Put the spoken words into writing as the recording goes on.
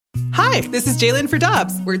Hi, this is Jalen for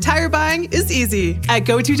Dobbs, where tire buying is easy. At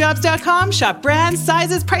GoToDobbs.com, shop brands,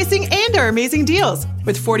 sizes, pricing, and our amazing deals.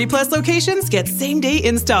 With 40-plus locations, get same-day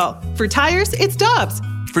install. For tires, it's Dobbs.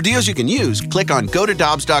 For deals you can use, click on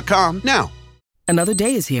GoToDobbs.com now. Another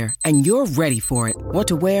day is here, and you're ready for it. What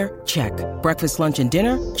to wear? Check. Breakfast, lunch, and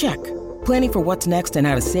dinner? Check. Planning for what's next and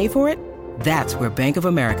how to save for it? That's where Bank of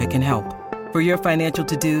America can help. For your financial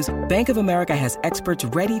to-dos, Bank of America has experts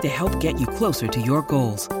ready to help get you closer to your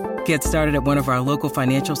goals. Get started at one of our local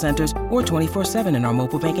financial centers or 24/7 in our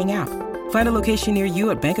mobile banking app. Find a location near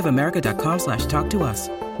you at bankofamerica.com/talktous.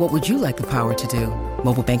 What would you like the power to do?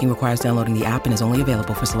 Mobile banking requires downloading the app and is only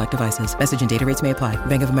available for select devices. Message and data rates may apply.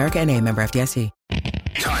 Bank of America N.A., member FDIC.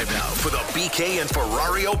 Time now for the BK and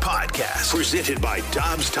Ferrario podcast, presented by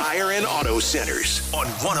Dobbs Tire and Auto Centers on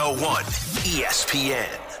 101 ESPN.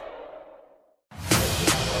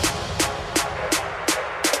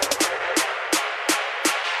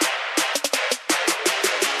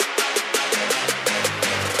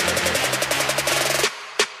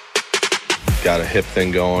 Got a hip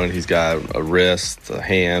thing going. He's got a wrist, a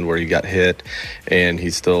hand where he got hit, and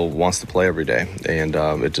he still wants to play every day. And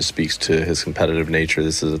it just speaks to his competitive nature.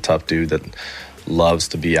 This is a tough dude that loves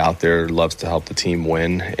to be out there, loves to help the team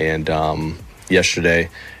win. And yesterday,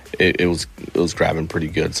 it was grabbing pretty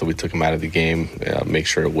good. So we took him out of the game, make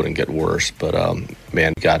sure it wouldn't get worse. But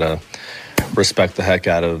man, gotta respect the heck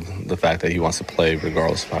out of the fact that he wants to play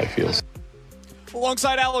regardless of how he feels.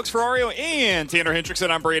 Alongside Alex Ferrario and Tanner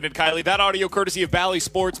Hendrickson, I'm Brandon Kiley. That audio courtesy of Bally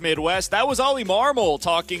Sports Midwest. That was Ollie Marmol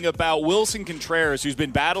talking about Wilson Contreras, who's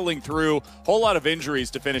been battling through a whole lot of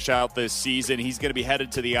injuries to finish out this season. He's going to be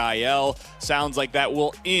headed to the IL. Sounds like that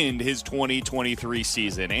will end his 2023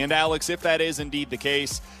 season. And Alex, if that is indeed the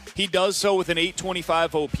case, he does so with an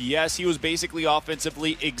 .825 OPS. He was basically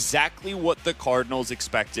offensively exactly what the Cardinals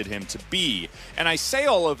expected him to be. And I say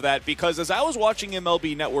all of that because as I was watching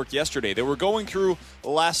MLB Network yesterday, they were going through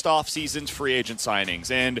last offseason's free agent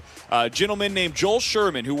signings. And a gentleman named Joel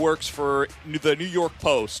Sherman, who works for the New York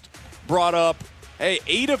Post, brought up, hey,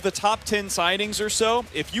 8 of the top 10 signings or so,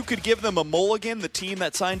 if you could give them a mulligan, the team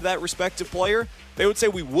that signed that respective player, they would say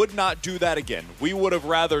we would not do that again. We would have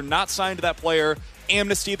rather not signed that player,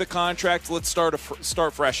 amnesty the contract, let's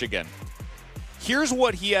start fresh again. Here's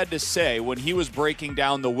what he had to say when he was breaking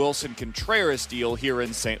down the Wilson Contreras deal here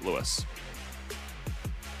in St. Louis.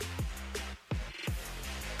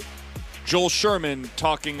 Joel Sherman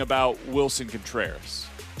talking about Wilson Contreras.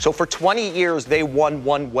 So for 20 years, they won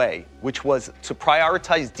one way, which was to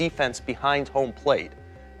prioritize defense behind home plate.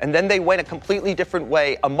 And then they went a completely different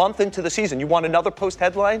way a month into the season. You want another post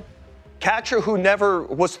headline? Catcher who never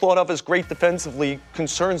was thought of as great defensively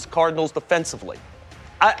concerns the Cardinals defensively.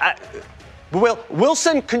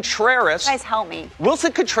 Wilson Contreras. Guys, help me.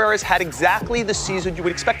 Wilson Contreras had exactly the season you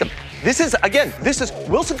would expect him.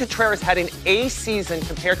 Wilson Contreras had an A season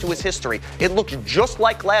compared to his history. It looked just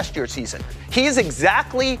like last year's season. He is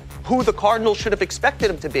exactly who the Cardinals should have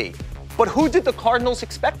expected him to be. But who did the Cardinals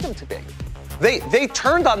expect him to be? They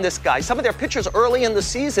turned on this guy, some of their pitchers early in the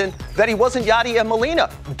season, that he wasn't Yadier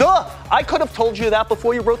Molina. Duh! I could have told you that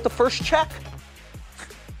before you wrote the first check.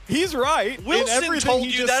 He's right. Wilson told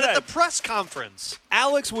you that at the press conference.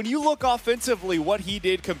 Alex, when you look offensively what he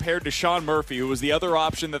did compared to Sean Murphy, who was the other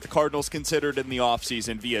option that the Cardinals considered in the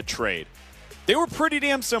offseason via trade, they were pretty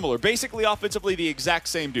damn similar. Basically, offensively, the exact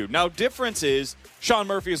same dude. Now, difference is Sean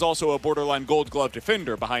Murphy is also a borderline gold glove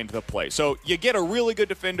defender behind the plate. So you get a really good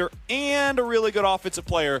defender and a really good offensive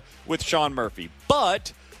player with Sean Murphy.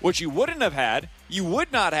 But what you wouldn't have had, you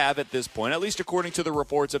would not have at this point, at least according to the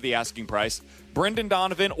reports of the asking price, Brendan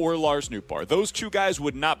Donovan or Lars Nootbaar. Those two guys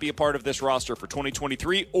would not be a part of this roster for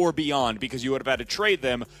 2023 or beyond because you would have had to trade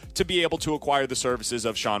them to be able to acquire the services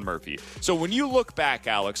of Sean Murphy. So when you look back,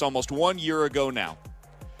 Alex, almost 1 year ago now,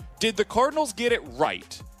 did the Cardinals get it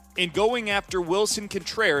right in going after Wilson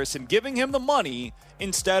Contreras and giving him the money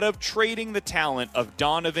instead of trading the talent of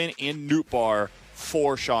Donovan and Nootbaar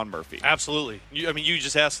for Sean Murphy? Absolutely. You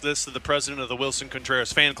just asked this to the president of the Wilson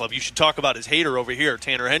Contreras fan club. You should talk about his hater over here,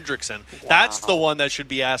 Tanner Hendrickson. Wow. That's the one that should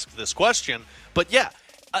be asked this question. But yeah,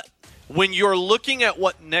 when you're looking at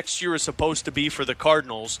what next year is supposed to be for the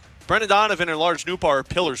Cardinals, Brendan Donovan and Lars Nootbaar are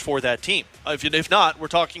pillars for that team. If not, we're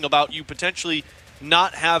talking about you potentially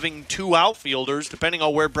not having two outfielders, depending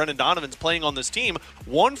on where Brendan Donovan's playing on this team,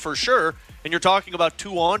 one for sure, and you're talking about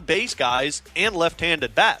two on-base guys and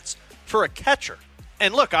left-handed bats for a catcher.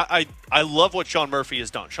 And look, I love what Sean Murphy has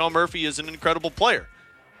done. Sean Murphy is an incredible player.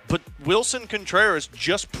 But Wilson Contreras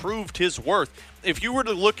just proved his worth. If you were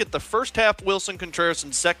to look at the first half Wilson Contreras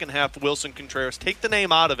and second half Wilson Contreras, take the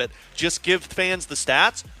name out of it, just give fans the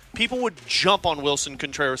stats, people would jump on Wilson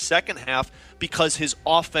Contreras second half because his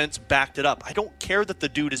offense backed it up. I don't care that the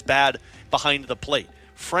dude is bad behind the plate.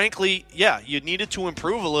 Frankly, yeah, you needed to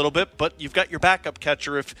improve a little bit, but you've got your backup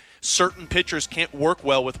catcher if certain pitchers can't work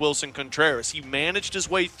well with Wilson Contreras. He managed his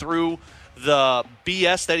way through the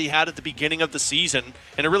BS that he had at the beginning of the season,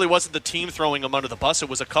 and it really wasn't the team throwing him under the bus. It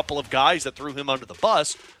was a couple of guys that threw him under the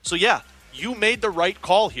bus. So, yeah, you made the right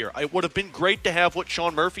call here. It would have been great to have what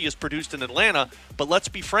Sean Murphy has produced in Atlanta, but let's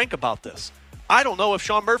be frank about this. I don't know if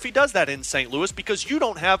Sean Murphy does that in St. Louis because you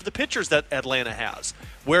don't have the pitchers that Atlanta has.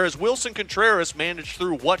 Whereas Wilson Contreras managed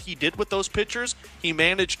through what he did with those pitchers. He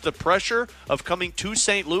managed the pressure of coming to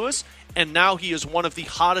St. Louis, and now he is one of the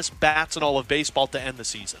hottest bats in all of baseball to end the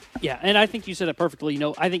season. Yeah, and I think you said it perfectly.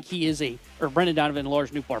 I think he is Brendan Donovan and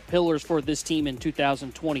Lars Nootbaar pillars for this team in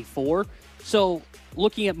 2024. So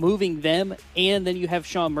looking at moving them, and then you have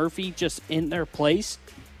Sean Murphy just in their place,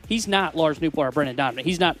 he's not Lars Nootbaar or Brendan Donovan.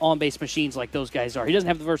 He's not on-base machines like those guys are. He doesn't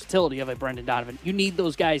have the versatility of a Brendan Donovan. You need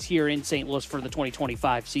those guys here in St. Louis for the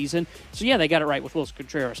 2025 season. So, yeah, they got it right with Wilson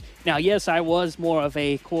Contreras. Now, yes, I was more of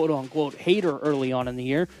a quote-unquote hater early on in the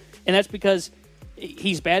year, and that's because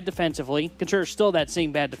he's bad defensively. Contreras is still that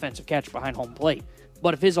same bad defensive catcher behind home plate.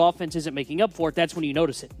 But if his offense isn't making up for it, that's when you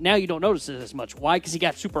notice it. Now you don't notice it as much. Why? Because he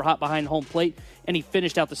got super hot behind home plate, and he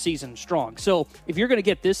finished out the season strong. So if you're going to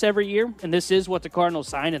get this every year, and this is what the Cardinals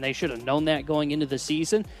signed, and they should have known that going into the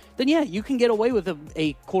season, then yeah, you can get away with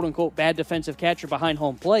a quote-unquote bad defensive catcher behind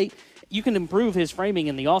home plate. You can improve his framing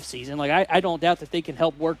in the offseason. Like I don't doubt that they can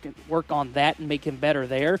help work on that and make him better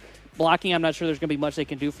there. Blocking, I'm not sure there's going to be much they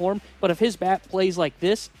can do for him. But if his bat plays like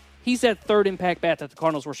this, he's that third impact bat that the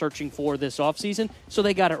Cardinals were searching for this offseason, so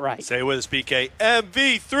they got it right. Say it with us, BK.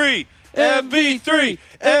 MV3! MV3!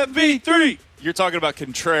 MV3! You're talking about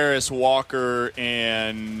Contreras, Walker,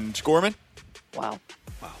 and Gorman? Wow.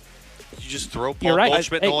 You just throw You're Paul right.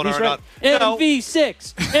 Goldschmidt Hey, on he's or right. not?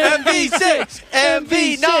 MV6! MV6!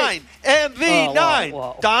 MV9! MV9!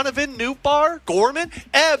 Whoa. Donovan, Nootbaar, Gorman,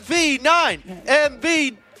 MV9!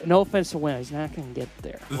 MV. No offense to Wynn, he's not going to get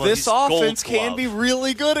there. Well, This he's offense Gold can Glove. be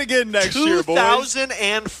really good again next year, boys.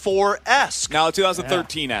 2004-esque. Now,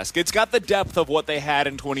 2013-esque. It's got the depth of what they had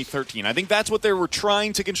in 2013. I think that's what they were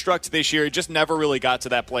trying to construct this year. It just never really got to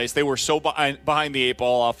that place. They were so behind the eight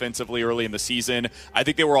ball offensively early in the season. I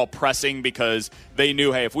think they were all pressing because they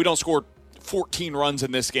knew, hey, if we don't score 14 runs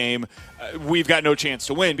in this game, we've got no chance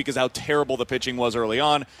to win because how terrible the pitching was early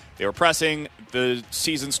on. They were pressing, the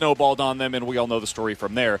season snowballed on them, and we all know the story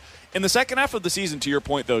from there. In the second half of the season, to your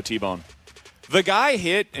point, though, T-Bone, the guy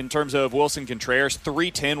hit, in terms of Wilson Contreras,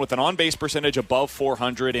 .310 with an on-base percentage above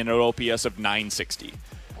 400 and an OPS of 960.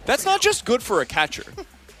 That's not just good for a catcher.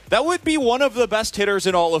 That would be one of the best hitters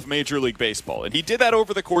in all of Major League Baseball, and he did that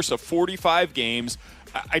over the course of 45 games.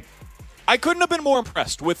 I couldn't have been more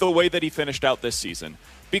impressed with the way that he finished out this season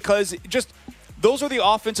because just those are the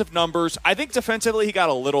offensive numbers. I think defensively he got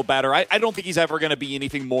a little better. I don't think he's ever going to be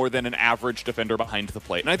anything more than an average defender behind the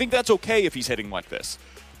plate, and I think that's okay if he's hitting like this.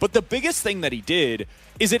 But the biggest thing that he did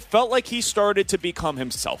is it felt like he started to become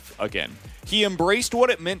himself again. He embraced what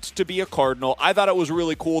it meant to be a Cardinal. I thought it was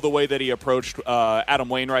really cool the way that he approached Adam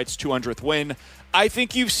Wainwright's 200th win. I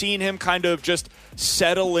think you've seen him kind of just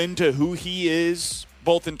settle into who he is,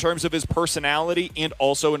 both in terms of his personality and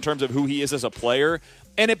also in terms of who he is as a player.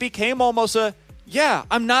 And it became almost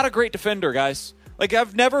I'm not a great defender, guys. Like,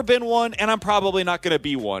 I've never been one, and I'm probably not going to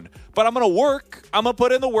be one. But I'm going to work. I'm going to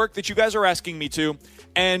put in the work that you guys are asking me to.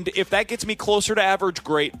 And if that gets me closer to average,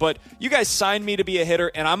 great. But you guys signed me to be a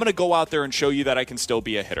hitter, and I'm going to go out there and show you that I can still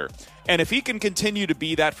be a hitter. And if he can continue to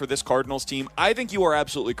be that for this Cardinals team, I think you are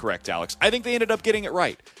absolutely correct, Alex. I think they ended up getting it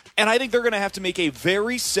right. And I think they're going to have to make a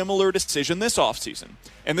very similar decision this offseason.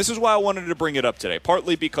 And this is why I wanted to bring it up today,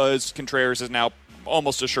 partly because Contreras is now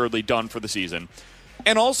almost assuredly done for the season.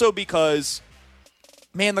 And also because,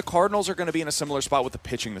 man, the Cardinals are going to be in a similar spot with the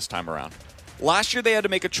pitching this time around. Last year they had to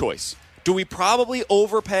make a choice. Do we probably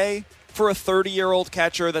overpay for a 30-year-old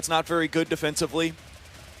catcher that's not very good defensively?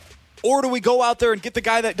 Or do we go out there and get the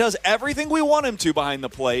guy that does everything we want him to behind the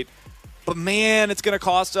plate? But, man, it's going to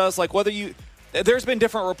cost us. Like, whether you... There's been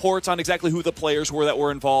different reports on exactly who the players were that were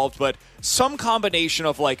involved, but some combination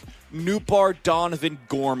of, like, Nootbaar, Donovan,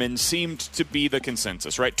 Gorman seemed to be the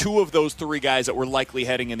consensus, right? Two of those three guys that were likely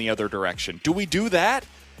heading in the other direction. Do we do that?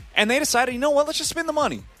 And they decided, you know what, let's just spend the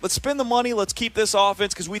money. Let's spend the money, let's keep this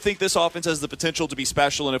offense, because we think this offense has the potential to be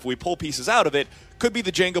special, and if we pull pieces out of it, could be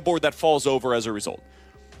the Jenga board that falls over as a result.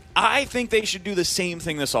 I think they should do the same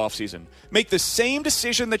thing this offseason. Make the same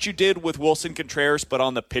decision that you did with Wilson Contreras, but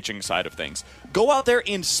on the pitching side of things. Go out there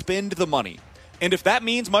and spend the money. And if that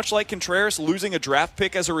means, much like Contreras, losing a draft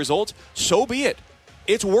pick as a result, so be it.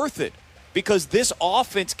 it's worth it because this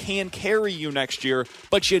offense can carry you next year,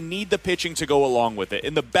 but you need the pitching to go along with it.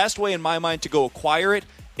 And the best way in my mind to go acquire it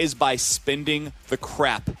is by spending the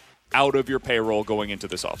crap out of your payroll going into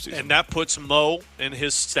this offseason. And that puts Mo and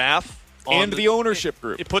his staff on and the ownership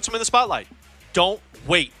group. It puts them in the spotlight. Don't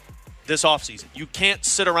wait this offseason. You can't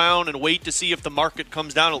sit around and wait to see if the market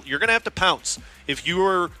comes down. You're going to have to pounce. If you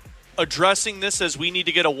are addressing this as we need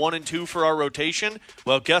to get a 1 and 2 for our rotation,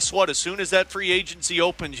 well, guess what? As soon as that free agency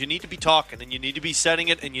opens, you need to be talking and you need to be setting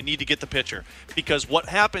it and you need to get the pitcher. Because what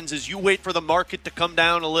happens is you wait for the market to come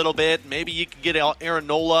down a little bit. Maybe you can get Aaron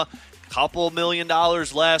Nola a couple $1 million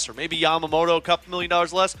less, or maybe Yamamoto a couple $1 million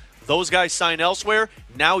less. Those guys sign elsewhere.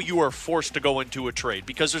 Now you are forced to go into a trade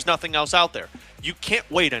because there's nothing else out there. You can't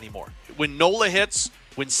wait anymore. When Nola hits,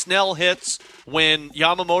 when Snell hits, when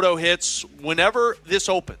Yamamoto hits, whenever this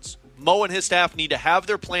opens, Mo and his staff need to have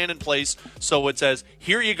their plan in place so it says,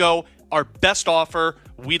 here you go, our best offer.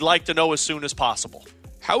 We'd like to know as soon as possible.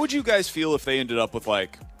 How would you guys feel if they ended up with,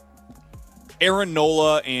 like, Aaron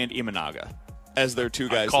Nola and Imanaga as their two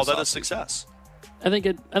guys? I'd call that a success. I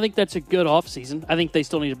think that's a good offseason. I think they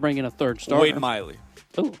still need to bring in a third starter. Wade Miley.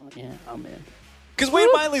 Oh, yeah. Oh, man. Because Wade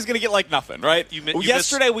Miley's going to get, like, nothing, right?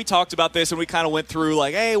 Yesterday we talked about this, and we kind of went through,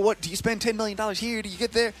 like, hey, what do you spend $10 million here? Do you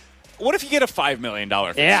get there? What if you get a $5 million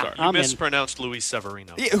for the start? You mispronounced Luis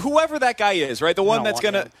Severino. Yeah, whoever that guy is, right? The one that's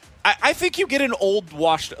going to – I think you get an old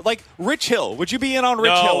washed – like Rich Hill. Would you be in on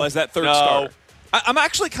Rich Hill as that third starter? I'm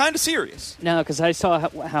actually kind of serious. No, because I saw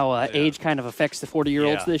how age kind of affects the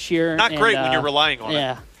 40-year-olds this year. Not great when you're relying on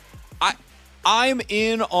it. I'm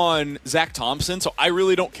in on Zach Thompson, so I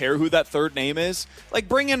really don't care who that third name is. Like,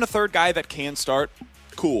 bring in a third guy that can start.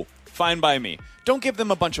 Cool. Fine by me. Don't give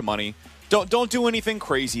them a bunch of money. Don't do anything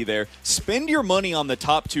crazy there. Spend your money on the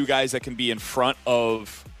top two guys that can be in front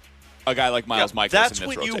of a guy like Miles Mikolas. That's in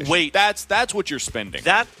this when rotation. You wait. That's what you're spending.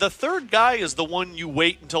 The third guy is the one you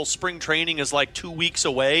wait until spring training is like 2 weeks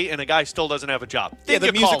away, and a guy still doesn't have a job. Yeah,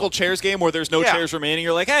 the musical chairs game where there's no chairs remaining.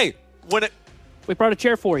 You're like, hey, we brought a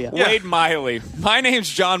chair for you. Wade Miley. My name's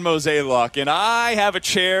John Mozeliak, and I have a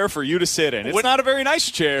chair for you to sit in. It's not a very nice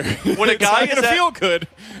chair. When a guy it's not going to feel good,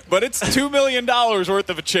 but it's $2 million worth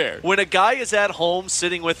of a chair. When a guy is at home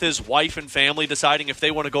sitting with his wife and family deciding if they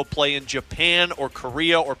want to go play in Japan or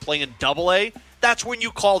Korea or play in AA, that's when you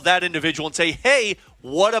call that individual and say, hey,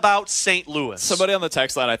 what about St. Louis? Somebody on the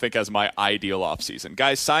text line, I think, has my ideal offseason.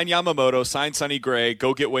 Guys, sign Yamamoto, sign Sonny Gray,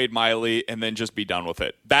 go get Wade Miley, and then just be done with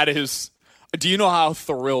it. That is... Do you know how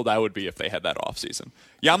thrilled I would be if they had that offseason?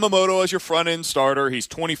 Yamamoto as your front-end starter. He's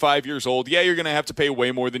 25 years old. Yeah, you're going to have to pay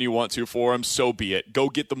way more than you want to for him. So be it. Go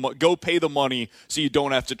pay the money so you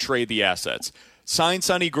don't have to trade the assets. Sign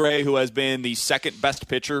Sonny Gray, who has been the second-best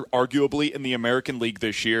pitcher, arguably, in the American League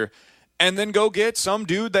this year. And then go get some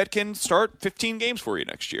dude that can start 15 games for you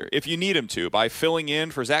next year if you need him to by filling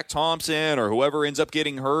in for Zach Thompson or whoever ends up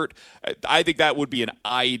getting hurt. I think that would be an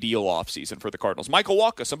ideal offseason for the Cardinals. Michael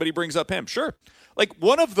Wacha, somebody brings up him. Sure. Like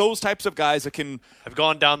one of those types of guys that can I've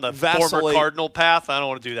gone down the former Cardinal path. I don't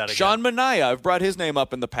want to do that again. Sean Manaea, I've brought his name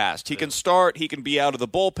up in the past. He can start. He can be out of the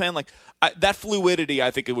bullpen. Like that fluidity,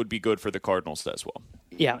 I think it would be good for the Cardinals as well.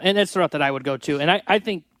 Yeah, and that's the route that I would go to. And I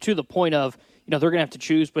think to the point of, they're going to have to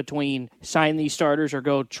choose between sign these starters or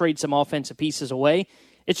go trade some offensive pieces away.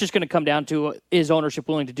 It's just going to come down to, is ownership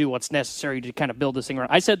willing to do what's necessary to kind of build this thing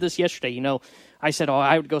around? I said this yesterday. I said,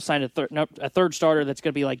 I would go sign a third starter that's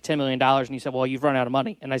going to be like $10 million. And you said, well, you've run out of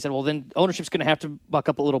money. And I said, well, then ownership's going to have to buck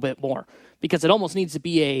up a little bit more because it almost needs to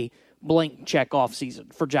be a blank check off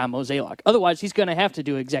season for John Mozeliak. Otherwise, he's going to have to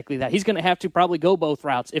do exactly that. He's going to have to probably go both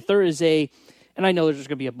routes. If there is and I know there's going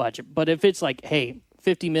to be a budget, but if it's like, hey,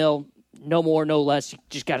 50 mil, no more, no less. You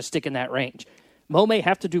just got to stick in that range. Mo may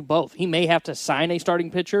have to do both. He may have to sign a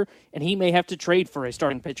starting pitcher, and he may have to trade for a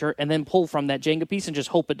starting pitcher and then pull from that Jenga piece and just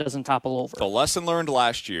hope it doesn't topple over. The lesson learned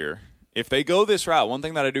last year, if they go this route, one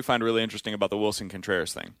thing that I do find really interesting about the Wilson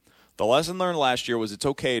Contreras thing, the lesson learned last year was it's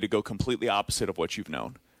okay to go completely opposite of what you've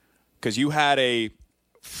known. Because you had a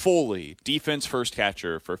fully defense-first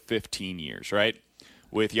catcher for 15 years, right,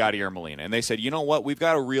 with Yadier Molina. And they said, you know what, we've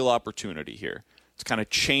got a real opportunity here. It's kind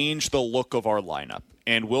of change the look of our lineup.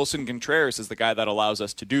 And Wilson Contreras is the guy that allows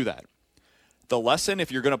us to do that. The lesson,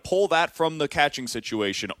 if you're going to pull that from the catching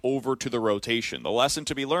situation over to the rotation, the lesson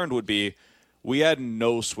to be learned would be we had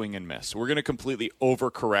no swing and miss. We're going to completely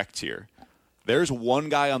overcorrect here. There's one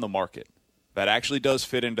guy on the market that actually does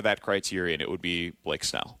fit into that criteria, and it would be Blake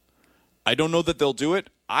Snell. I don't know that they'll do it.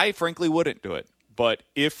 I frankly wouldn't do it. But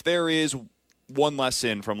if there is one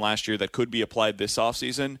lesson from last year that could be applied this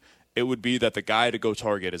offseason, it would be that the guy to go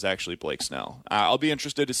target is actually Blake Snell. I'll be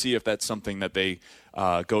interested to see if that's something that they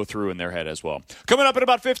go through in their head as well. Coming up in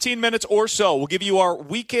about 15 minutes or so, we'll give you our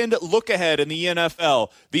weekend look ahead in the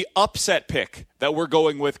NFL, the upset pick that we're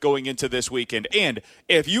going with going into this weekend. And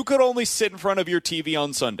if you could only sit in front of your TV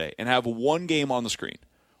on Sunday and have one game on the screen,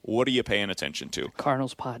 what are you paying attention to?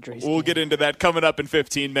 Cardinals, Padres. We'll get into that coming up in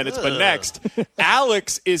 15 minutes. But next,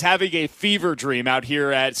 Alex is having a fever dream out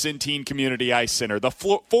here at Centene Community Ice Center. The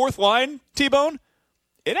fourth line, T-Bone,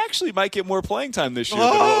 it actually might get more playing time this year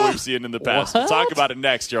than what we've seen in the past. We'll talk about it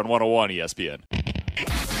next here on 101 ESPN.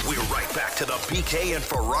 We're right back to the BK and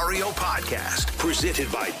Ferrario podcast,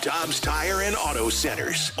 presented by Dobbs Tire and Auto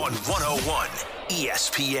Centers on 101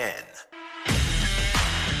 ESPN.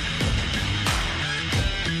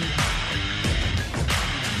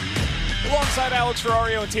 Alongside Alex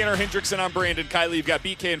Ferrario and Tanner Hendrickson, I'm Brandon Kiley. You've got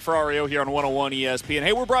BK and Ferrario here on 101 ESPN.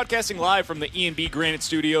 Hey, we're broadcasting live from the E&B Granite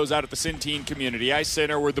Studios out at the Centene Community Ice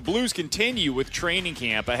Center, where the Blues continue with training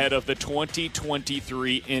camp ahead of the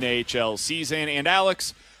 2023 NHL season. And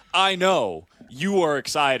Alex, I know you are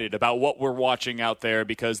excited about what we're watching out there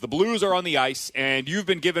because the Blues are on the ice, and you've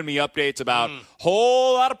been giving me updates about a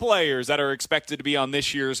whole lot of players that are expected to be on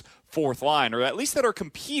this year's fourth line, or at least that are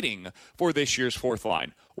competing for this year's fourth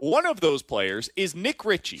line. One of those players is Nick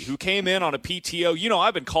Ritchie, who came in on a PTO. You know,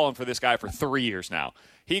 I've been calling for this guy for 3 years now.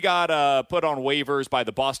 He got put on waivers by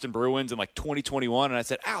the Boston Bruins in like 2021, and I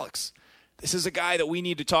said, Alex, this is a guy that we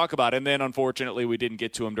need to talk about. And then, unfortunately, we didn't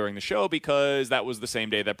get to him during the show because that was the same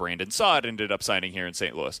day that Brandon Saad ended up signing here in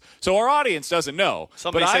St. Louis. So our audience doesn't know.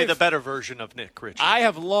 Somebody say the better version of Nick Ritchie. I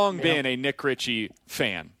have long been a Nick Ritchie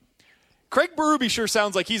fan. Craig Berube sure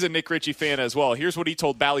sounds like he's a Nick Ritchie fan as well. Here's what he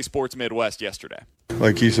told Bally Sports Midwest yesterday.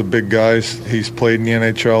 Like, he's a big guy. He's played in the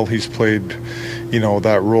NHL. He's played,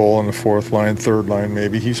 that role in the fourth line, third line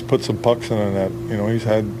maybe. He's put some pucks in the net. He's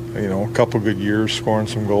had, a couple good years scoring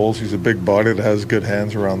some goals. He's a big body that has good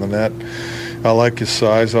hands around the net. I like his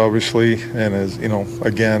size, obviously, and his,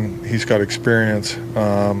 again, he's got experience.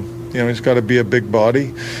 He's got to be a big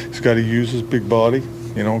body. He's got to use his big body.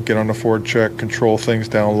 Get on the forward check, control things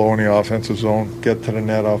down low in the offensive zone, get to the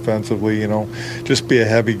net offensively, just be a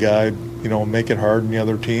heavy guy, make it hard on the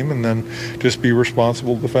other team, and then just be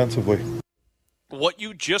responsible defensively. What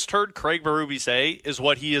you just heard Craig Berube say is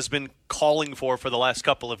what he has been calling for the last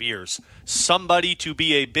couple of years. Somebody to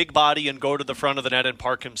be a big body and go to the front of the net and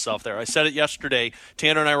park himself there. I said it yesterday.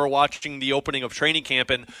 Tanner and I were watching the opening of training camp,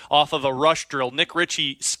 and off of a rush drill, Nick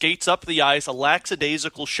Ritchie skates up the ice, a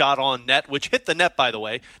lackadaisical shot on net, which hit the net, by the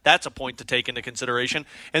way. That's a point to take into consideration.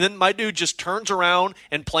 And then my dude just turns around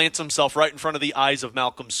and plants himself right in front of the eyes of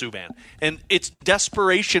Malcolm Subban. And it's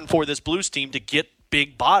desperation for this Blues team to get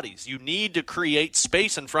big bodies. You need to create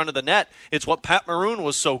space in front of the net. It's what Pat Maroon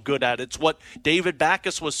was so good at. It's what David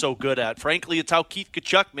Backes was so good at. Frankly, it's how Keith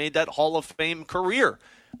Tkachuk made that Hall of Fame career.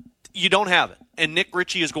 You don't have it, and Nick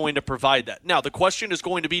Ritchie is going to provide that. Now, the question is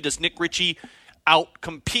going to be, does Nick Ritchie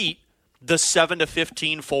out-compete the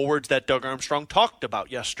 7-15 forwards that Doug Armstrong talked about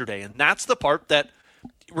yesterday? And that's the part that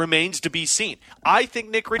remains to be seen. I think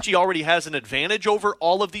Nick Ritchie already has an advantage over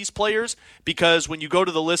all of these players because when you go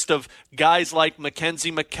to the list of guys like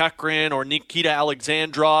Mackenzie McEachran or Nikita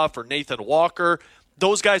Alexandrov or Nathan Walker,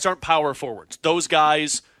 those guys aren't power forwards. Those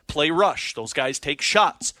guys play rush. Those guys take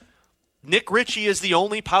shots. Nick Ritchie is the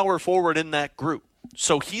only power forward in that group.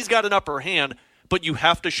 So he's got an upper hand, but you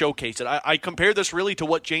have to showcase it. I compare this really to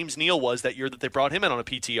what James Neal was that year that they brought him in on a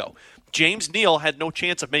PTO. James Neal had no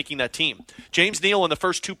chance of making that team. James Neal in the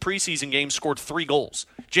first 2 preseason games scored 3 goals.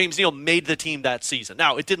 James Neal made the team that season.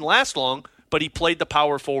 Now, it didn't last long, but he played the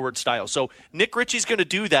power forward style. So Nick Ritchie's going to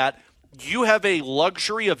do that. You have a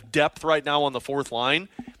luxury of depth right now on the fourth line.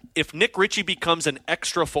 If Nick Ritchie becomes an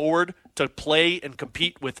extra forward to play and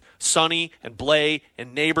compete with Sonny and Blay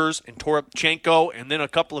and Neighbors and Toropchenko and then a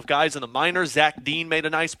couple of guys in the minors, Zach Dean made a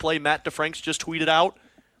nice play, Matt DeFranks just tweeted out,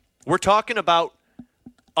 we're talking about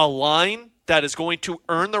a line that is going to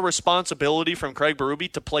earn the responsibility from Craig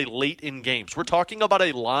Berube to play late in games. We're talking about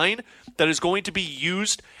a line that is going to be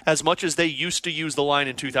used as much as they used to use the line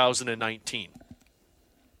in 2019.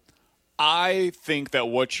 I think that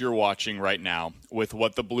what you're watching right now with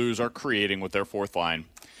what the Blues are creating with their fourth line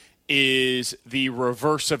is the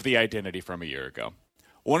reverse of the identity from a year ago.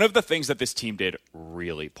 One of the things that this team did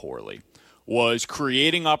really poorly was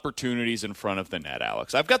creating opportunities in front of the net,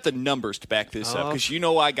 Alex. I've got the numbers to back this up because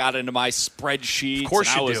I got into my spreadsheets. Of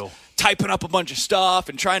course and you I was typing up a bunch of stuff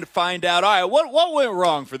and trying to find out, all right, what went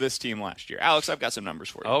wrong for this team last year? Alex, I've got some numbers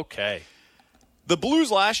for you. Okay. The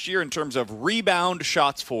Blues last year in terms of rebound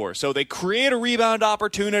shots for. So they create a rebound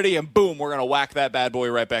opportunity and boom, we're going to whack that bad boy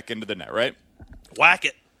right back into the net, right? Whack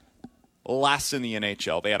it. last in the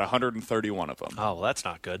NHL. They had 131 of them. Oh, well, that's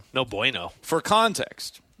not good. No bueno. For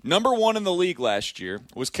context, number 1 in the league last year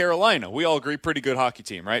was Carolina. We all agree pretty good hockey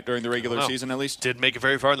team, right? During the regular season, at least. Didn't make it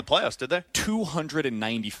very far in the playoffs, did they?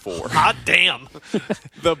 294. Hot damn.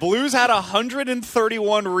 The Blues had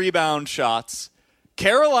 131 rebound shots.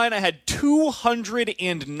 Carolina had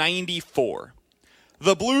 294.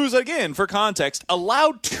 The Blues, again, for context,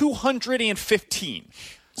 allowed 215.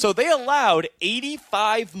 So they allowed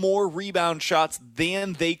 85 more rebound shots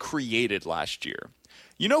than they created last year.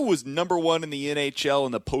 You know who was number 1 in the NHL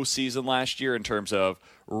in the postseason last year in terms of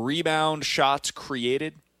rebound shots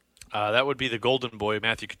created? That would be the golden boy,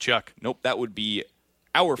 Matthew Tkachuk. Nope, that would be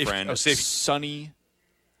our friend, Sonny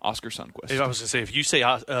Oscar Sundqvist. I was going to say, if you say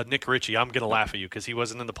Nick Ritchie, I'm going to laugh at you because he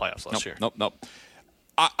wasn't in the playoffs last year. Nope.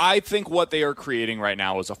 I think what they are creating right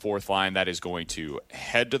now is a fourth line that is going to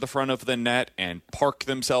head to the front of the net and park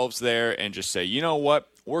themselves there and just say, you know what,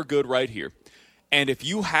 we're good right here. And if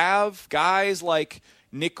you have guys like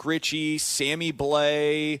Nick Ritchie, Sammy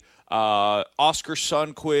Blais, Oscar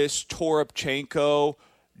Sundqvist, Toropchenko,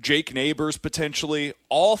 Jake Neighbors potentially,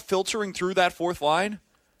 all filtering through that fourth line,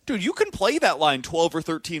 dude, you can play that line 12 or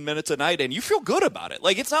 13 minutes a night and you feel good about it.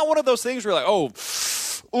 Like, it's not one of those things where you're like,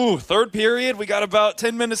 third period, we got about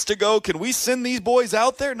 10 minutes to go. Can we send these boys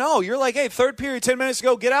out there? No, you're like, hey, third period, 10 minutes to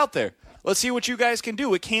go, get out there. Let's see what you guys can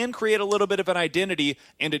do. It can create a little bit of an identity,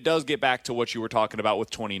 and it does get back to what you were talking about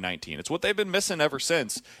with 2019. It's what they've been missing ever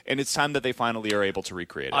since, and it's time that they finally are able to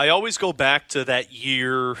recreate it. I always go back to that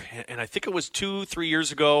year, and I think it was 2-3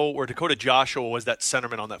 years ago, where Dakota Joshua was that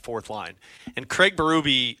centerman on that fourth line. And Craig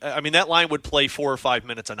Berube, that line would play 4 or 5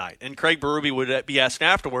 minutes a night. And Craig Berube would be asked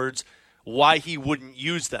afterwards why he wouldn't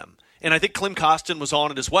use them. And I think Klim Kostin was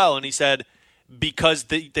on it as well, and he said, because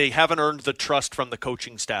they haven't earned the trust from the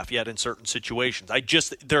coaching staff yet in certain situations.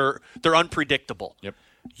 They're unpredictable. Yep.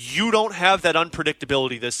 You don't have that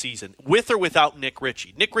unpredictability this season, with or without Nick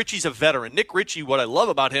Ritchie. Nick Ritchie's a veteran. Nick Ritchie, what I love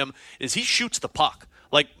about him is he shoots the puck.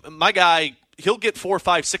 Like, my guy, he'll get 4,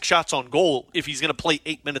 5, 6 shots on goal if he's going to play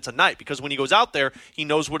 8 minutes a night, because when he goes out there, he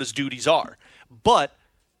knows what his duties are. But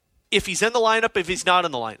if he's in the lineup, if he's not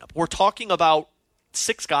in the lineup, we're talking about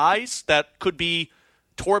 6 guys that could be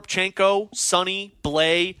Toropchenko, Sonny,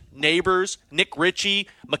 Blais, Neighbors, Nick Ritchie,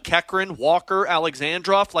 McEachran, Walker,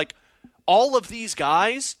 Alexandrov. Like, all of these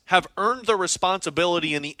guys have earned the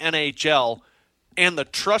responsibility in the NHL and the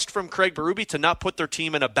trust from Craig Berube to not put their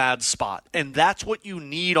team in a bad spot. And that's what you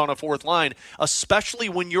need on a fourth line, especially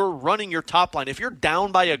when you're running your top line. If you're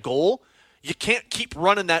down by a goal, you can't keep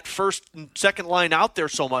running that first and second line out there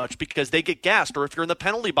so much because they get gassed. Or if you're in the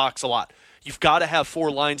penalty box a lot, you've got to have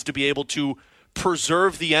 4 lines to be able to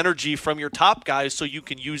preserve the energy from your top guys so you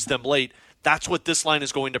can use them late. That's what this line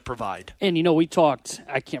is going to provide. And, we talked,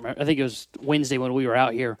 I can't remember, I think it was Wednesday when we were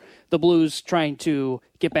out here, the Blues trying to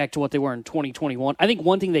get back to what they were in 2021. I think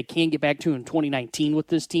one thing they can get back to in 2019 with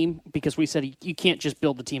this team, because we said you can't just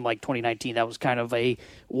build the team like 2019. That was kind of a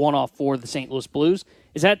one-off for the St. Louis Blues,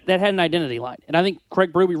 is that had an identity line. And I think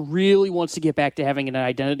Craig Berube really wants to get back to having an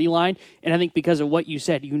identity line. And I think because of what you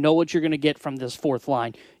said, you know what you're going to get from this fourth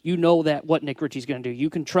line. You know that what Nick Ritchie's going to do. You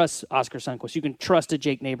can trust Oscar Sundqvist. You can trust a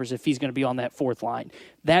Jake Neighbors if he's going to be on that fourth line.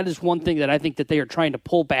 That is one thing that I think that they are trying to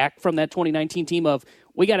pull back from that 2019 team of,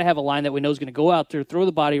 we got to have a line that we know is going to go out there, throw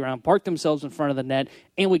the body around, park themselves in front of the net,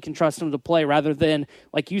 and we can trust them to play rather than,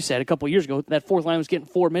 like you said a couple of years ago, that fourth line was getting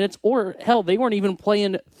 4 minutes, or hell, they weren't even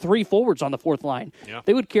playing 3 forwards on the fourth line. Yeah.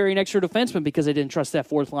 They would carry an extra defenseman because they didn't trust that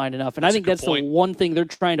fourth line enough. And I think that's the one thing they're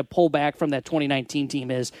trying to pull back from that 2019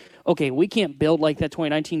 team is, okay, we can't build like that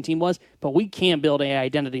 2019 team was, but we can build an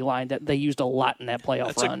identity line that they used a lot in that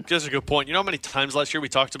playoff run. That's a good point. You know how many times last year we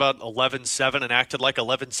talked about 11-7 and acted like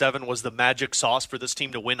 11-7 was the magic sauce for this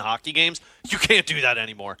team to win hockey games? You can't do that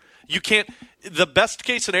anymore. You can't. The best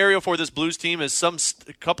case scenario for this Blues team is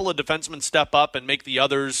a couple of defensemen step up and make the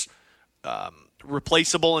others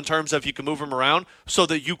replaceable in terms of you can move them around so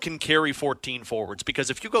that you can carry 14 forwards.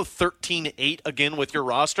 Because if you go 13-8 again with your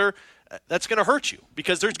roster, that's going to hurt you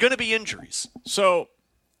because there's going to be injuries. So,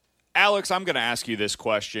 Alex, I'm going to ask you this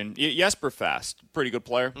question. Jesper Fast, pretty good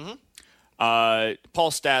player. Mm-hmm. Paul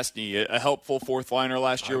Stastny, a helpful fourth liner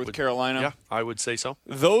last year with Carolina. Yeah, I would say so.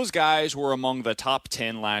 Those guys were among the top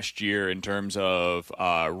 10 last year in terms of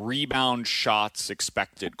rebound shots,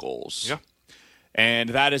 expected goals. Yeah. And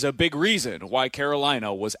that is a big reason why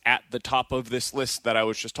Carolina was at the top of this list that I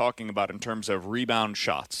was just talking about in terms of rebound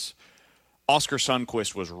shots. Oscar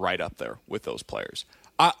Sundqvist was right up there with those players.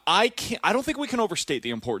 I don't think we can overstate the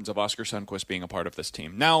importance of Oscar Sundqvist being a part of this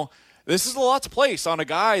team. Now, this is a lot to place on a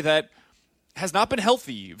guy that has not been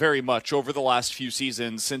healthy very much over the last few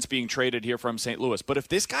seasons since being traded here from St. Louis. But if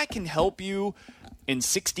this guy can help you in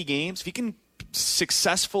 60 games, if he can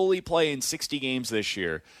successfully play in 60 games this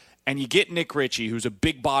year, and you get Nick Ritchie, who's a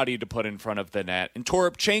big body to put in front of the net, and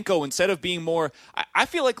Toropchenko, instead of being more – I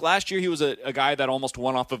feel like last year he was a guy that almost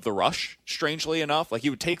won off of the rush, strangely enough. Like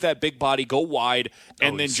he would take that big body, go wide,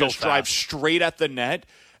 and then just drive straight at the net.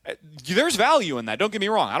 There's value in that. Don't get me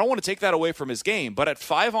wrong. I don't want to take that away from his game. But at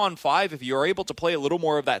 5-on-5, if you're able to play a little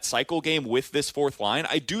more of that cycle game with this fourth line,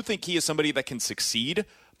 I do think he is somebody that can succeed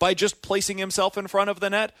by just placing himself in front of the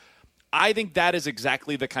net. I think that is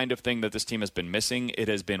exactly the kind of thing that this team has been missing. It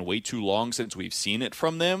has been way too long since we've seen it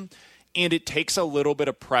from them. And it takes a little bit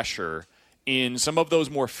of pressure in some of those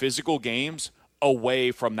more physical games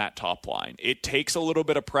away from that top line. It takes a little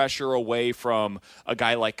bit of pressure away from a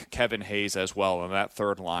guy like Kevin Hayes as well on that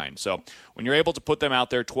third line. So when you're able to put them out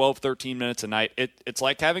there 12, 13 minutes a night, it's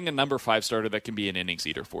like having a number 5 starter that can be an innings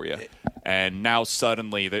eater for you. And now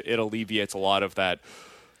suddenly it alleviates a lot of that.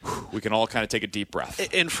 We can all kind of take a deep breath.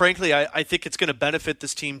 And frankly, I think it's going to benefit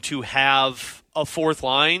this team to have a fourth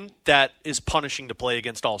line that is punishing to play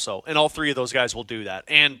against also. And all 3 of those guys will do that.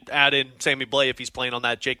 And add in Sammy Blais if he's playing on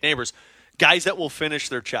that, Jake Neighbors. Guys that will finish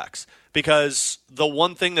their checks. Because the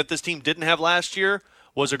one thing that this team didn't have last year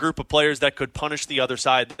was a group of players that could punish the other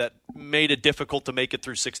side that made it difficult to make it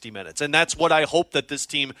through 60 minutes. And that's what I hope that this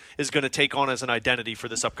team is going to take on as an identity for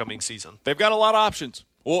this upcoming season. They've got a lot of options.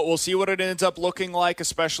 We'll see what it ends up looking like,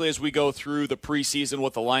 especially as we go through the preseason,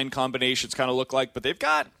 what the line combinations kind of look like. But they've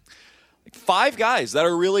got 5 guys that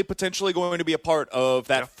are really potentially going to be a part of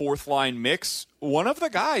that fourth line mix. One of the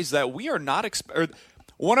guys that we are not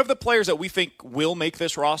one of the players that we think will make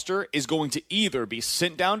this roster is going to either be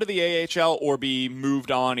sent down to the AHL or be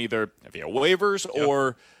moved on either via waivers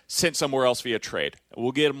or sent somewhere else via trade.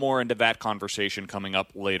 We'll get more into that conversation coming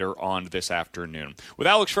up later on this afternoon. With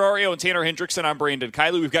Alex Ferrario and Tanner Hendrickson, I'm Brandon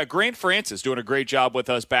Kiley. We've got Grant Francis doing a great job with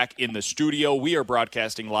us back in the studio. We are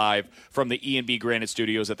broadcasting live from the E&B Granite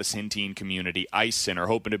Studios at the Centene Community Ice Center,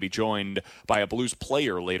 hoping to be joined by a Blues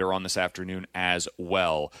player later on this afternoon as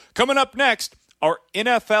well. Coming up next, our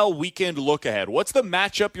NFL weekend look ahead. What's the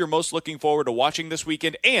matchup you're most looking forward to watching this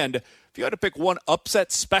weekend? And if you had to pick one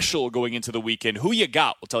upset special going into the weekend, who you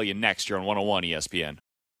got? We'll tell you next here on 101 ESPN.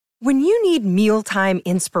 When you need mealtime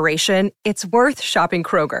inspiration, it's worth shopping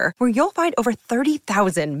Kroger, where you'll find over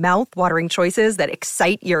 30,000 mouth-watering choices that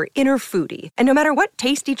excite your inner foodie. And no matter what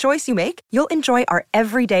tasty choice you make, you'll enjoy our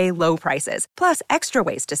everyday low prices, plus extra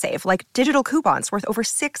ways to save, like digital coupons worth over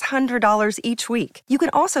 $600 each week. You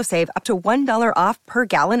can also save up to $1 off per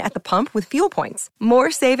gallon at the pump with fuel points.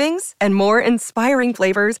 More savings and more inspiring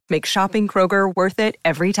flavors make shopping Kroger worth it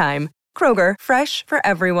every time. Kroger, fresh for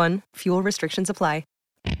everyone. Fuel restrictions apply.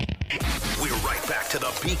 We're right back to the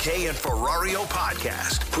BK and Ferrario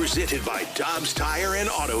podcast, presented by Dobbs Tire and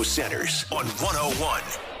Auto Centers on 101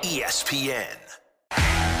 ESPN.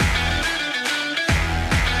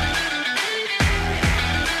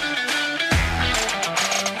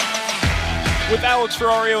 With Alex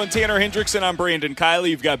Ferrario and Tanner Hendrickson, I'm Brandon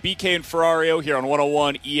Kiley. You've got BK and Ferrario here on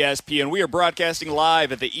 101 ESPN. We are broadcasting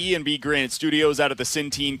live at the E&B Granite Studios out at the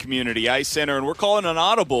Centene Community Ice Center, and we're calling an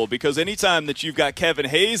audible because anytime that you've got Kevin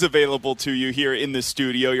Hayes available to you here in the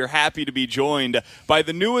studio, you're happy to be joined by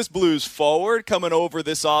the newest Blues forward coming over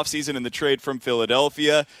this offseason in the trade from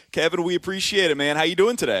Philadelphia. Kevin, we appreciate it, man. How you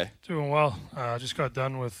doing today? Doing well. Just got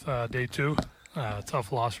done with day 2.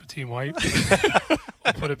 Tough loss for Team White.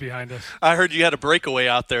 We'll put it behind us. I heard you had a breakaway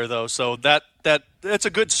out there, though, so that's a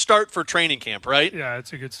good start for training camp, right? Yeah,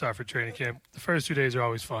 it's a good start for training camp. The first 2 days are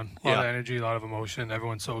always fun. A lot of energy, a lot of emotion.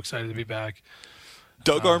 Everyone's so excited to be back.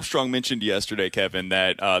 Doug Armstrong mentioned yesterday, Kevin,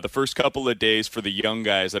 that the first couple of days for the young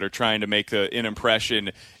guys that are trying to make an impression,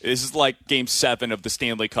 this is like Game 7 of the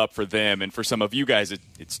Stanley Cup for them, and for some of you guys,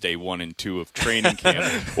 it's day 1 and 2 of training camp.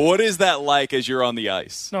 What is that like as you're on the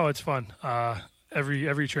ice? No, it's fun.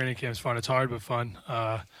 Every training camp is fun. It's hard but fun.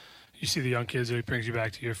 You see the young kids, it brings you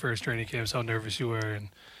back to your first training camps, how nervous you were, and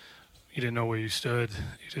you didn't know where you stood.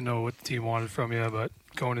 You didn't know what the team wanted from you, but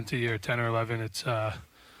going into year 10 or 11, it's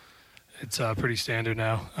pretty standard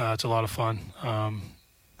now. It's a lot of fun.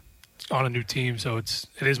 On a new team, so it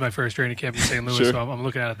is my first training camp in St. Louis, Sure. so I'm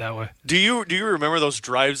looking at it that way. Do you remember those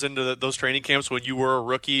drives into those training camps when you were a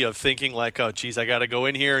rookie of thinking like, oh, geez, I got to go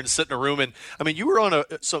in here and sit in a room? And I mean, you were on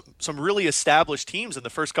some really established teams in the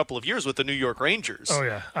first couple of years with the New York Rangers. Oh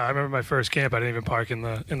yeah, I remember my first camp. I didn't even park in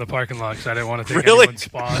the parking lot because I didn't want to take Really? anyone's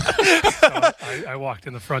spot. So I walked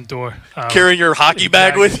in the front door, Carrying your hockey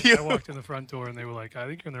bag with you. I walked in the front door and they were like, "I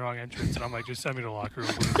think you're in the wrong entrance," and I'm like, "Just send me to the locker room."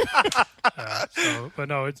 Please. But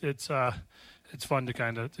no, it's it's fun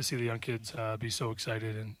to see the young kids be so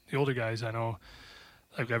excited, and the older guys, I know,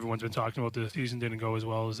 like everyone's been talking about, the season didn't go as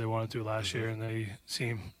well as they wanted to last year, and they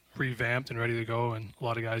seem revamped and ready to go, and a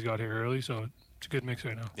lot of guys got here early, so it's a good mix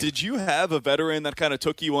right now. Did you have a veteran that kind of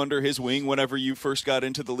took you under his wing whenever you first got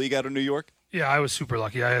into the league out of New York? Yeah, I was super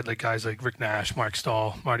lucky. I had guys like Rick Nash, Mark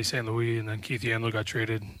Stahl, Marty St. Louis, and then Keith Yandler got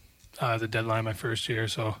traded the deadline my first year,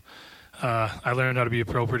 so I learned how to be a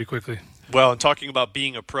pro pretty quickly. Well, and talking about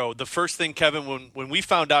being a pro, the first thing, Kevin, when we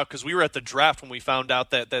found out, because we were at the draft when we found out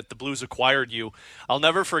that the Blues acquired you, I'll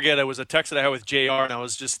never forget, it was a text that I had with JR, and I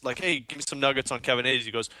was just like, hey, give me some nuggets on Kevin Hayes.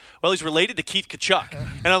 He goes, well, he's related to Keith Tkachuk.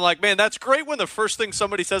 And I'm like, man, that's great when the first thing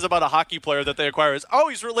somebody says about a hockey player that they acquire is, oh,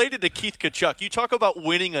 he's related to Keith Tkachuk. You talk about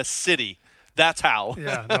winning a city. That's how.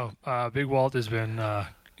 Yeah, no, Big Walt has been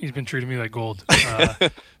he's been treating me like gold.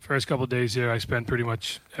 First couple of days here, I spent pretty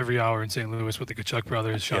much every hour in St. Louis with the Tkachuk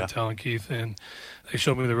brothers, Chantel and Keith, and they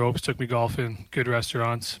showed me the ropes, took me golfing, good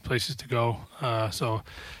restaurants, places to go. So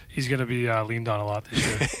he's going to be leaned on a lot this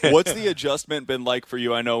year. What's the adjustment been like for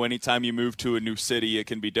you? I know anytime you move to a new city, it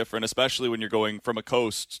can be different, especially when you're going from a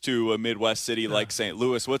coast to a Midwest city like St.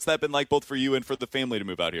 Louis. What's that been like both for you and for the family to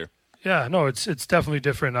move out here? Yeah, no, it's definitely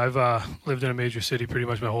different. I've lived in a major city pretty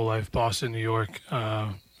much my whole life, Boston, New York,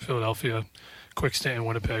 Philadelphia, quick stint in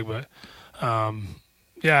Winnipeg, but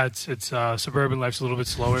yeah, it's suburban life's a little bit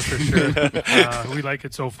slower for sure. We like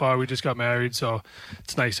it so far. We just got married, so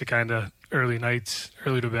it's nice to kind of early nights,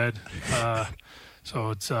 early to bed.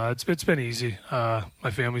 So it's been easy.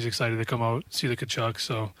 My family's excited to come out, see the Tkachuk,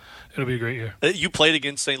 so it'll be a great year. You played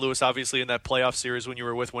against St. Louis, obviously, in that playoff series when you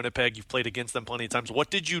were with Winnipeg. You've played against them plenty of times. What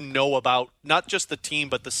did you know about not just the team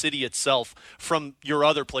but the city itself from your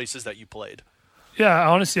other places that you played? Yeah,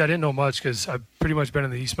 honestly, I didn't know much because I've pretty much been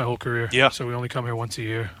in the East my whole career. Yeah. So we only come here once a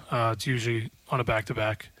year. It's usually on a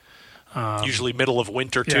back-to-back. Usually middle of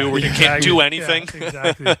winter, too, where you can't do anything. Yeah,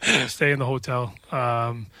 exactly. Stay in the hotel.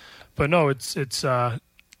 But no, it's I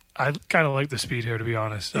kind of like the speed here, to be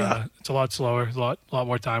honest. Yeah. It's a lot slower, a lot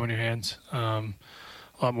more time on your hands,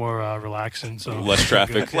 a lot more relaxing. So less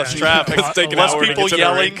traffic. Less traffic. Less people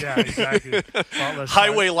yelling. Yeah, exactly.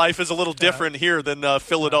 Highway life is a little different here than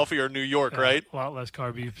Philadelphia or New York, right? A lot less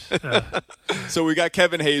car beeps. So we got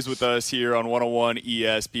Kevin Hayes with us here on 101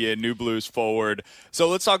 ESPN, New Blues Forward. So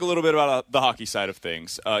let's talk a little bit about the hockey side of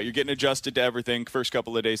things. You're getting adjusted to everything, first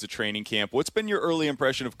couple of days of training camp. What's been your early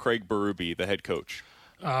impression of Craig Berube, the head coach?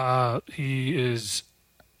 He is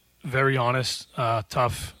very honest,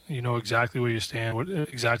 tough. You know exactly where you stand,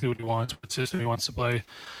 exactly what he wants, what system he wants to play.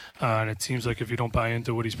 And it seems like if you don't buy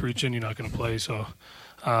into what he's preaching, you're not going to play. So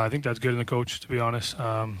I think that's good in the coach, to be honest.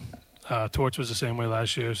 Torts was the same way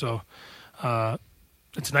last year. So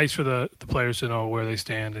it's nice for the players to know where they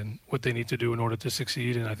stand and what they need to do in order to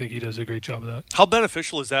succeed. And I think he does a great job of that. How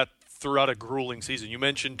beneficial is that throughout a grueling season? You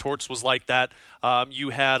mentioned Torts was like that. You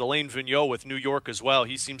had Alain Vigneault with New York as well.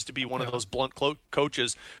 He seems to be one of those blunt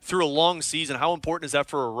coaches through a long season. How important is that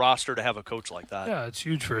for a roster to have a coach like that? Yeah, it's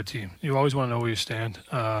huge for a team. You always want to know where you stand.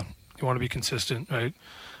 You want to be consistent, right?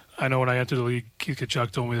 I know when I entered the league, Keith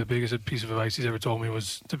Tkachuk told me the biggest piece of advice he's ever told me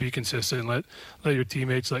was to be consistent. Let your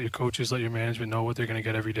teammates, let your coaches, let your management know what they're going to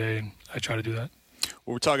get every day, and I try to do that.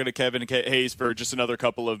 Well, we're talking to Kevin Hayes for just another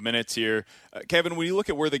couple of minutes here. Kevin, when you look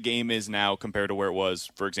at where the game is now compared to where it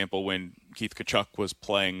was, for example, when Keith Tkachuk was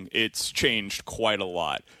playing, it's changed quite a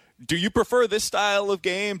lot. Do you prefer this style of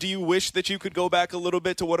game? Do you wish that you could go back a little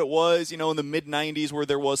bit to what it was, in the mid-'90s where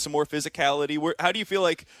there was some more physicality? How do you feel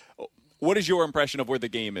like – what is your impression of where the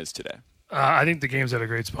game is today? I think the game's at a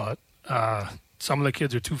great spot. Some of the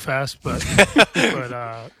kids are too fast, but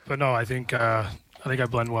no, I think I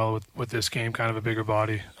blend well with this game, kind of a bigger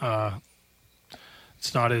body.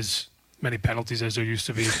 It's not as many penalties as there used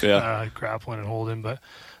to be, grappling and holding, but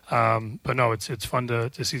no, it's fun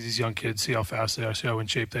to see these young kids, see how fast they are, see how in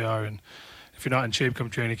shape they are, and if you're not in shape come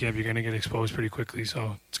training camp, you're going to get exposed pretty quickly,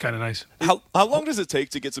 so it's kind of nice. How long does it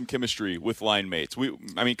take to get some chemistry with line mates?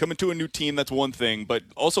 Coming to a new team, that's one thing, but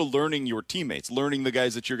also learning your teammates, learning the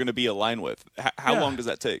guys that you're going to be aligned with. How long does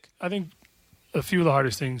that take? I think a few of the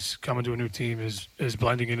hardest things coming to a new team is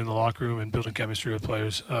blending in the locker room and building chemistry with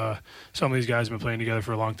players. Some of these guys have been playing together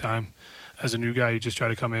for a long time. As a new guy, you just try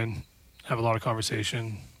to come in, have a lot of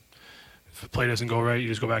conversation. If a play doesn't go right, you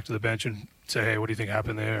just go back to the bench and say, hey, what do you think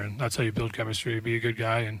happened there? And that's how you build chemistry. Be a good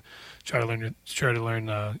guy and try to learn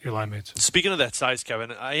your line mates. Speaking of that size,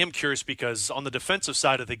 Kevin, I am curious because on the defensive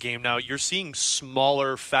side of the game now, you're seeing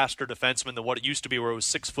smaller, faster defensemen than what it used to be, where it was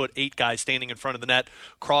 6'8" guys standing in front of the net,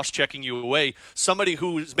 cross-checking you away. Somebody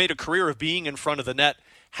who's made a career of being in front of the net.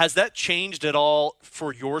 Has that changed at all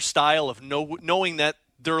for your style of knowing that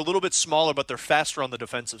they're a little bit smaller, but they're faster on the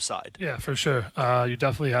defensive side. Yeah, for sure. You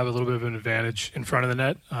definitely have a little bit of an advantage in front of the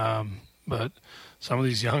net, but some of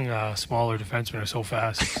these young, smaller defensemen are so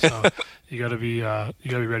fast. So you got to be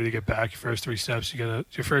ready to get back. Your first three steps, your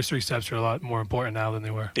first 3 steps are a lot more important now than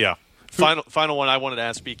they were. Yeah. Final one I wanted to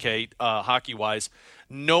ask BK, hockey-wise.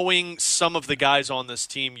 Knowing some of the guys on this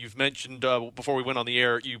team, you've mentioned before we went on the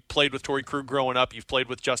air, you played with Torrey Krug growing up, you've played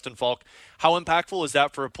with Justin Falk. How impactful is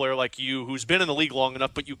that for a player like you who's been in the league long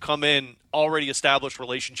enough, but you come in already established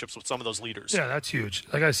relationships with some of those leaders? Yeah, that's huge.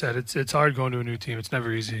 Like I said, it's hard going to a new team. It's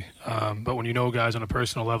never easy. But when you know guys on a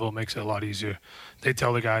personal level, it makes it a lot easier. They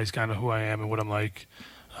tell the guys kind of who I am and what I'm like.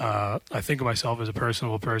 I think of myself as a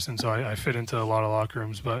personable person, so I fit into a lot of locker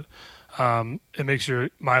rooms, but it makes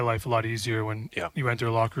my life a lot easier when you enter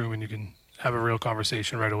a locker room and you can have a real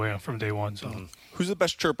conversation right away from day one. So, Who's the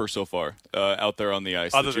best chirper so far out there on the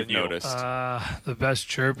ice other that you've than you? Noticed? The best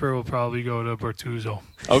chirper will probably go to Bertuzzo.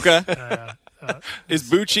 Okay. Is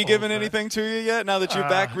Bucci giving anything to you yet now that you're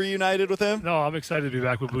back reunited with him? No, I'm excited to be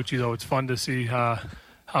back with Bucci, though. It's fun to see how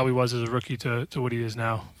he was as a rookie to what he is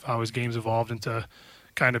now, how his game's evolved into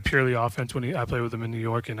kind of purely offense when I played with him in New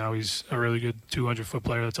York, and now he's a really good 200-foot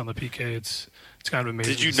player that's on the PK. It's kind of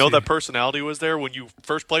amazing. Did you know that personality was there when you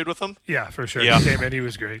first played with him? Yeah, for sure. Yeah. He came in, he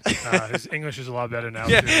was great. His English is a lot better now,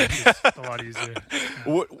 too. It's a lot easier.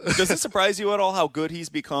 Does it surprise you at all how good he's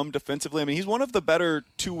become defensively? I mean, he's one of the better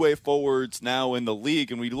two-way forwards now in the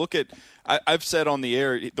league, and we look at I've said on the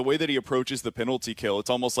air, the way that he approaches the penalty kill, it's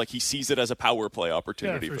almost like he sees it as a power play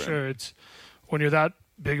opportunity for him. Sure. It's when you're that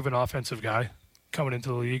big of an offensive guy coming into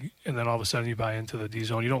the league, and then all of a sudden you buy into the D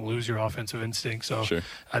zone, you don't lose your offensive instinct. So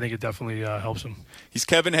I think it definitely helps him. He's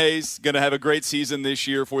Kevin Hayes, going to have a great season this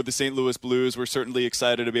year for the St. Louis Blues. We're certainly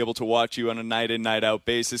excited to be able to watch you on a night-in, night-out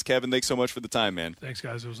basis. Kevin, thanks so much for the time, man. Thanks,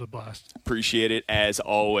 guys. It was a blast. Appreciate it, as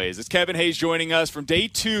always. It's Kevin Hayes joining us from day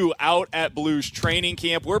 2 out at Blues training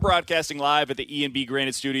camp. We're broadcasting live at the E&B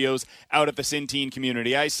Granite Studios out at the Centene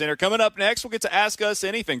Community Ice Center. Coming up next, we'll get to Ask Us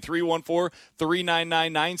Anything,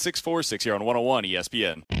 314-399-9646 here on 101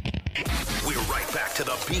 ESPN. We're right back to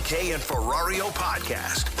the BK and Ferrario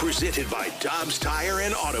podcast, presented by Dobbs Tire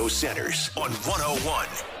and Auto Centers on 101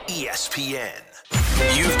 ESPN.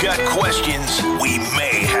 You've got questions, we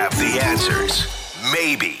may have the answers.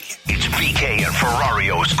 Maybe. It's BK and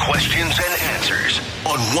Ferrario's questions and answers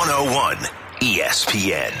on 101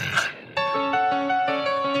 ESPN.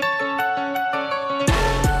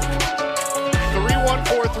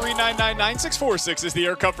 314-399-9646 is the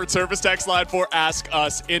Air Comfort Service text line for Ask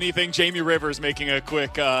Us Anything. Jamie Rivers making a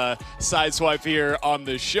quick side swipe here on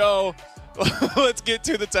the show. Let's get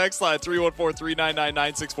to the text line,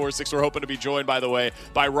 314-399-9646. We're hoping to be joined, by the way,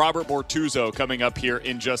 by Robert Bortuzzo coming up here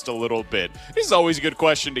in just a little bit. This is always a good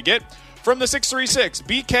question to get. From the 636,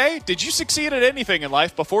 BK, did you succeed at anything in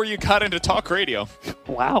life before you got into talk radio?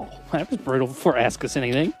 Wow, that was brutal for Ask Us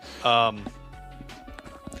Anything.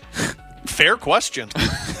 Fair question.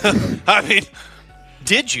 I mean,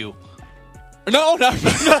 did you? No, not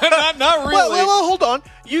really. Well, hold on.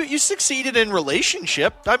 You succeeded in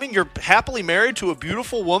relationship. I mean, you're happily married to a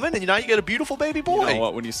beautiful woman, and now you get a beautiful baby boy. You know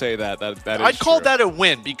what? When you say that is I'd call true. that a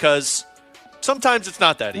win because sometimes it's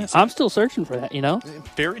not that easy. I'm still searching for that, you know?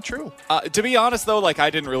 Very true. To be honest, though, like I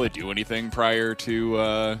didn't really do anything prior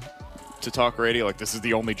to talk radio. Like this is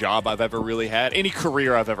the only job I've ever really had. Any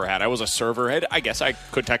career I've ever had. I was a server. I guess I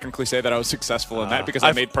could technically say that I was successful in that because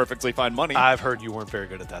I made perfectly fine money. I've heard you weren't very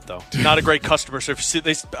good at that, though. Not a great customer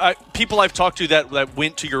service. People I've talked to that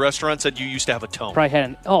went to your restaurant said you used to have a tone. Probably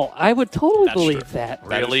had I would totally believe true. that.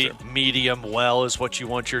 Really, medium well is what you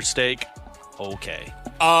want your steak? Okay.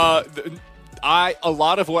 A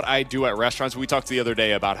lot of what I do at restaurants, we talked the other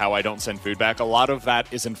day about how I don't send food back. A lot of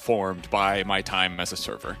that is informed by my time as a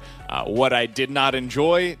server. What I did not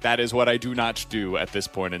enjoy, that is what I do not do at this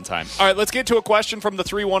point in time. All right, let's get to a question from the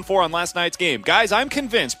 314 on last night's game. Guys, I'm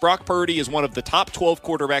convinced Brock Purdy is one of the top 12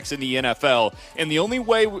 quarterbacks in the NFL, and the only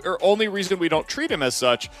reason we don't treat him as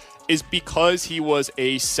such is because he was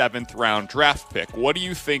a 7th-round draft pick. What do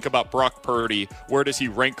you think about Brock Purdy? Where does he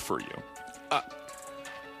rank for you?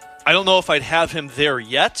 I don't know if I'd have him there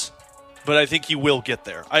yet, but I think he will get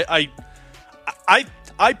there. I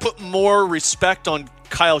put more respect on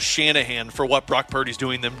Kyle Shanahan for what Brock Purdy's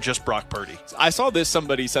doing than just Brock Purdy. I saw this.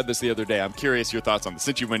 Somebody said this the other day. I'm curious your thoughts on this,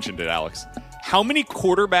 since you mentioned it, Alex. How many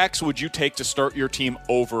quarterbacks would you take to start your team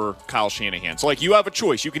over Kyle Shanahan? So, like, you have a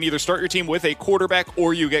choice. You can either start your team with a quarterback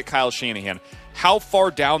or you get Kyle Shanahan. How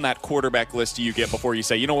far down that quarterback list do you get before you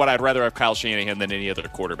say, you know what, I'd rather have Kyle Shanahan than any other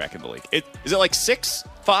quarterback in the league? Is it like 6,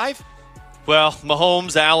 5? Well,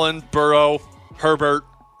 Mahomes, Allen, Burrow, Herbert,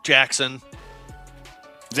 Jackson.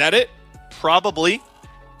 Is that it? Probably.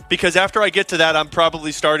 Because after I get to that, I'm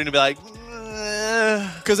probably starting to be like,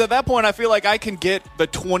 because at that point, I feel like I can get the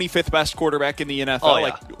 25th best quarterback in the NFL. Oh, yeah.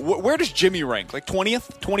 Like, where does Jimmy rank? Like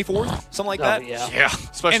 20th, 24th, something like that. Yeah,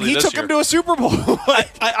 especially and he this took year. him to a Super Bowl.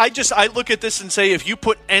 I look at this and say, if you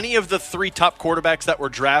put any of the 3 top quarterbacks that were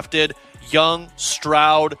drafted, Young,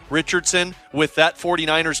 Stroud, Richardson, with that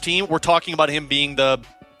 49ers team, we're talking about him being the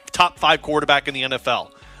top 5 quarterback in the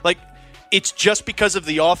NFL. Like, it's just because of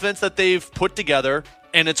the offense that they've put together,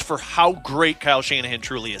 and it's for how great Kyle Shanahan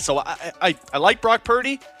truly is. So I like Brock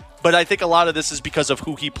Purdy, but I think a lot of this is because of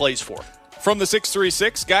who he plays for. From the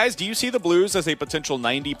 636, guys, do you see the Blues as a potential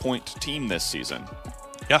 90-point team this season?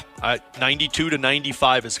 Yeah, 92 to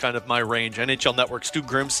 95 is kind of my range. NHL Network, Stu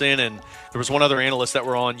Grimson, and there was one other analyst that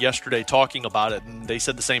were on yesterday talking about it, and they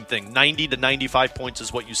said the same thing. 90 to 95 points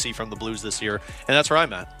is what you see from the Blues this year, and that's where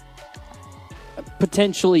I'm at.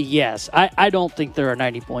 Potentially, yes. I don't think they're a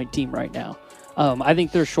 90-point team right now. I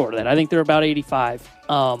think they're short of that. I think they're about 85.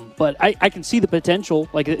 But I can see the potential.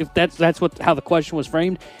 Like, if that's how the question was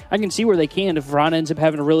framed, I can see where they can. If Ron ends up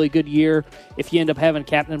having a really good year, if you end up having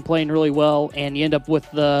Captain playing really well, and you end up with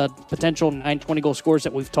the potential 920 goal scores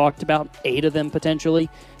that we've talked about, 8 of them potentially,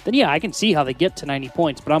 then yeah, I can see how they get to 90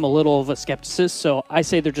 points. But I'm a little of a skepticist, so I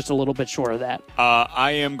say they're just a little bit short of that.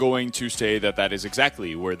 I am going to say that is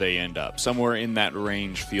exactly where they end up. Somewhere in that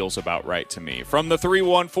range feels about right to me. From the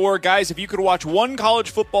 314, guys, if you could watch one college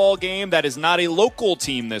football game that is not a local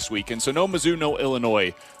team this weekend, so no Mizzou, no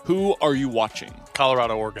Illinois, who are you watching?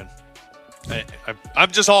 Colorado, Oregon. I'm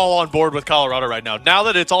just all on board with Colorado right now. Now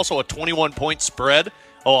that it's also a 21-point spread,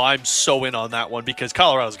 I'm so in on that one because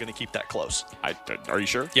Colorado's going to keep that close. Are you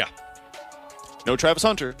sure? Yeah. No Travis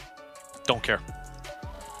Hunter. Don't care.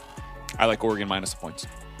 I like Oregon minus the points.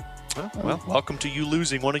 Well, welcome to you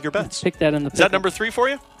losing one of your bets. Pick that in the Is that number 3 for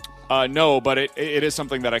you? No, but it is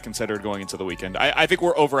something that I considered going into the weekend. I think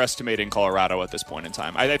we're overestimating Colorado at this point in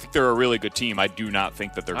time. I think they're a really good team. I do not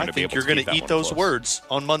think that they're going to be able to keep that one you're going to eat those words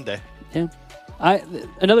on Monday. Yeah.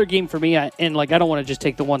 Another game for me, I don't want to just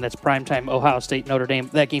take the one that's primetime, Ohio State, Notre Dame.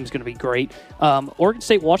 That game's going to be great. Oregon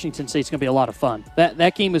State, Washington State's going to be a lot of fun.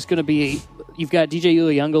 That game is going to be, you've got DJ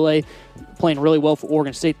Uiagalelei playing really well for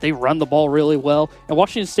Oregon State. They run the ball really well, and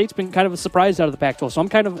Washington State's been kind of a surprise out of the Pac-12. So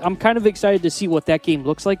I'm kind of excited to see what that game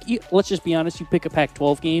looks like. Let's just be honest. You pick a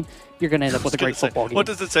Pac-12 game, you're going to end up with a great football game. What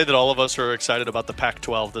does it say that all of us are excited about the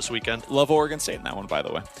Pac-12 this weekend? Love Oregon State in that one, by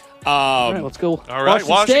the way. All right, let's go. All right,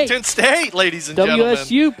 Washington State, ladies and gentlemen.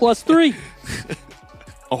 WSU +3.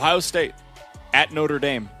 Ohio State at Notre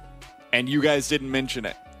Dame, and you guys didn't mention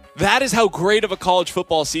it. That is how great of a college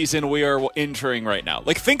football season we are entering right now.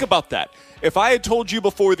 Like, think about that. If I had told you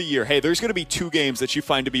before the year, hey, there's going to be 2 games that you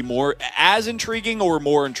find to be as intriguing or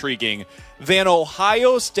more intriguing than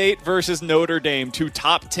Ohio State versus Notre Dame, 2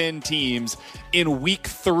 top 10 teams in week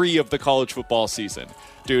 3 of the college football season.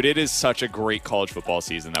 Dude, it is such a great college football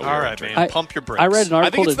season that we're entering. Man, pump your brakes. I read an article I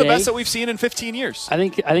think it's today. the best that we've seen in 15 years. I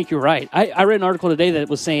think you're right. I read an article today that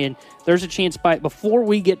was saying there's a chance before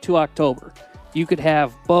we get to October, you could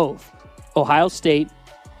have both Ohio State,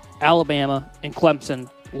 Alabama, and Clemson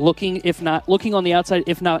looking on the outside,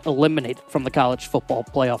 if not eliminated from the college football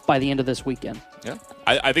playoff by the end of this weekend. Yeah,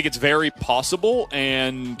 I think it's very possible,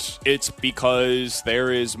 and it's because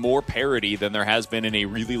there is more parity than there has been in a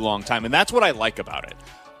really long time, and that's what I like about it.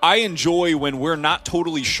 I enjoy when we're not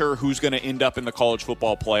totally sure who's going to end up in the college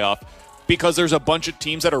football playoff because there's a bunch of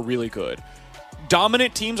teams that are really good.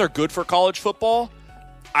 Dominant teams are good for college football.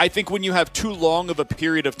 I think when you have too long of a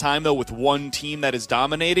period of time, though, with one team that is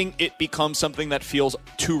dominating, it becomes something that feels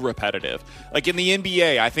too repetitive. Like in the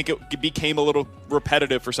NBA, I think it became a little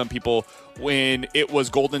repetitive for some people when it was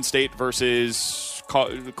Golden State versus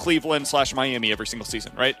Cleveland/Miami every single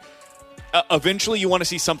season, right? Eventually, you want to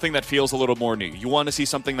see something that feels a little more new. You want to see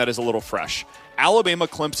something that is a little fresh. Alabama,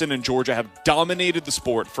 Clemson, and Georgia have dominated the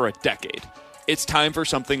sport for a decade. It's time for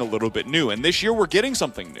something a little bit new. And this year we're getting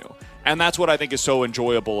something new. And that's what I think is so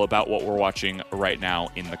enjoyable about what we're watching right now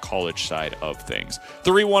in the college side of things.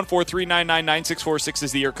 314-399-9646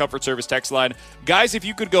 is the Air Comfort Service text line. Guys, if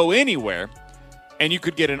you could go anywhere and you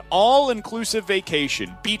could get an all-inclusive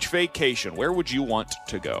vacation, beach vacation, where would you want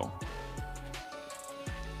to go?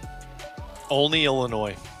 Only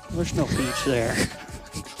Illinois. There's no beach there.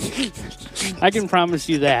 I can promise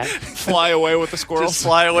you that. Fly away with the squirrels? Just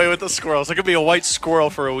fly away with the squirrels. It could be a white squirrel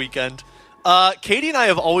for a weekend. Katie and I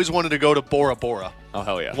have always wanted to go to Bora Bora. Oh,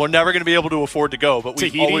 hell yeah. We're never going to be able to afford to go, but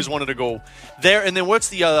we've Tahiti? always wanted to go there. And then what's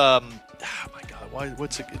the, oh my God,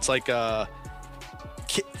 what's it? It's like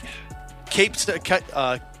Cape,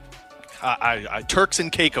 Turks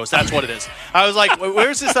and Caicos, that's what it is. I was like,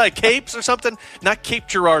 where's this, Capes or something? Not Cape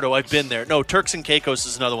Girardeau, I've been there. No, Turks and Caicos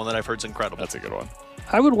is another one that I've heard is incredible. That's a good one.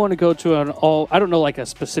 I would want to go to I don't know like a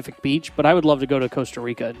specific beach, but I would love to go to Costa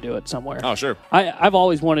Rica and do it somewhere. Oh, sure. I've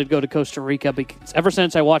always wanted to go to Costa Rica because ever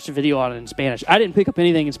since I watched a video on it in Spanish. I didn't pick up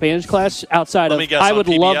anything in Spanish class outside of I would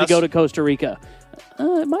love to go to Costa Rica.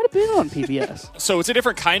 It might have been on PBS. So it's a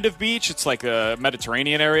different kind of beach. It's like a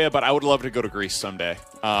Mediterranean area, but I would love to go to Greece someday.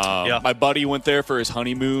 My buddy went there for his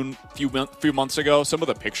honeymoon a few months ago. Some of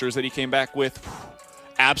the pictures that he came back with,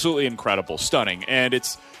 absolutely incredible, stunning. And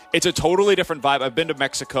it's a totally different vibe. I've been to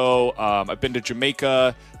Mexico. I've been to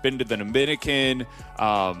Jamaica, been to the Dominican,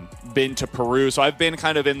 been to Peru. So I've been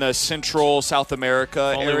kind of in the central South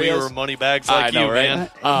America areas. Only we were money bags like you, right?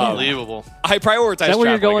 Man. Unbelievable. I prioritize travel. Is that where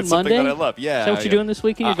you're going it's Monday? Something that I love. Yeah. Is that what you're doing this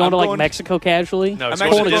weekend? You're going to Mexico casually? No, I'm actually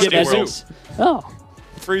going to Disney World. Oh.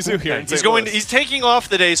 Free zoo here. He's taking off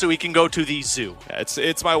the day so he can go to the zoo. Yeah,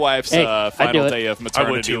 it's my wife's final day of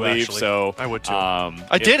maternity leave. Actually. So I would too.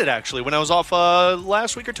 I did it actually when I was off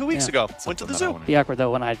last week or 2 weeks ago. Went to the zoo. Be awkward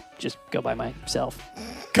though when I just go by myself.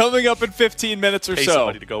 Coming up in 15 minutes or Pay so,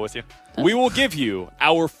 somebody to go with you. We will give you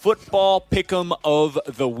our football pick'em of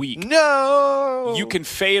the week. No! You can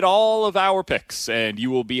fade all of our picks, and you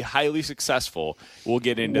will be highly successful. We'll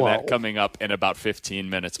get into that coming up in about 15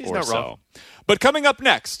 minutes or so. Wrong. But coming up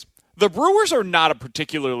next, the Brewers are not a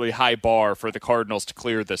particularly high bar for the Cardinals to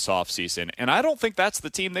clear this offseason, and I don't think that's the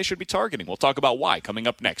team they should be targeting. We'll talk about why coming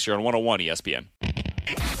up next here on 101 ESPN.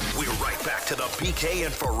 We're right back to the BK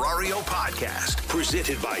and Ferrario podcast,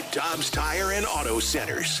 presented by Dobbs Tire and Auto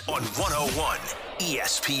Centers on 101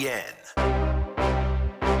 ESPN.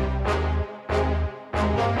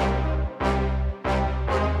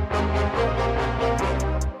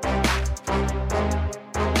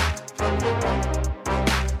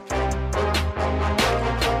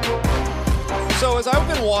 So as I've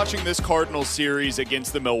been watching this Cardinals series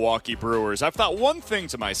against the Milwaukee Brewers, I've thought one thing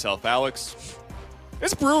to myself, Alex.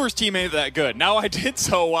 This Brewers team ain't that good. Now, I did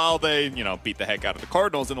so while they, beat the heck out of the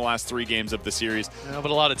Cardinals in the last 3 games of the series. Yeah, but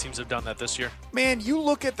a lot of teams have done that this year. Man, you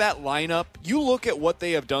look at that lineup, you look at what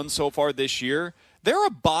they have done so far this year, they're a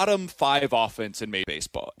bottom 5 offense in Major League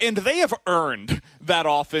Baseball, and they have earned that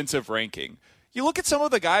offensive ranking. You look at some of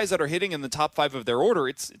the guys that are hitting in the top 5 of their order,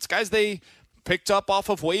 it's guys they picked up off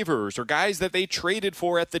of waivers or guys that they traded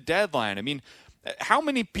for at the deadline. I mean, how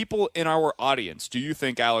many people in our audience do you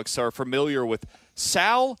think, Alex, are familiar with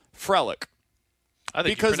Sal Frelick? I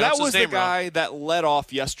think because that was the guy that led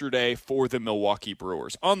off yesterday for the Milwaukee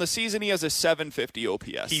Brewers. On the season, he has a 750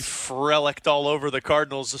 OPS. He frelicked all over the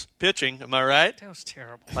Cardinals' pitching. Am I right? That was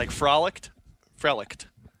terrible. Like frolicked? Frelicked.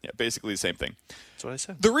 Yeah, basically the same thing. That's what I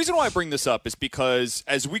said. The reason why I bring this up is because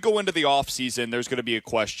as we go into the offseason, there's going to be a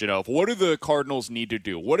question of what do the Cardinals need to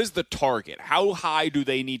do? What is the target? How high do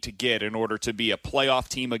they need to get in order to be a playoff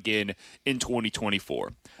team again in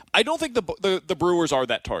 2024? I don't think the Brewers are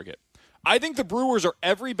that target. I think the Brewers are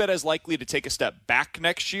every bit as likely to take a step back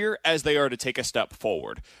next year as they are to take a step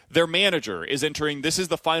forward. Their manager is entering, this is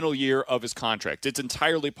the final year of his contract. It's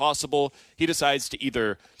entirely possible he decides to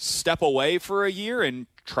either step away for a year and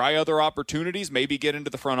try other opportunities, maybe get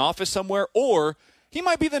into the front office somewhere, or he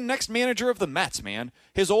might be the next manager of the Mets, man.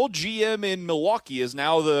 His old GM in Milwaukee is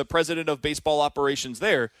now the president of baseball operations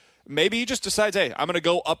there. Maybe he just decides, hey, I'm going to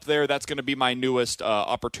go up there. That's going to be my newest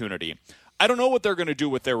opportunity. I don't know what they're going to do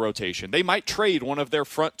with their rotation. They might trade one of their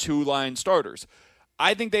front 2-line starters.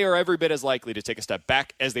 I think they are every bit as likely to take a step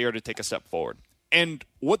back as they are to take a step forward. And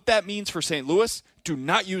what that means for St. Louis, do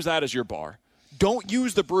not use that as your bar. Don't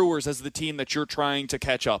use the Brewers as the team that you're trying to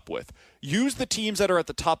catch up with. Use the teams that are at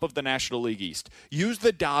the top of the National League East. Use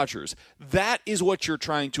the Dodgers. That is what you're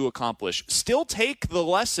trying to accomplish. Still take the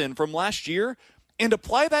lesson from last year and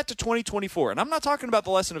apply that to 2024. And I'm not talking about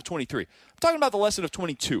the lesson of 23. I'm talking about the lesson of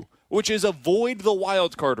 22, which is avoid the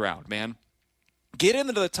wild card round, man. Get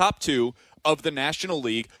into the top 2 of the National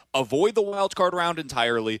League, avoid the wild card round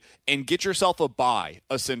entirely, and get yourself a bye,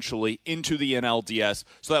 essentially, into the NLDS,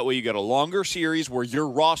 so that way you get a longer series where your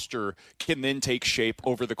roster can then take shape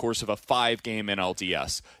over the course of a 5-game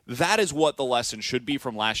NLDS. That is what the lesson should be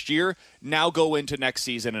from last year. Now go into next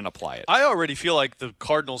season and apply it. I already feel like the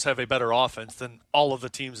Cardinals have a better offense than all of the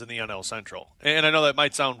teams in the NL Central. And I know that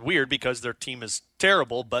might sound weird because their team is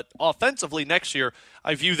terrible, but offensively next year,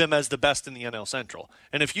 I view them as the best in the NL Central.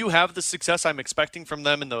 And if you have the success I'm expecting from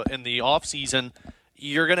them in the offseason,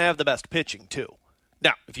 you're going to have the best pitching too.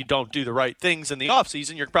 Now, if you don't do the right things in the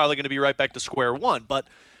offseason, you're probably going to be right back to square one. But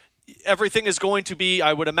everything is going to be,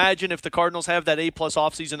 I would imagine, if the Cardinals have that A-plus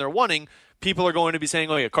offseason they're wanting, people are going to be saying,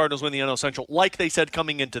 oh, yeah, Cardinals win the NL Central, like they said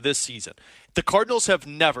coming into this season. The Cardinals have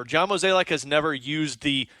never, John Mozeliak has never used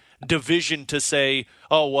the division to say,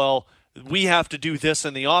 oh, well, we have to do this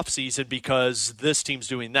in the offseason because this team's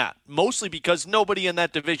doing that. Mostly because nobody in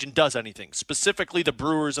that division does anything, specifically the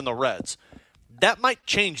Brewers and the Reds. That might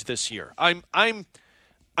change this year. I'm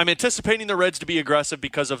anticipating the Reds to be aggressive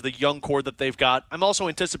because of the young core that they've got. I'm also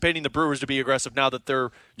anticipating the Brewers to be aggressive now that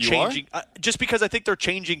they're changing. Just because I think they're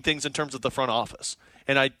changing things in terms of the front office.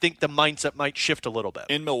 And I think the mindset might shift a little bit.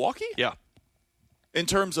 In Milwaukee? Yeah. In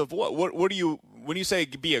terms of what? What do you, when you say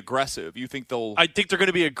be aggressive, you think they'll... I think they're going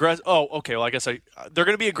to be aggressive. Oh, okay. Well, I guess they're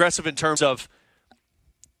going to be aggressive in terms of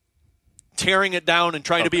tearing it down and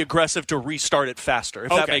trying to be aggressive to restart it faster, if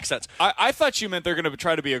that makes sense. I thought you meant they're going to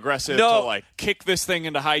try to be aggressive to, like, kick this thing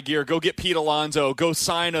into high gear, go get Pete Alonso, go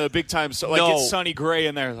sign a big-time, get Sonny Gray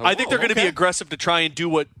in there. Like, I think they're going to be aggressive to try and do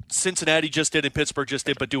what Cincinnati just did and Pittsburgh just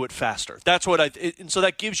did, but do it faster. That's what and so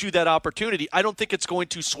that gives you that opportunity. I don't think it's going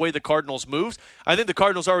to sway the Cardinals' moves. I think the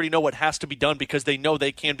Cardinals already know what has to be done because they know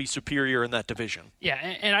they can be superior in that division. Yeah,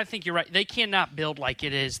 and I think you're right. They cannot build like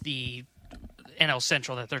it is the NL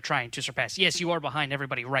Central that they're trying to surpass. Yes, you are behind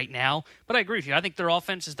everybody right now, but I agree with you. I think their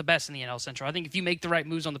offense is the best in the NL Central. I think if you make the right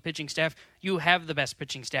moves on the pitching staff, you have the best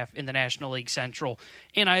pitching staff in the National League Central.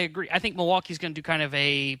 And I agree. I think Milwaukee's going to do kind of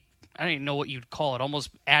I don't even know what you'd call it, almost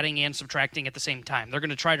adding and subtracting at the same time. They're going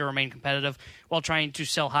to try to remain competitive while trying to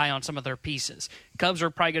sell high on some of their pieces. Cubs are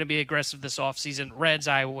probably going to be aggressive this offseason. Reds,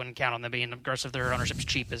 I wouldn't count on them being aggressive. Their ownership's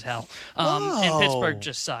cheap as hell. And Pittsburgh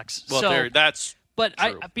just sucks. Well, that's... But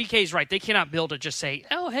BK's right. They cannot build to just say,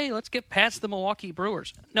 oh, hey, let's get past the Milwaukee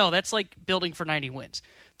Brewers. No, that's like building for 90 wins.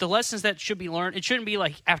 The lessons that should be learned, it shouldn't be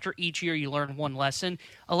like after each year you learn one lesson.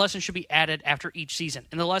 A lesson should be added after each season.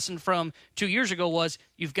 And the lesson from 2 years ago was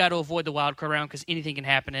you've got to avoid the wild card round because anything can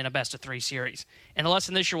happen in a best-of-3 series. And the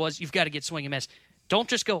lesson this year was you've got to get swing and miss. Don't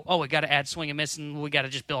just go, oh, we got to add swing and miss and we got to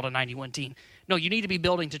just build a 91 team. No, you need to be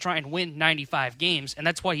building to try and win 95 games, and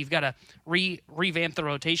that's why you've got to revamp the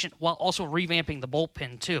rotation while also revamping the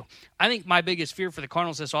bullpen too. I think my biggest fear for the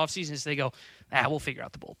Cardinals this offseason is they go, we'll figure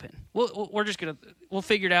out the bullpen. We'll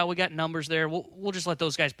figure it out. We got numbers there. We'll just let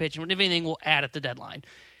those guys pitch, and if anything, we'll add at the deadline.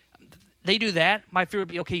 They do that, my fear would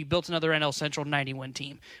be, okay, you built another NL Central 90-win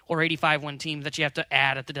team or 85-win team that you have to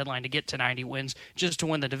add at the deadline to get to 90 wins just to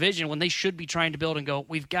win the division when they should be trying to build and go,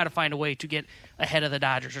 we've got to find a way to get ahead of the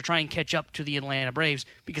Dodgers or try and catch up to the Atlanta Braves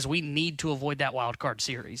because we need to avoid that wild card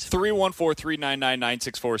series.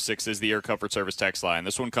 314-399-9646 is the Air Comfort Service text line.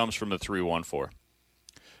 This one comes from the 314.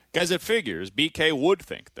 Guys, it figures BK would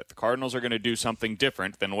think that the Cardinals are going to do something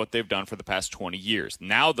different than what they've done for the past 20 years.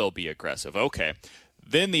 Now they'll be aggressive. Okay.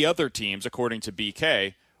 Then the other teams, according to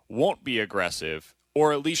BK, won't be aggressive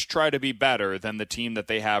or at least try to be better than the team that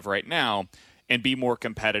they have right now and be more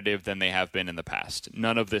competitive than they have been in the past.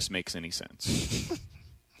 None of this makes any sense.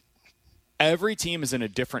 Every team is in a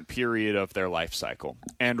different period of their life cycle.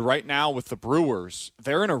 And right now with the Brewers,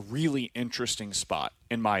 they're in a really interesting spot,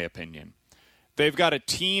 in my opinion. They've got a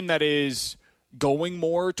team that is going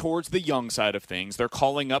more towards the young side of things. They're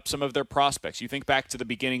calling up some of their prospects. You think back to the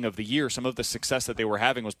beginning of the year, some of the success that they were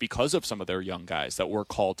having was because of some of their young guys that were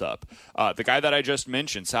called up. The guy that I just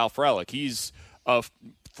mentioned, Sal Frelick, he's a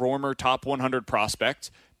former top 100 prospect.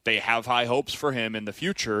 They have high hopes for him in the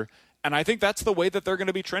future, and I think that's the way that they're going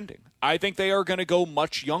to be trending. I think they are going to go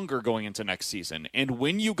much younger going into next season, and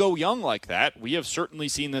when you go young like that, we have certainly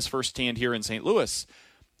seen this firsthand here in St. Louis,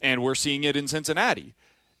 and we're seeing it in Cincinnati.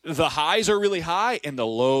 The highs are really high and the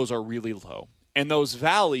lows are really low. And those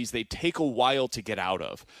valleys, they take a while to get out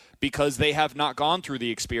of because they have not gone through the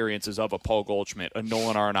experiences of a Paul Goldschmidt, a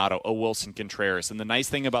Nolan Arenado, a Wilson Contreras. And the nice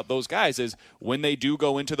thing about those guys is when they do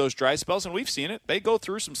go into those dry spells, and we've seen it, they go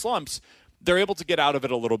through some slumps, they're able to get out of it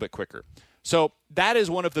a little bit quicker. So that is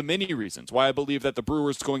one of the many reasons why I believe that the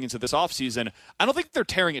Brewers going into this offseason, I don't think they're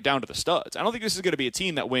tearing it down to the studs. I don't think this is going to be a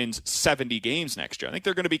team that wins 70 games next year. I think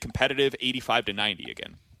they're going to be competitive 85 to 90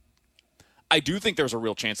 again. I do think there's a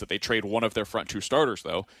real chance that they trade one of their front two starters,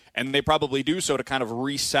 though, and they probably do so to kind of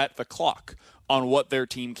reset the clock on what their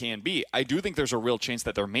team can be. I do think there's a real chance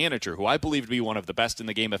that their manager, who I believe to be one of the best in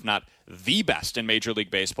the game, if not the best in Major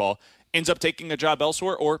League Baseball, ends up taking a job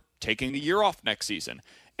elsewhere or taking a year off next season.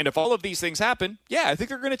 And if all of these things happen, yeah, I think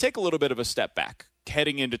they're going to take a little bit of a step back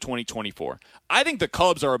heading into 2024. I think the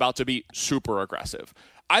Cubs are about to be super aggressive.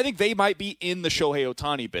 I think they might be in the Shohei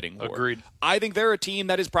Ohtani bidding war. Agreed. I think they're a team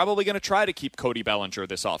that is probably going to try to keep Cody Bellinger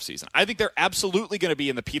this offseason. I think they're absolutely going to be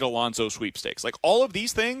in the Pete Alonso sweepstakes. Like all of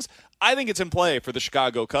these things, I think it's in play for the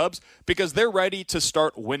Chicago Cubs because they're ready to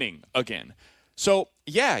start winning again. So,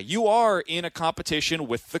 yeah, you are in a competition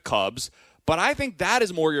with the Cubs, but I think that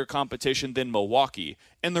is more your competition than Milwaukee.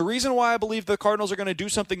 And the reason why I believe the Cardinals are going to do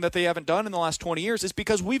something that they haven't done in the last 20 years is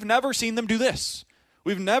because we've never seen them do this.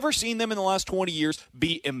 We've never seen them in the last 20 years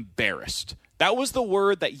be embarrassed. That was the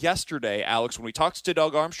word that yesterday, Alex, when we talked to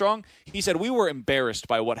Doug Armstrong, he said we were embarrassed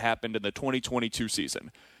by what happened in the 2022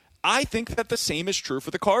 season. I think that the same is true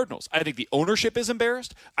for the Cardinals. I think the ownership is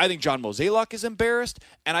embarrassed. I think John Mozeliak is embarrassed.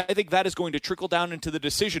 And I think that is going to trickle down into the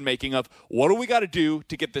decision-making of what do we got to do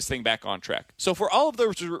to get this thing back on track. So for all of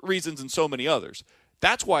those reasons and so many others,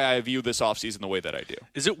 that's why I view this offseason the way that I do.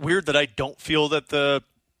 Is it weird that I don't feel that the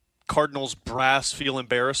Cardinals brass feel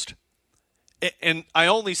embarrassed? And I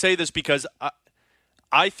only say this because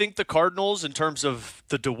I think the Cardinals, in terms of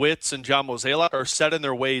the DeWitts and John Mozeliak, are set in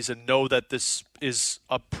their ways and know that this is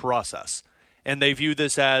a process. And they view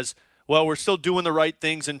this as, well, we're still doing the right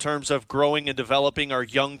things in terms of growing and developing our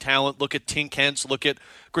young talent. Look at Tink Hence, look at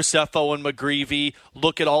Graceffo and McGreevy,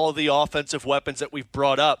 look at all of the offensive weapons that we've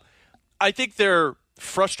brought up. I think they're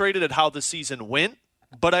frustrated at how the season went,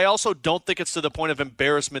 but I also don't think it's to the point of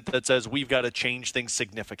embarrassment that says we've got to change things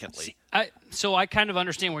significantly. So I kind of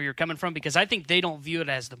understand where you're coming from, because I think they don't view it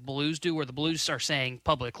as the Blues do, where the Blues are saying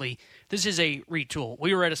publicly, this is a retool.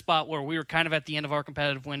 We were at a spot where we were kind of at the end of our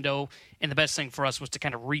competitive window, and the best thing for us was to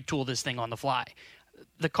kind of retool this thing on the fly.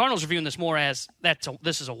 The Cardinals are viewing this more as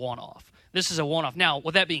this is a one-off. This is a one-off. Now,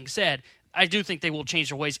 with that being said, I do think they will change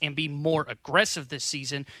their ways and be more aggressive this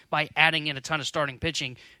season by adding in a ton of starting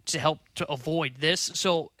pitching to help to avoid this.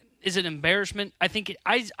 So is it embarrassment? I think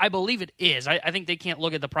I believe it is. I think they can't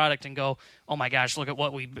look at the product and go, oh my gosh, look at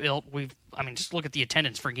what we built. Just look at the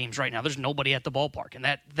attendance for games right now. There's nobody at the ballpark, and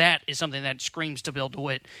that is something that screams to Bill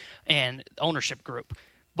DeWitt and ownership group.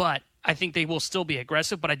 But I think they will still be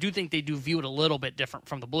aggressive, but I do think they do view it a little bit different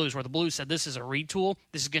from the Blues, where the Blues said this is a retool.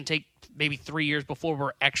 This is going to take maybe 3 years before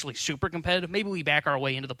we're actually super competitive. Maybe we back our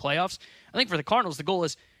way into the playoffs. I think for the Cardinals, the goal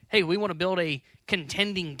is, hey, we want to build a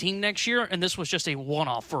contending team next year, and this was just a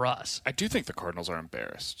one-off for us. I do think the Cardinals are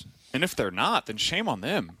embarrassed. And if they're not, then shame on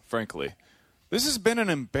them, frankly. This has been an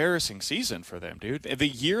embarrassing season for them, dude. The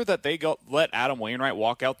year that they let Adam Wainwright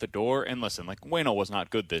walk out the door, and listen, Waino was not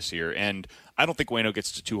good this year, and I don't think Waino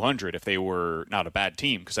gets to 200 if they were not a bad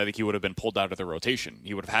team, because I think he would have been pulled out of the rotation.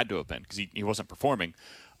 He would have had to have been, because he wasn't performing.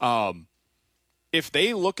 If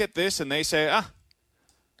they look at this and they say,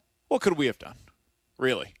 what could we have done?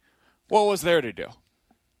 Really? What was there to do?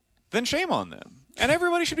 Then shame on them. And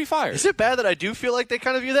everybody should be fired. Is it bad that I do feel like they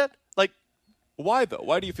kind of view that? Why, though?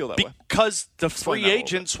 Why do you feel that way? Because the free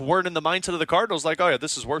agents weren't in the mindset of the Cardinals like, oh, yeah,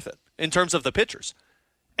 this is worth it, in terms of the pitchers.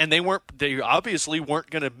 And they obviously weren't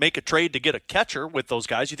going to make a trade to get a catcher with those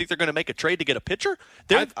guys. You think they're going to make a trade to get a pitcher?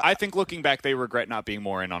 I think looking back, they regret not being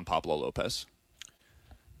more in on Pablo Lopez.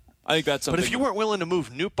 I think that's something. But if you weren't willing to move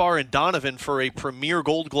Nootbaar and Donovan for a premier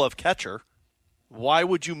Gold Glove catcher, why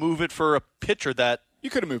would you move it for a pitcher that you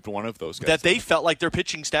could have moved one of those guys that they felt like their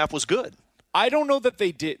pitching staff was good? I don't know that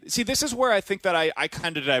they did. See, this is where I think that I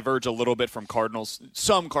kind of diverge a little bit from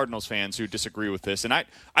some Cardinals fans who disagree with this. And I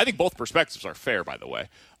think both perspectives are fair, by the way.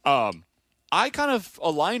 I kind of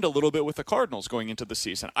aligned a little bit with the Cardinals going into the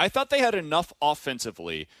season. I thought they had enough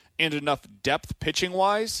offensively and enough depth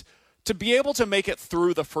pitching-wise to be able to make it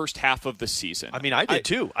through the first half of the season. I mean, I did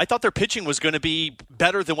too. I thought their pitching was going to be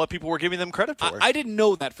better than what people were giving them credit for. I didn't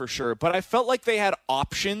know that for sure, but I felt like they had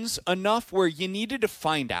options enough where you needed to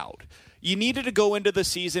find out. You needed to go into the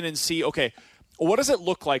season and see, okay, what does it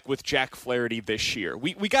look like with Jack Flaherty this year?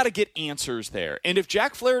 We got to get answers there. And if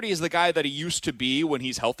Jack Flaherty is the guy that he used to be when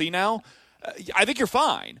he's healthy now, I think you're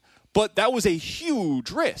fine. But that was a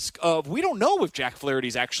huge risk of we don't know if Jack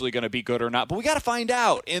Flaherty's actually going to be good or not, but we got to find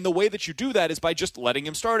out. And the way that you do that is by just letting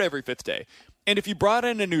him start every fifth day. And if you brought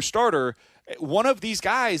in a new starter, one of these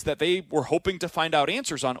guys that they were hoping to find out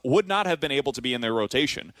answers on would not have been able to be in their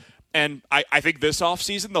rotation. And I think this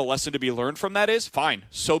offseason, the lesson to be learned from that is, fine,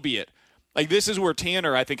 so be it. This is where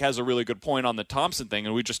Tanner, I think, has a really good point on the Thompson thing,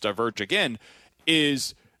 and we just diverge again,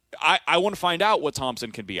 is I want to find out what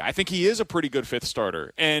Thompson can be. I think he is a pretty good fifth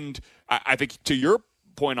starter. And I think to your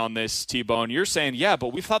point on this, T-Bone, you're saying, yeah,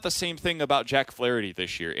 but we thought the same thing about Jack Flaherty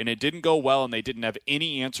this year, and it didn't go well, and they didn't have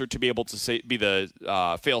any answer to be able to be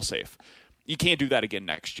the fail-safe. You can't do that again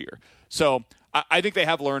next year. So I think they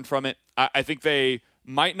have learned from it. I think they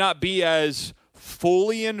might not be as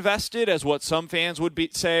fully invested as what some fans would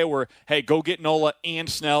say, where, hey, go get Nola and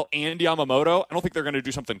Snell and Yamamoto. I don't think they're going to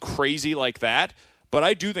do something crazy like that, but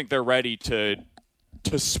I do think they're ready to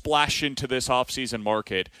splash into this offseason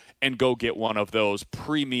market and go get one of those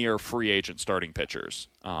premier free agent starting pitchers.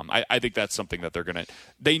 I think that's something that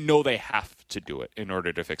they know they have to do it in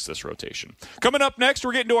order to fix this rotation. Coming up next,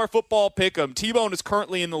 we're getting to our football pick'em. T-Bone is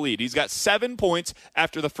currently in the lead. He's got 7 points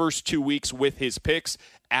after the first 2 weeks with his picks.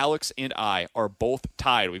 Alex and I are both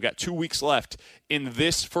tied. We've got 2 weeks left in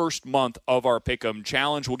this first month of our pick'em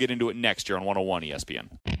challenge. We'll get into it next year on 101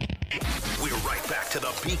 ESPN. We're right back to the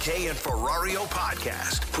BK and Ferrario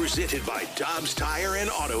podcast, presented by Dobbs Tire and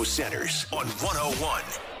Auto Centers on 101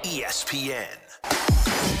 ESPN.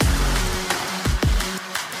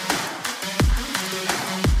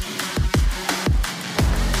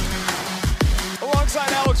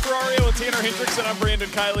 Alongside Alex Ferrario and Tanner Hendrickson, I'm Brandon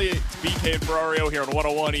Kiley. It's BK and Ferrario here on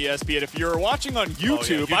 101 ESPN. If you're watching on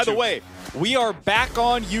YouTube, by the way, we are back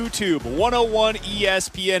on YouTube. 101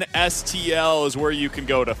 ESPN STL is where you can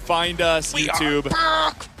go to find us. YouTube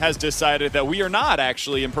has decided that we are not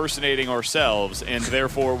actually impersonating ourselves, and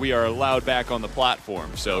therefore we are allowed back on the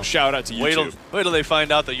platform. So shout out to YouTube. Wait till they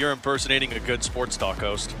find out that you're impersonating a good sports talk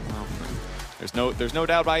host. There's no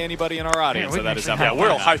doubt by anybody in our audience that is happening. Yeah,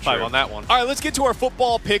 we're a high five on that one. All right, let's get to our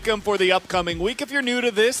football pick'em for the upcoming week. If you're new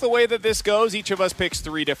to this, the way that this goes, each of us picks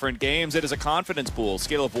 3 different games. It is a confidence pool,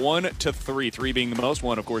 scale of 1 to 3, 3 being the most,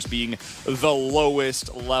 1 of course being the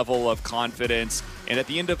lowest level of confidence. And at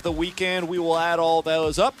the end of the weekend, we will add all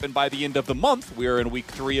those up. And by the end of the month, we are in week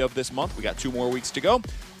 3 of this month. We got 2 more weeks to go.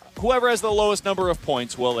 Whoever has the lowest number of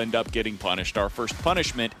points will end up getting punished. Our first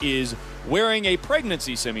punishment is wearing a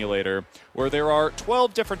pregnancy simulator where there are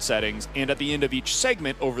 12 different settings, and at the end of each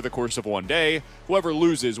segment over the course of one day, whoever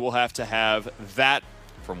loses will have to have that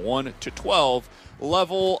from 1 to 12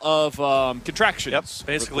 level of contractions. Yep.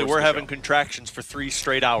 Basically, we're having contractions for 3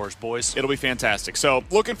 straight hours, boys. It'll be fantastic. So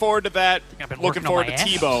looking forward to that. Looking forward to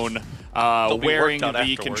T-Bone wearing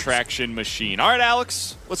the contraction machine. All right,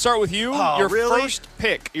 Alex, let's start with you. Your first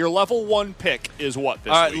pick, your level 1 pick is what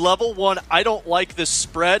this week? All right, level 1, I don't like this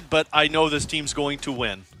spread, but I know this team's going to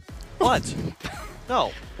win. What?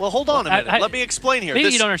 No. Well, hold on a minute. Let me explain here. Maybe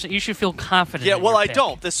you don't understand. You should feel confident. Yeah, in well, your I pick.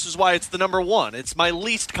 don't. This is why it's the number 1. It's my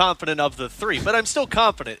least confident of the 3, but I'm still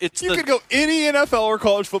confident. You could go any NFL or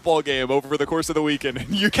college football game over the course of the weekend.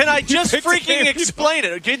 And Can I just freaking explain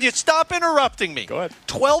it? Can you stop interrupting me? Go ahead.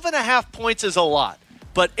 12.5 points is a lot,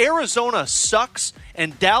 but Arizona sucks,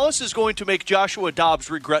 and Dallas is going to make Joshua Dobbs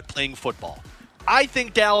regret playing football. I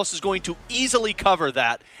think Dallas is going to easily cover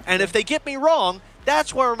that, and if they get me wrong,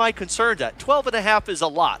 that's where my concern's at. 12.5 is a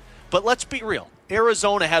lot. But let's be real.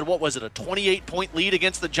 Arizona had, a 28-point lead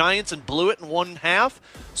against the Giants and blew it in 1/2.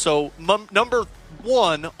 So number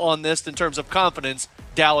 1 on this in terms of confidence,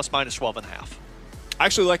 Dallas minus 12.5. I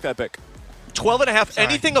actually like that pick. 12.5,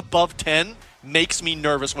 anything above 10 makes me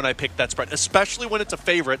nervous when I pick that spread, especially when it's a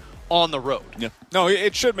favorite on the road. Yeah. No,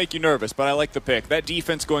 it should make you nervous, but I like the pick. That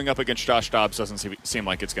defense going up against Josh Dobbs doesn't seem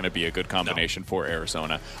like it's going to be a good combination for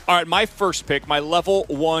Arizona. All right, my first pick, my level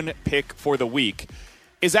 1 pick for the week,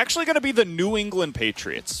 is actually going to be the New England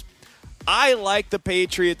Patriots. I like the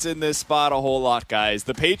Patriots in this spot a whole lot, guys.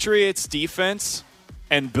 The Patriots defense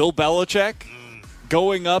and Bill Belichick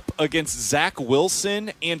going up against Zach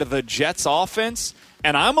Wilson and the Jets offense,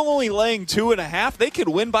 and I'm only laying 2.5. They could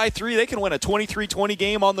win by 3. They can win a 23-20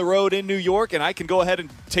 game on the road in New York, and I can go ahead and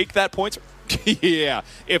take that points. Yeah.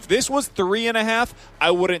 If this was 3.5, I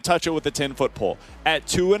wouldn't touch it with a 10-foot pole. At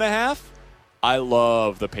 2.5, I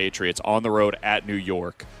love the Patriots on the road at New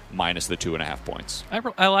York minus the 2.5 points.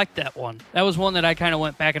 I like that one. That was one that I kind of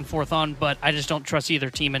went back and forth on, but I just don't trust either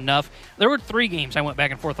team enough. There were 3 games I went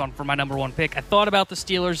back and forth on for my number 1 pick. I thought about the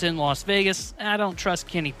Steelers in Las Vegas. I don't trust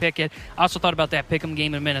Kenny Pickett. I also thought about that Pick'em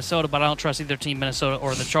game in Minnesota, but I don't trust either team, Minnesota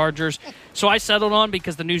or the Chargers. So I settled on,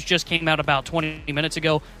 because the news just came out about 20 minutes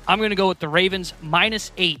ago, I'm going to go with the Ravens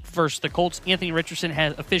minus 8 versus the Colts. Anthony Richardson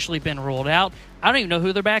has officially been ruled out. I don't even know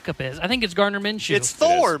who their backup is. I think it's Gardner Minshew. It's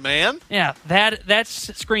Thor, man. Yeah, that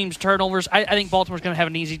screams turnovers. I think Baltimore's going to have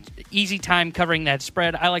an easy time covering that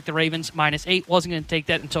spread. I like the Ravens minus 8. Wasn't going to take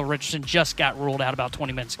that until Richardson just got ruled out about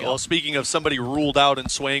 20 minutes ago. Well, speaking of somebody ruled out and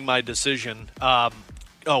swaying my decision,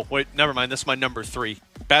 never mind. This is my number 3.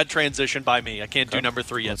 Bad transition by me. I can't do number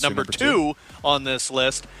 3 yet. Number 2 on this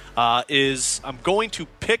list is I'm going to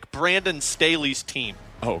pick Brandon Staley's team.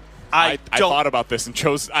 Oh, I thought about this and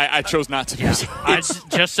chose not to do so. I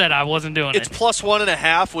just said I wasn't doing It's plus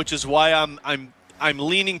 1.5, which is why I'm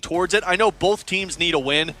leaning towards it. I know both teams need a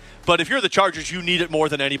win, but if you're the Chargers, you need it more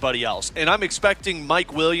than anybody else. And I'm expecting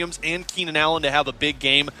Mike Williams and Keenan Allen to have a big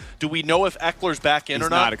game. Do we know if Eckler's back in or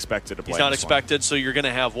not? He's not expected to play. He's not expected, so you're going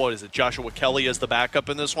to have, Joshua Kelly as the backup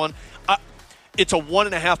in this one. It's a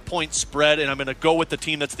 1.5-point spread, and I'm going to go with the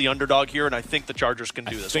team that's the underdog here, and I think the Chargers can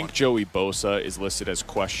do this one. I think Joey Bosa is listed as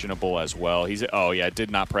questionable as well. Did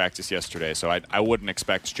not practice yesterday, so I wouldn't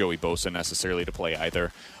expect Joey Bosa necessarily to play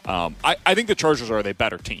either. I think the Chargers are a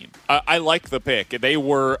better team. I like the pick. They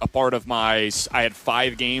were a part of I had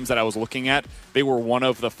 5 games that I was looking at. They were one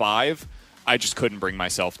of the 5. I just couldn't bring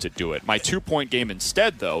myself to do it. My 2-point game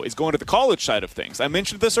instead, though, is going to the college side of things. I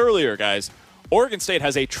mentioned this earlier, guys. Oregon State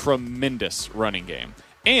has a tremendous running game.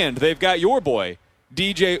 And they've got your boy,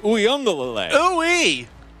 DJ Uyunglele. Ooh-wee!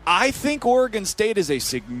 I think Oregon State is a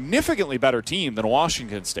significantly better team than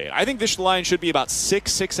Washington State. I think this line should be about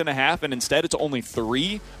 6.5, and instead it's only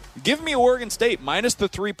 3. Give me Oregon State minus the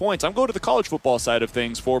 3 points. I'm going to the college football side of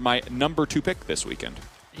things for my number 2 pick this weekend.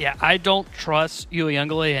 Yeah, I don't trust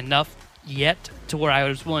Uyunglele enough yet to where I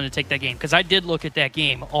was willing to take that game, because I did look at that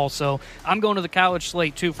game also. I'm going to the college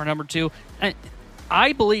slate too for number 2.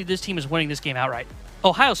 I believe this team is winning this game outright.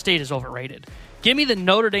 Ohio State is overrated. Give me the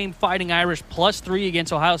Notre Dame Fighting Irish +3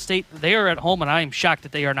 against Ohio State. They are at home, and I am shocked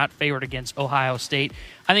that they are not favored against Ohio State.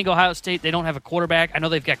 I think Ohio State, they don't have a quarterback. I know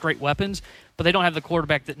they've got great weapons, but they don't have the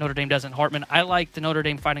quarterback that Notre Dame does in Hartman. I like the Notre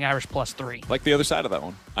Dame Fighting Irish +3. Like the other side of that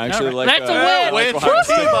one. I actually like that's a win. Like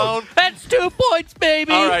T-Bone. That's 2 points,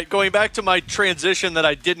 baby. All right, going back to my transition that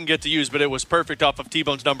I didn't get to use, but it was perfect off of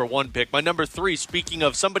T-Bone's number 1 pick. My number 3, speaking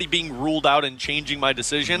of somebody being ruled out and changing my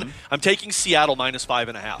decision, I'm taking Seattle minus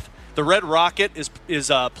 5.5. The Red Rocket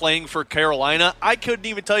is playing for Carolina. I couldn't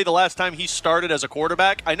even tell you the last time he started as a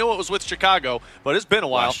quarterback. I know it was with Chicago, but it's been a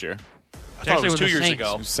while. Last year. I thought it was 2 years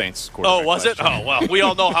ago. Saints quarterback. Oh, was it? Oh, well, we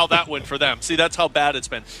all know how that went for them. See, that's how bad it's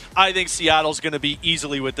been. I think Seattle's going to be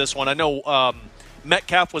easily with this one. I know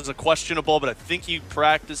Metcalf was a questionable, but I think he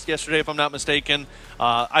practiced yesterday, if I'm not mistaken.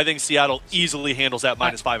 I think Seattle easily handles that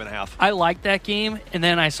minus 5.5. I like that game, and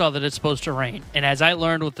then I saw that it's supposed to rain. And as I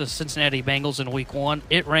learned with the Cincinnati Bengals in Week 1,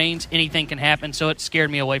 it rains, anything can happen, so it scared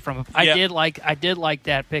me away from it. I did like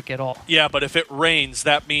that pick at all. Yeah, but if it rains,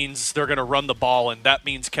 that means they're going to run the ball, and that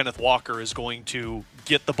means Kenneth Walker is going to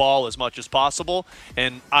get the ball as much as possible,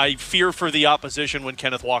 and I fear for the opposition when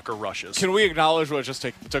Kenneth Walker rushes. Can we acknowledge what just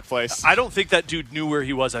took place? I don't think that dude knew where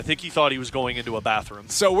he was. I think he thought he was going into a bathroom.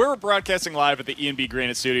 So we're broadcasting live at the E&B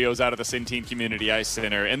Granite Studios out of the Centene Community Ice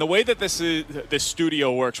Center, and the way that this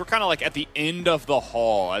studio works, we're kind of like at the end of the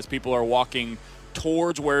hall as people are walking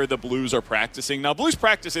towards where the Blues are practicing. Now, Blues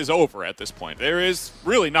practice is over at this point. There is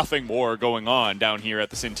really nothing more going on down here at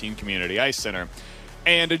the Centene Community Ice Center.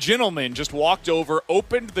 And a gentleman just walked over,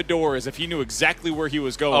 opened the door as if he knew exactly where he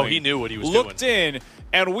was going. Oh, he knew what he was doing. Looked in,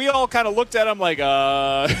 and we all kind of looked at him like,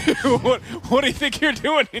 what do you think you're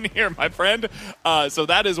doing in here, my friend? So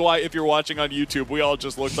that is why, if you're watching on YouTube, we all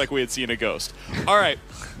just looked like we had seen a ghost. All right,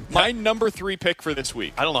 my number 3 pick for this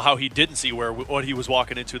week. I don't know how he didn't see what he was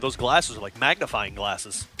walking into. Those glasses are like magnifying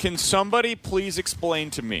glasses. Can somebody please explain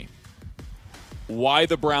to me why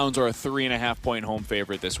the Browns are a 3.5-point home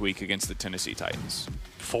favorite this week against the Tennessee Titans?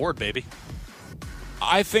 Forward, baby.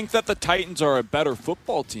 I think that the Titans are a better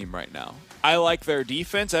football team right now. I like their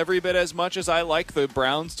defense every bit as much as I like the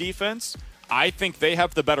Browns' defense. I think they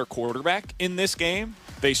have the better quarterback in this game.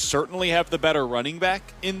 They certainly have the better running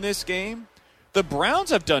back in this game. The Browns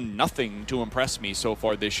have done nothing to impress me so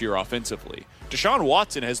far this year offensively. Deshaun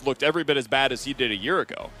Watson has looked every bit as bad as he did a year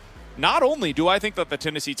ago. Not only do I think that the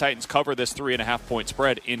Tennessee Titans cover this 3.5-point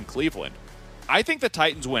spread in Cleveland, I think the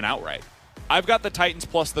Titans win outright. I've got the Titans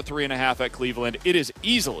plus the 3.5 at Cleveland. It is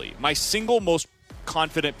easily my single most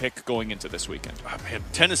confident pick going into this weekend. Oh, man,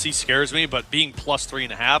 Tennessee scares me, but being plus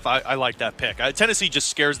 3.5, I like that pick. Tennessee just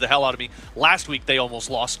scares the hell out of me. Last week, they almost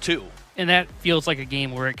lost 2. And that feels like a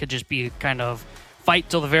game where it could just be kind of fight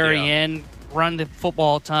till the very end, run the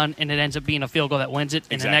football a ton, and it ends up being a field goal that wins it.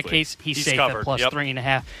 And in that case, he's safe covered. At plus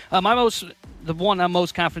 3.5. The one I'm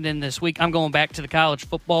most confident in this week, I'm going back to the college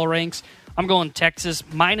football ranks. I'm going Texas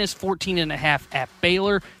minus 14.5 at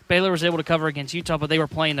Baylor. Baylor was able to cover against Utah, but they were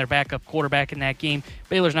playing their backup quarterback in that game.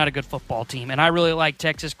 Baylor's not a good football team, and I really like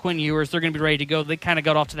Texas. Quinn Ewers, they're going to be ready to go. They kind of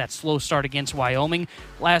got off to that slow start against Wyoming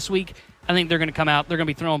last week. I think they're going to come out. They're going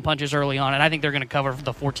to be throwing punches early on, and I think they're going to cover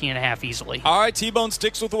the 14.5 easily. All right, T-Bone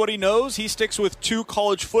sticks with what he knows. He sticks with 2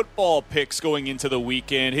 college football picks going into the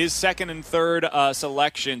weekend. His second and third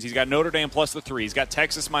selections, he's got Notre Dame plus the 3. He's got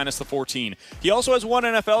Texas minus the 14. He also has 1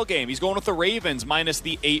 NFL game. He's going with the Ravens minus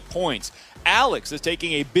the 8 points. Alex is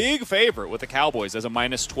taking a big favorite with the Cowboys as a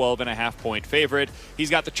minus 12.5-point favorite. He's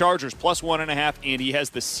got the Chargers plus 1.5, and he has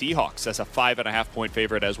the Seahawks as a 5.5-point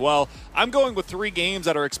favorite as well. I'm going with 3 games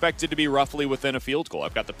that are expected to be roughly within a field goal.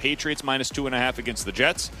 I've got the Patriots minus 2.5 against the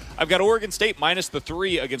Jets. I've got Oregon State minus the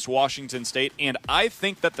 3 against Washington State, and I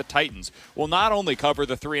think that the Titans will not only cover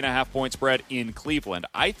the 3.5-point spread in Cleveland,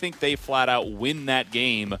 I think they flat out win that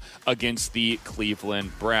game against the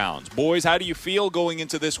Cleveland Browns. Boys, how do you feel going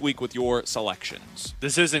into this week with your selections?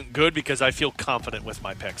 This isn't good because I feel confident with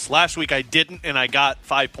my picks. Last week I didn't, and I got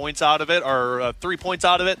 5 points out of it, or 3 points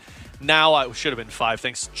out of it. Now I should have been 5,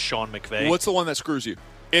 thanks to Sean McVay. What's the one that screws you?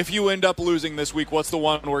 If you end up losing this week, what's the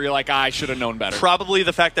one where you're like, I should have known better? Probably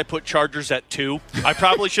the fact I put Chargers at 2. I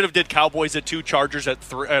probably should have did Cowboys at 2, Chargers at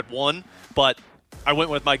 1, but I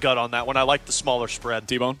went with my gut on that one. I like the smaller spread.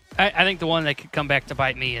 T-Bone? I think the one that could come back to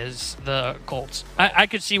bite me is the Colts. I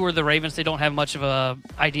could see where the Ravens, they don't have much of a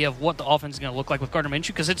idea of what the offense is going to look like with Gardner Minshew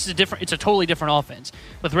because it's a totally different offense.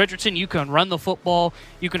 With Richardson, you can run the football.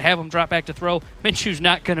 You can have him drop back to throw. Minshew's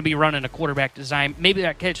not going to be running a quarterback design. Maybe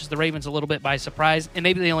that catches the Ravens a little bit by surprise, and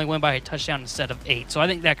maybe they only win by a touchdown instead of 8. So I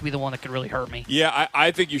think that could be the one that could really hurt me. Yeah,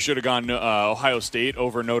 I think you should have gone Ohio State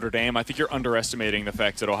over Notre Dame. I think you're underestimating the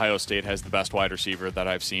fact that Ohio State has the best wide receiver that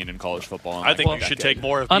I've seen in college football. I think you should take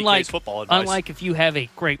more of BK's football advice. Unlike if you have a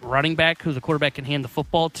great running back who the quarterback can hand the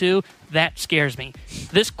football to, that scares me.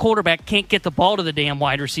 This quarterback can't get the ball to the damn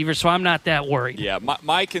wide receiver, so I'm not that worried. Yeah,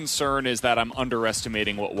 my concern is that I'm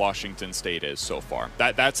underestimating what Washington State is so far.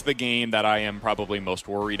 That's the game that I am probably most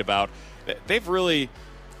worried about.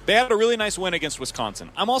 They had a really nice win against Wisconsin.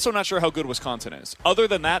 I'm also not sure how good Wisconsin is. Other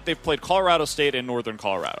than that, they've played Colorado State and Northern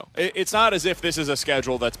Colorado. It's not as if this is a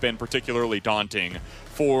schedule that's been particularly daunting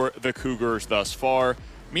for the Cougars thus far.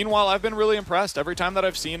 Meanwhile, I've been really impressed. Every time that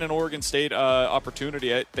I've seen an Oregon State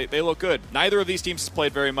opportunity, they look good. Neither of these teams has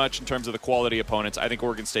played very much in terms of the quality opponents. I think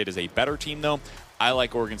Oregon State is a better team, though. I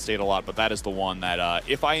like Oregon State a lot, but that is the one that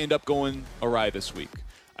if I end up going awry this week,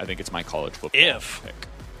 I think it's my college football pick.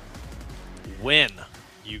 When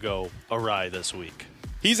you go awry this week.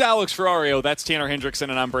 He's Alex Ferrario. That's Tanner Hendrickson,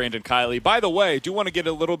 and I'm Brandon Kiley. By the way, I do want to get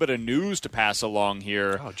a little bit of news to pass along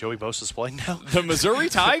here. Oh, Joey Bosa's playing now? The Missouri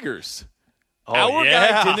Tigers. Our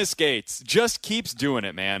guy, Dennis Gates, just keeps doing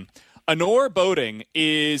it, man. Honor Boating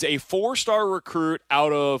is a 4-star recruit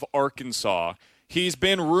out of Arkansas. He's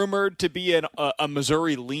been rumored to be a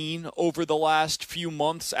Missouri lean over the last few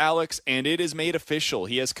months, Alex, and it is made official.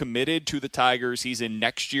 He has committed to the Tigers. He's in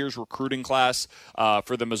next year's recruiting class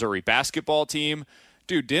for the Missouri basketball team.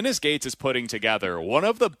 Dude, Dennis Gates is putting together one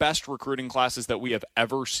of the best recruiting classes that we have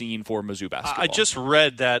ever seen for Mizzou basketball. I just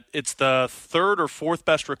read that it's the 3rd or 4th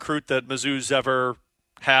best recruit that Mizzou's ever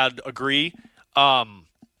had agree. But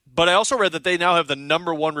I also read that they now have the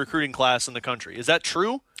number 1 recruiting class in the country. Is that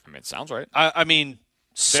true? I mean, it sounds right. I mean,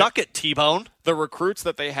 suck it, T-Bone. The recruits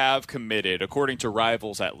that they have committed, according to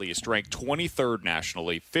Rivals at least, ranked 23rd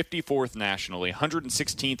nationally, 54th nationally,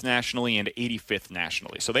 116th nationally, and 85th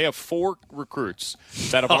nationally. So they have 4 recruits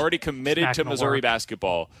that have already committed to Missouri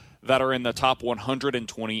basketball that are in the top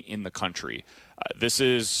 120 in the country. This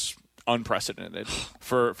is unprecedented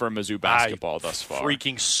for Mizzou basketball thus far.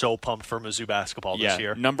 Freaking so pumped for Mizzou basketball this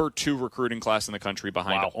year. Number 2 recruiting class in the country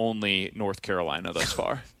behind only North Carolina thus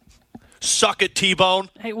far. Suck it, T-Bone.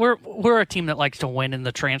 Hey, we're a team that likes to win in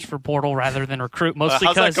the transfer portal rather than recruit. Mostly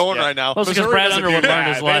how's that going right now? Mostly because Brad Underwood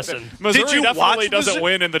learned his lesson. Missouri definitely doesn't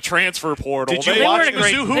win in the transfer portal. Did you watch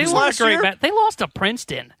Mizzou hoops last year? They lost to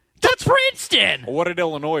Princeton. To Princeton! What did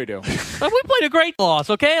Illinois do? We played a great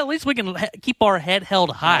loss, okay? At least we can keep our head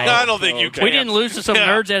held high. No, I don't think you can. We didn't lose to some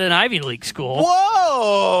nerds at an Ivy League school.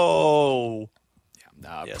 Whoa!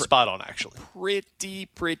 Spot on, actually.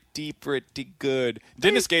 Pretty good.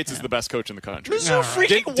 Dennis Gates is the best coach in the country. Mizzou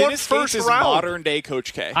freaking won Dennis first Gates is round. modern-day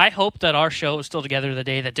Coach K. I hope that our show is still together the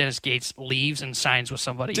day that Dennis Gates leaves and signs with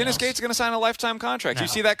somebody Dennis else. Gates is going to sign a lifetime contract. No. You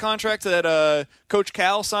see that contract that Coach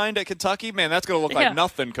Cal signed at Kentucky? Man, that's going to look like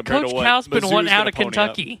nothing compared to what Cal's been Mizzou's wanting out gonna of pony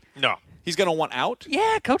Kentucky. Up. No. He's going to want out?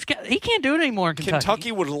 Yeah, Coach Cal, he can't do it anymore in Kentucky.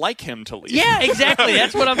 Kentucky would like him to leave. Yeah, exactly.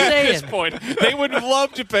 That's what I'm saying. At this point, they would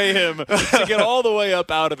love to pay him to get all the way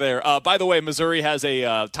up out of there. By the way, Missouri has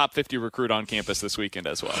a top 50 recruit on campus this weekend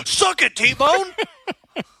as well. Suck it, T-Bone!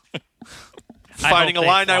 Fighting a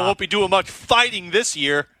line I won't be doing much fighting this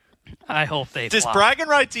year. I hope they Does flop. bragging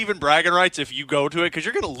rights even bragging rights if you go to it? Because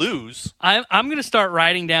you're going to lose. I'm going to start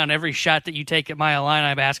writing down every shot that you take at my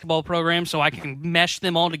Illini basketball program so I can mesh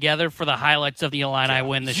them all together for the highlights of the Illini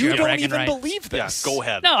win this year. You don't bragging even rights. believe this. Yeah, go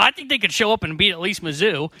ahead. No, I think they could show up and beat at least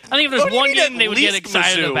Mizzou. I think if there's What do you one mean game at they would get least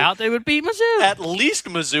excited Mizzou? about, they would beat Mizzou. At least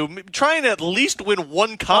Mizzou. Trying to at least win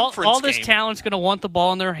one conference all this game. talent's going to want the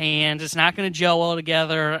ball in their hands. It's not going to gel well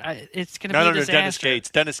together. It's going to be a Not under disaster. Dennis Gates.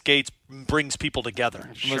 Dennis Gates brings people together.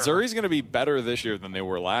 Missouri's going to be better this year than they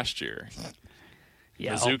were last year.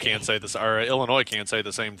 Yeah, Mizzou okay. can't say this, or Illinois can't say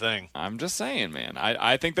the same thing. I'm just saying, man.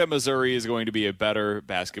 I think that Missouri is going to be a better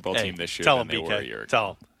basketball team this year tell than him, they BK. were a year ago. Tell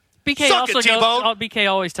him. BK Suck also it, T-Bone. BK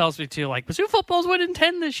always tells me too, like Mizzou football's winning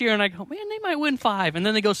 10 this year, and I go, man, they might win 5, and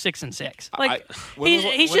then they go 6-6. Like he's when did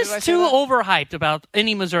I just say too that? overhyped about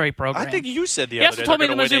any Missouri program. I think you said the He other also day told me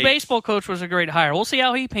they're the gonna Mizzou win 8. baseball coach was a great hire. We'll see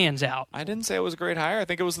how he pans out. I didn't say it was a great hire. I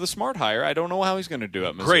think it was the smart hire. I don't know how he's going to do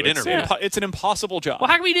it. Mizzou. Great It's interview. It's an impossible job.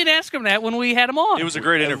 Well, how come we didn't ask him that when we had him on? It was a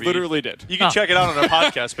great I interview. literally did. You can check it out on our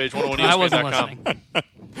podcast page, I wasn't 101ESPN.com. listening.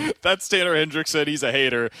 That's Tanner Hendrickson. He's a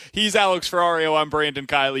hater. He's Alex Ferrario. I'm Brandon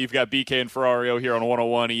Kiley. You've got BK and Ferrario here on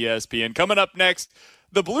 101 ESPN. Coming up next,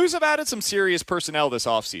 the Blues have added some serious personnel this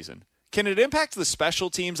offseason. Can it impact the special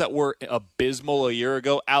teams that were abysmal a year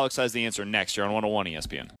ago? Alex has the answer next here on 101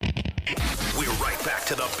 ESPN. We're right back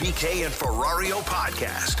to the BK and Ferrario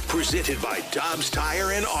podcast, presented by Dobbs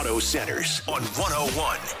Tire and Auto Centers on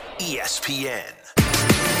 101 ESPN.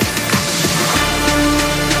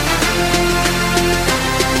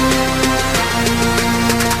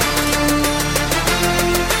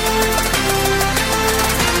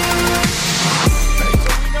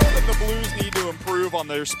 On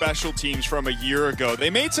their special teams from a year ago. They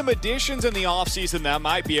made some additions in the offseason that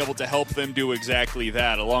might be able to help them do exactly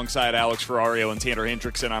that. Alongside Alex Ferrario and Tanner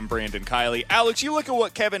Hendrickson, I'm Brandon Kiley. Alex, you look at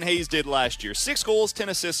what Kevin Hayes did last year. 6 goals, 10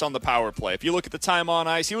 assists on the power play. If you look at the time on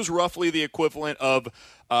ice, he was roughly the equivalent of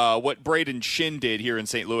what Braden Shin did here in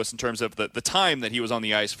St. Louis in terms of the time that he was on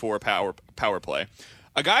the ice for power play.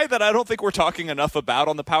 A guy that I don't think we're talking enough about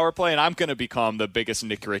on the power play, and I'm going to become the biggest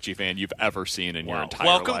Nick Ritchie fan you've ever seen in your entire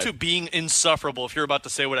life. Welcome to being insufferable if you're about to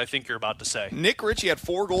say what I think you're about to say. Nick Ritchie had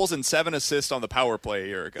 4 goals and 7 assists on the power play a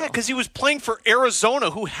year ago. Yeah, because he was playing for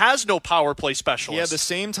Arizona, who has no power play specialist. He had the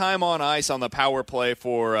same time on ice on the power play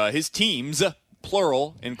for his teams,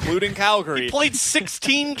 plural, including Calgary. He played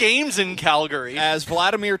 16 games in Calgary. As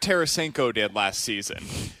Vladimir Tarasenko did last season.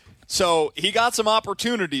 So he got some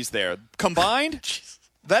opportunities there. Combined,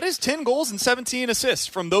 that is 10 goals and 17 assists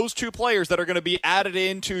from those 2 players that are going to be added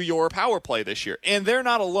into your power play this year. And they're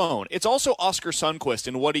not alone. It's also Oscar Sundqvist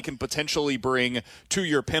and what he can potentially bring to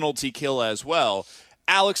your penalty kill as well.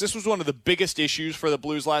 Alex, this was one of the biggest issues for the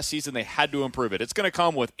Blues last season. They had to improve it. It's going to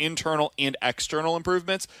come with internal and external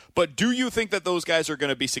improvements. But do you think that those guys are going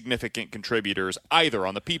to be significant contributors either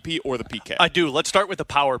on the PP or the PK? I do. Let's start with the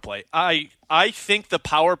power play. I think the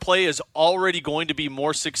power play is already going to be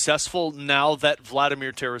more successful now that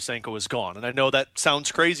Vladimir Tarasenko is gone. And I know that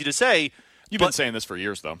sounds crazy to say. You've been saying this for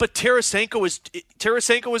years, though. But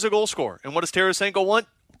Tarasenko is a goal scorer. And what does Tarasenko want?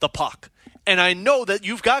 The puck. And I know that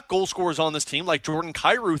you've got goal scorers on this team like Jordan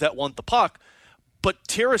Kyrou that want the puck. But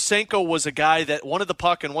Tarasenko was a guy that wanted the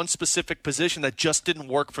puck in one specific position that just didn't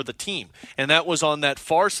work for the team. And that was on that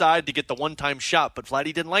far side to get the one-time shot. But Vladdy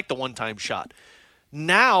didn't like the one-time shot.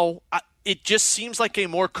 Now, it just seems like a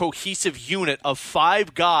more cohesive unit of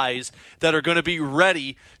 5 guys that are going to be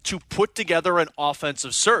ready to put together an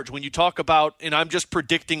offensive surge. When you talk about, and I'm just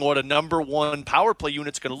predicting what a number 1 power play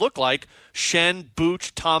unit's going to look like, Shen,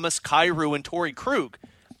 Booch, Thomas, Kyrou, and Torrey Krug.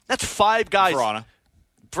 That's 5 guys.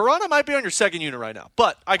 Verona might be on your second unit right now,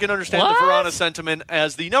 but I can understand the Verona sentiment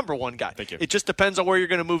as the number 1 guy. Thank you. It just depends on where you're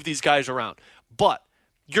going to move these guys around. But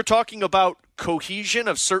you're talking about cohesion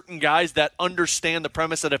of certain guys that understand the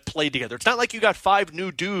premise that have played together. It's not like you got 5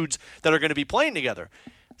 new dudes that are going to be playing together.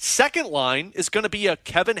 Second line is going to be a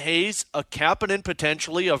Kevin Hayes, a Kapanen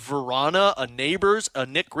potentially, a Verona, a Neighbors, a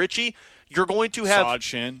Nick Ritchie. You're going to have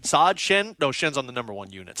Saad Shen. No, Shen's on the number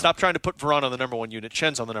 1 unit. Stop trying to put Verona on the number 1 unit.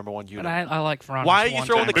 Shen's on the number 1 unit. But I like Verona. Why are you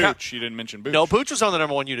throwing the Booch? You didn't mention Booch. No, Booch was on the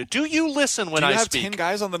number 1 unit. Do you listen when I speak? Do you have 10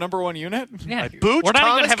 guys on the number 1 unit? Yeah, Booch, we're not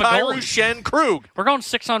Thomas, even have a Kyrou, goalie. Shen, Krug. We're going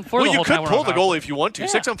 6-on-4 the Well, whole you time could we're pull on the power goalie play. if you want to. Yeah.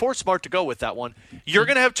 6-on-4 is smart to go with that one. You're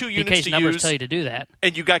going to have 2 units BK's to numbers use. tell you to do that.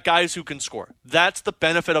 And you got guys who can score. That's the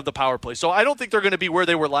benefit of the power play. So I don't think they're going to be where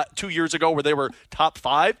they were 2 years ago, where they were top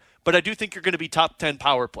 5, but I do think you're going to be top 10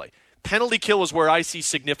 power play. Penalty kill is where I see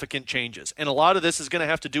significant changes, and a lot of this is going to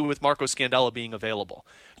have to do with Marco Scandella being available.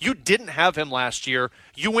 You didn't have him last year.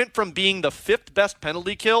 You went from being the 5th best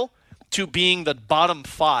penalty kill to being the bottom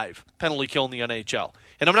 5 penalty kill in the NHL.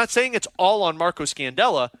 And I'm not saying it's all on Marco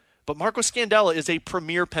Scandella, but Marco Scandella is a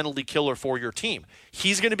premier penalty killer for your team.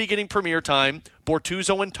 He's going to be getting premier time.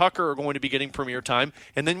 Bortuzzo and Tucker are going to be getting premier time.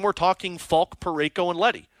 And then we're talking Falk, Parayko, and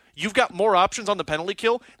Leddy. You've got more options on the penalty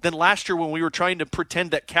kill than last year when we were trying to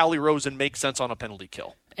pretend that Callie Rosen makes sense on a penalty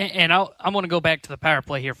kill. And I'm going to go back to the power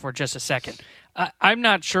play here for just a second. I'm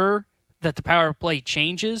not sure that the power play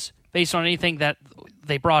changes based on anything that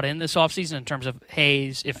they brought in this offseason in terms of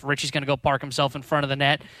Hayes, if Richie's going to go park himself in front of the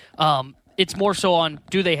net. It's more so on,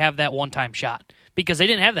 do they have that one-time shot? Because they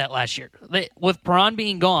didn't have that last year. With Perron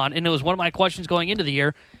being gone, and it was one of my questions going into the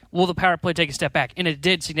year, will the power play take a step back? And it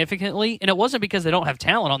did significantly, and it wasn't because they don't have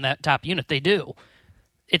talent on that top unit. They do.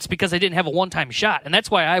 It's because they didn't have a one-time shot. And that's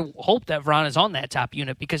why I hope that Vrana is on that top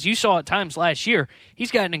unit, because you saw at times last year, he's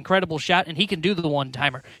got an incredible shot, and he can do the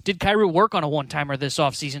one-timer. Did Kyrou work on a one-timer this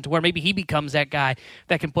offseason to where maybe he becomes that guy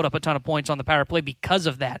that can put up a ton of points on the power play because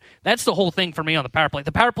of that? That's the whole thing for me on the power play.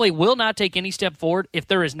 The power play will not take any step forward if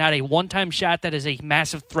there is not a one-time shot that is a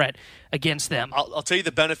massive threat against them. I'll tell you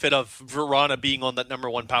the benefit of Vrana being on that number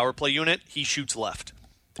one power play unit. He shoots left.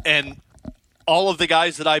 And all of the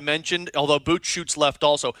guys that I mentioned, although Boots shoots left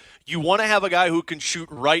also, you want to have a guy who can shoot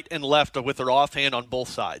right and left with their offhand on both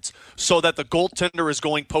sides so that the goaltender is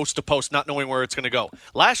going post to post, not knowing where it's going to go.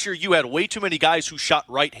 Last year, you had way too many guys who shot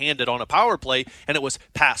right-handed on a power play, and it was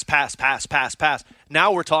pass, pass, pass, pass, pass.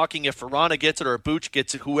 Now we're talking if Verana gets it or Boots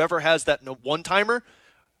gets it, whoever has that one-timer,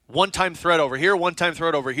 one-time threat over here, one-time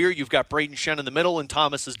threat over here, you've got Braden Shen in the middle, and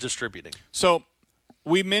Thomas is distributing. So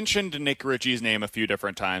we mentioned Nick Ritchie's name a few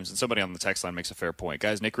different times, and somebody on the text line makes a fair point.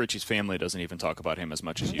 Guys, Nick Ritchie's family doesn't even talk about him as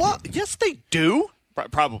much as you do. Yes, they do.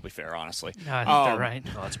 Probably fair, honestly. No, I think they're right.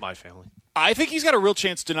 No, it's my family. I think he's got a real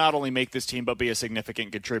chance to not only make this team, but be a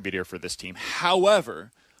significant contributor for this team. However,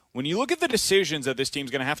 when you look at the decisions that this team's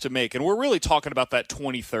going to have to make, and we're really talking about that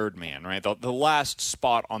 23rd man, right, the last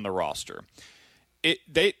spot on the roster,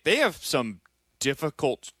 they have some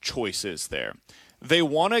difficult choices there. They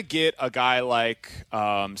want to get a guy like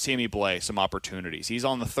Sammy Blais some opportunities. He's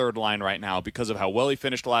on the third line right now because of how well he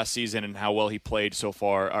finished last season and how well he played so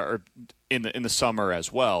far or in the summer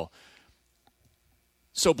as well.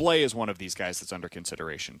 So Blais is one of these guys that's under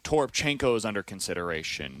consideration. Toropchenko is under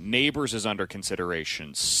consideration. Neighbors is under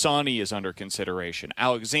consideration. Sonny is under consideration.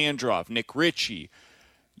 Alexandrov, Nick Ritchie.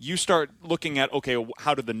 You start looking at, okay,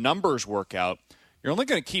 how do the numbers work out? You're only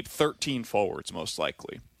going to keep 13 forwards most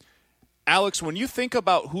likely. Alex, when you think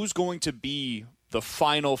about who's going to be the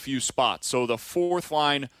final few spots, so the fourth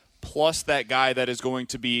line plus that guy that is going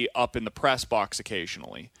to be up in the press box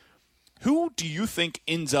occasionally, who do you think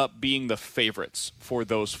ends up being the favorites for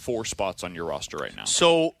those four spots on your roster right now?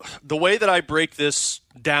 So the way that I break this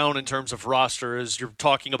down in terms of roster is you're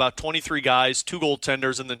talking about 23 guys, 2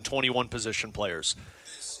 goaltenders, and then 21 position players.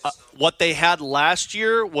 What they had last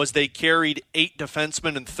year was they carried 8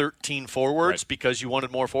 defensemen and 13 forwards because you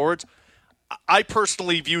wanted more forwards. I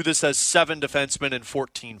personally view this as 7 defensemen and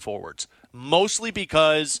 14 forwards, mostly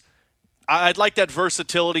because I'd like that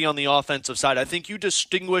versatility on the offensive side. I think you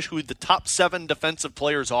distinguish who the top 7 defensive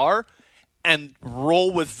players are and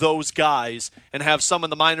roll with those guys and have some in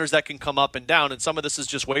the minors that can come up and down. And some of this is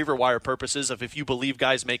just waiver wire purposes of if you believe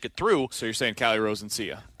guys make it through. So you're saying Callie Rosen, see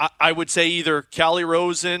ya? I would say either Callie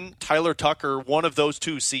Rosen, Tyler Tucker, one of those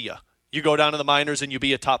two, see ya. You go down to the minors and you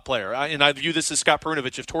be a top player. And I view this as Scott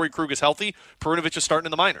Perunovich. If Torrey Krug is healthy, Perunovich is starting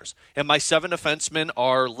in the minors. And my 7 defensemen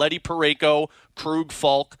are Leddy Parayko, Krug,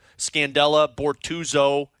 Falk, Scandella,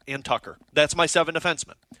 Bortuzzo, and Tucker. That's my 7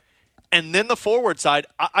 defensemen. And then the forward side,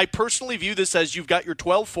 I personally view this as you've got your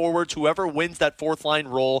 12 forwards, whoever wins that fourth line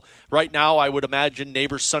role. Right now, I would imagine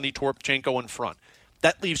Neighbors, Sonny, Toropchenko in front.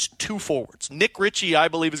 That leaves 2 forwards. Nick Ritchie, I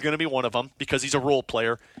believe, is going to be one of them because he's a role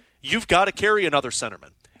player. You've got to carry another centerman.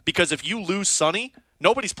 Because if you lose Sonny,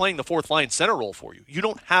 nobody's playing the fourth line center role for you. You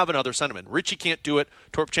don't have another centerman. Ritchie can't do it.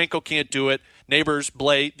 Toropchenko can't do it. Neighbors,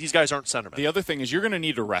 Blais, these guys aren't centermen. The other thing is you're going to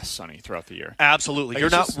need to rest Sonny throughout the year. Absolutely. You're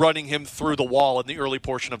not running him through the wall in the early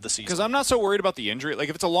portion of the season. Because I'm not so worried about the injury. Like,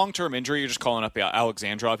 if it's a long-term injury, you're just calling up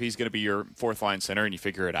Alexandrov. He's going to be your fourth line center, and you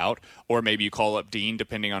figure it out. Or maybe you call up Dean,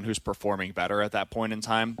 depending on who's performing better at that point in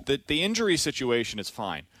time. The injury situation is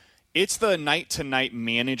fine. It's the night-to-night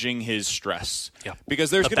managing his stress. Yeah. Because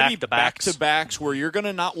there's going to be back-to-backs where you're going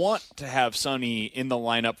to not want to have Sonny in the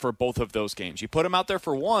lineup for both of those games. You put him out there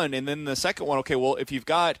for one, and then the second one, okay, well, if you've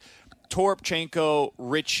got Toropchenko,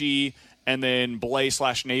 Ritchie, and then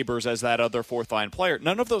Blais/Neighbors as that other fourth-line player,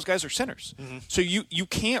 none of those guys are centers. Mm-hmm. So you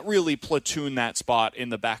can't really platoon that spot in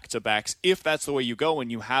the back-to-backs if that's the way you go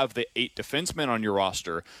and you have the 8 defensemen on your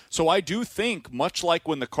roster. So I do think, much like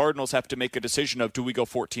when the Cardinals have to make a decision of do we go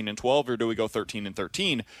 14-12 or do we go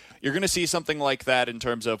 13-13, you're going to see something like that in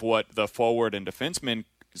terms of what the forward and defenseman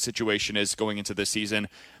situation is going into this season.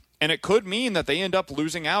 And it could mean that they end up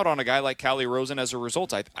losing out on a guy like Calle Rosen as a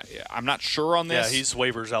result. I'm not sure on this. Yeah, he's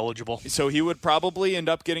waivers eligible. So he would probably end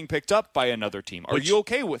up getting picked up by another team. Are you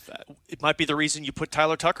okay with that? It might be the reason you put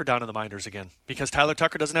Tyler Tucker down in the minors again, because Tyler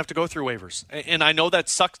Tucker doesn't have to go through waivers. And I know that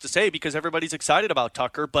sucks to say because everybody's excited about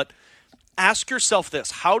Tucker, but ask yourself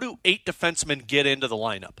this. How do 8 defensemen get into the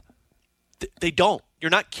lineup? They don't.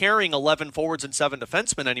 You're not carrying 11 forwards and 7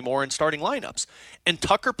 defensemen anymore in starting lineups. And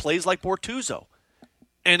Tucker plays like Bortuzzo.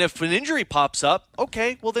 And if an injury pops up,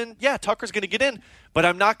 okay, well then, yeah, Tucker's going to get in. But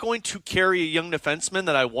I'm not going to carry a young defenseman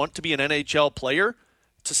that I want to be an NHL player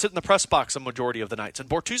to sit in the press box a majority of the nights. And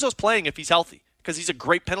Bortuzzo's playing if he's healthy because he's a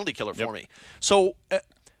great penalty killer for me. So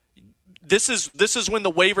this is when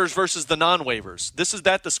the waivers versus the non-waivers. This is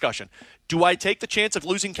that discussion. Do I take the chance of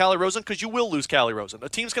losing Calle Rosen? Because you will lose Calle Rosen. A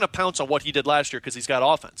team's going to pounce on what he did last year because he's got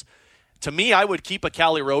offense. To me, I would keep a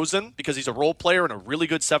Calle Rosen because he's a role player and a really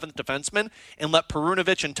good 7th defenseman and let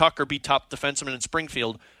Perunovic and Tucker be top defensemen in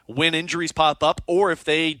Springfield when injuries pop up or if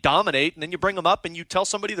they dominate, and then you bring them up and you tell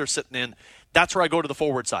somebody they're sitting in. That's where I go to the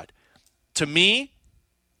forward side. To me,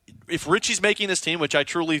 if Richie's making this team, which I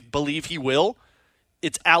truly believe he will,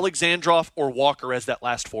 it's Alexandrov or Walker as that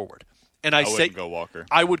last forward. And I wouldn't go Walker.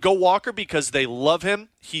 I would go Walker because they love him.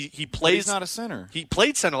 He plays. But he's not a center. He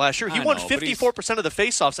played center last year. He won 54% of the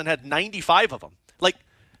faceoffs and had 95 of them. Like,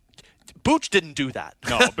 Booch didn't do that.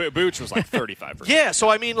 No, Booch was like 35%. Yeah, so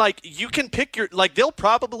I mean, like, you can pick your, like, they'll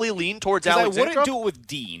probably lean towards Alexandrov. I wouldn't do it with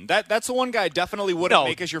Dean. That's the one guy I definitely wouldn't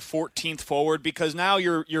make as your 14th forward because now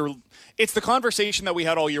you're it's the conversation that we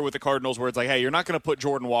had all year with the Cardinals where it's like, hey, you're not going to put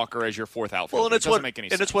Jordan Walker as your 4th outfielder. Well, and it doesn't make any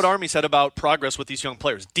sense. And it's what Army said about progress with these young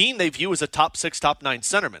players. Dean, they view as a top 6, top 9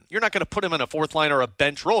 centerman. You're not going to put him in a 4th line or a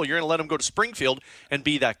bench role. You're going to let him go to Springfield and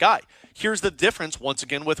be that guy. Here's the difference, once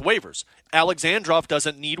again, with waivers. Alexandrov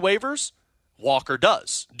doesn't need waivers. Walker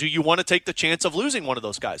does. Do you want to take the chance of losing one of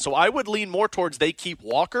those guys? So I would lean more towards they keep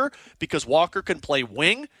Walker because Walker can play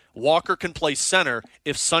wing. Walker can play center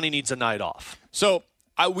if Sonny needs a night off. So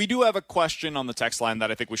we do have a question on the text line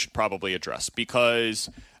that I think we should probably address because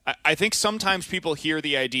I think sometimes people hear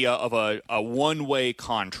the idea of a one-way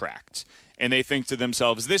contract and they think to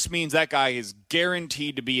themselves, this means that guy is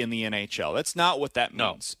guaranteed to be in the NHL. That's not what that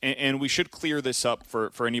means. No. And we should clear this up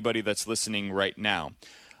for anybody that's listening right now.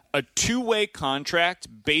 A two-way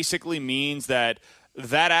contract basically means that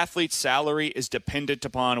athlete's salary is dependent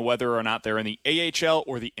upon whether or not they're in the AHL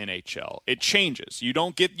or the NHL. It changes. You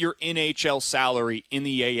don't get your NHL salary in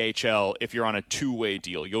the AHL if you're on a two-way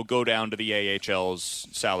deal. You'll go down to the AHL's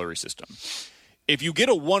salary system. If you get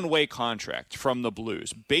a one-way contract from the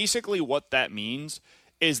Blues, basically what that means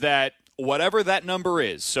is that whatever that number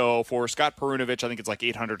is, so for Scott Perunovic, I think it's like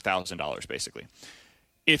 $800,000 basically.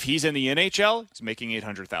 If he's in the NHL, he's making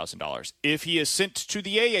 $800,000. If he is sent to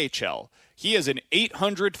the AHL, he is an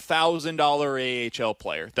 $800,000 AHL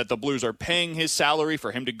player that the Blues are paying his salary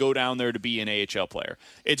for him to go down there to be an AHL player.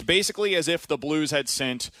 It's basically as if the Blues had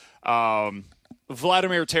sent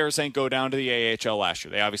Vladimir Tarasenko down to the AHL last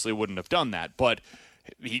year. They obviously wouldn't have done that, but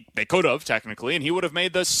they could have technically, and he would have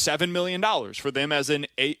made the $7 million for them as an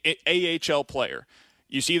AHL player.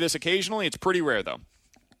 You see this occasionally. It's pretty rare, though.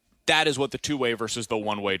 That is what the two-way versus the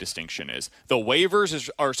one-way distinction is. The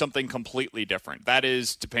waivers are something completely different. That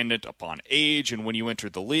is dependent upon age, and when you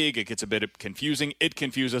enter the league, it gets a bit confusing. It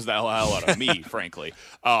confuses the hell out of me, frankly.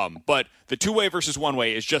 But the two-way versus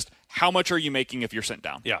one-way is just how much are you making if you're sent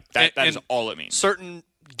down? Yeah. That is all it means. Certain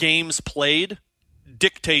games played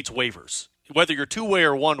dictates waivers. Whether you're two-way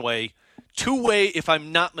or one-way, two-way, if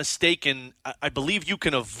I'm not mistaken, I believe you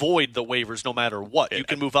can avoid the waivers no matter what. You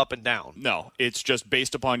can move up and down. No, it's just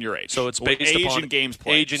based upon your age. So it's based age upon and games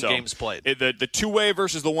played. Age and games played. The two-way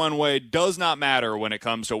versus the one-way does not matter when it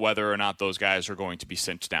comes to whether or not those guys are going to be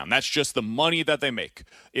sent down. That's just the money that they make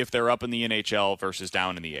if they're up in the NHL versus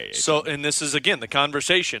down in the AHL. So, and this is, again, the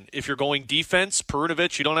conversation. If you're going defense,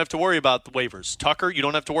 Perunovic, you don't have to worry about the waivers. Tucker, you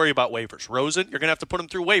don't have to worry about waivers. Rosen, you're going to have to put him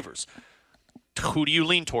through waivers. Who do you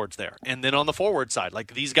lean towards there? And then on the forward side,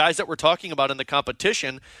 like these guys that we're talking about in the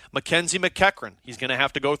competition, Mackenzie McEachran, he's going to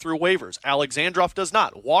have to go through waivers. Alexandrov does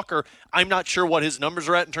not. Walker, I'm not sure what his numbers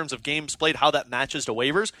are at in terms of games played, how that matches to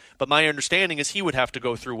waivers, but my understanding is he would have to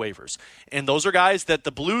go through waivers. And those are guys that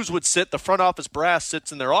the Blues would sit, the front office brass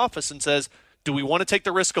sits in their office and says, do we want to take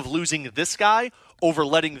the risk of losing this guy over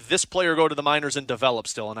letting this player go to the minors and develop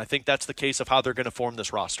still? And I think that's the case of how they're going to form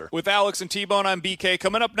this roster. With Alex and T-Bone, I'm BK.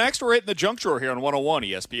 Coming up next, we're hitting the junk drawer here on 101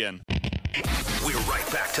 ESPN. We're right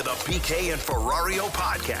back to the BK and Ferrario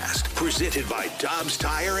podcast, presented by Dobbs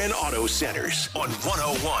Tire and Auto Centers on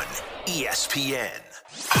 101 ESPN.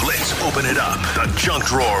 Let's Open it up. The Junk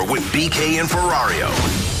Drawer with BK and Ferrario.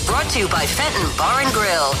 Brought to you by Fenton Bar and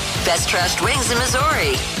Grill. Best trashed wings in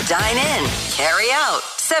Missouri. Dine in, carry out,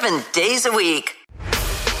 7 days a week.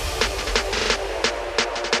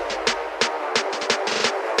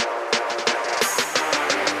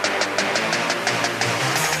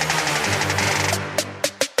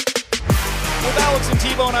 Alex and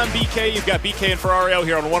T-Bone on BK. You've got BK and Ferrario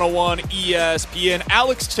here on 101 ESPN.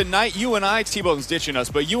 Alex, tonight, you and I, T-Bone's ditching us,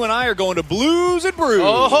 but you and I are going to Blues and Brews.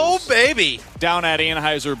 Oh, baby. Down at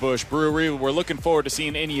Anheuser-Busch Brewery. We're looking forward to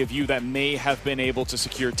seeing any of you that may have been able to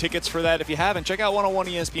secure tickets for that. If you haven't, check out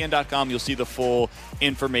 101ESPN.com. You'll see the full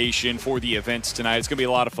information for the events tonight. It's going to be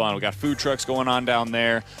a lot of fun. We got food trucks going on down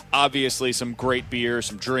there. Obviously, some great beer,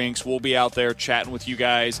 some drinks. We'll be out there chatting with you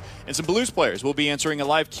guys. And some Blues players. We'll be answering a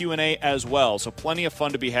live Q&A as well. So plenty of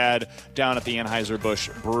fun to be had down at the Anheuser-Busch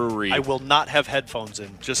Brewery. I will not have headphones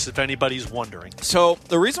in, just if anybody's wondering. So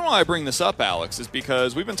the reason why I bring this up, Alex, is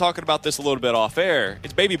because we've been talking about this a little bit off air.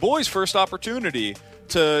 It's Baby Boy's first opportunity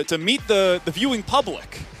to meet the viewing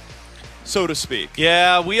public, so to speak.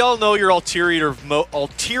 Yeah, we all know your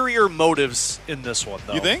ulterior motives in this one,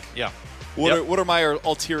 though. You think? Yeah. What are my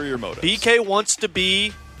ulterior motives? BK wants to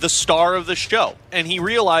be the star of the show, and he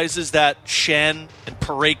realizes that Shen and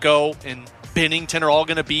Parayko and Bennington are all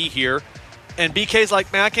going to be here, and BK's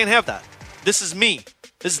like, man, I can't have that. This is me.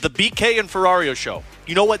 This is the BK and Ferrario show.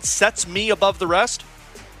 You know what sets me above the rest?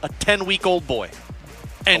 A 10-week-old boy.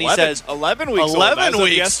 And 11, he says, 11 weeks 11 old.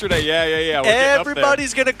 weeks. Yesterday, yeah.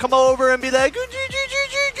 Everybody's going to come over and be like,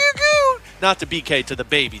 not to BK, to the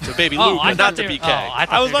baby, to baby Luke, but not to BK.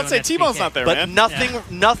 I was about to say T-Bone's not there, but man.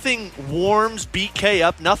 nothing warms BK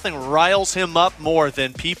up, nothing riles him up more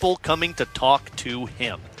than people coming to talk to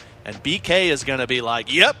him. And BK is going to be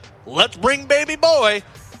like, yep, let's bring baby boy.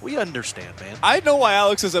 We understand, man. I know why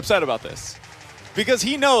Alex is upset about this. Because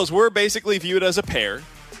he knows we're basically viewed as a pair,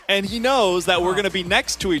 and he knows that we're going to be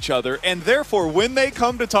next to each other, and therefore, when they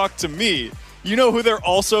come to talk to me, you know who they're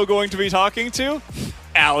also going to be talking to?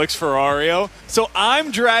 Alex Ferrario. So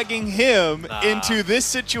I'm dragging him into this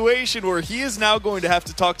situation where he is now going to have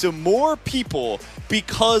to talk to more people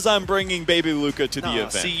because I'm bringing baby Luca to the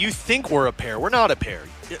event. See, you think we're a pair. We're not a pair.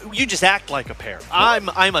 You just act like a pair.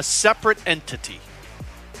 I'm a separate entity.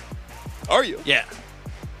 Are you? Yeah.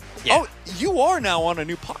 Oh, you are now on a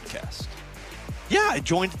new podcast. Yeah, I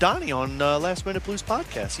joined Donnie on Last Minute Blues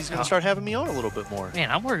podcast. He's going to start having me on a little bit more.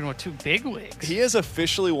 Man, I'm working with two big wigs. He has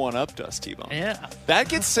officially one-upped us, T-Bone. Yeah. That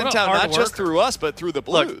gets sent out not just through us, but through the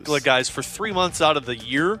Blues. Look, guys, for 3 months out of the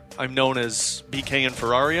year, I'm known as BK and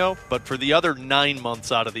Ferrario, but for the other 9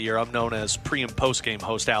 months out of the year, I'm known as pre- and post-game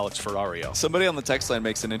host Alex Ferrario. Somebody on the text line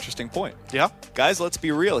makes an interesting point. Yeah? Guys, let's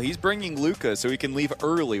be real. He's bringing Luca so he can leave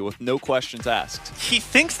early with no questions asked. He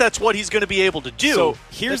thinks that's what he's going to be able to do. So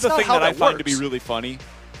here's the thing that I find to be really funny.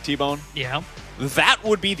 T-Bone? Yeah. That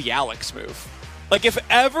would be the Alex move. Like, if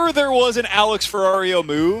ever there was an Alex Ferrario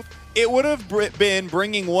move, it would have been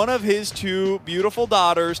bringing one of his two beautiful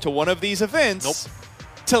daughters to one of these events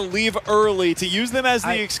to leave early, to use them as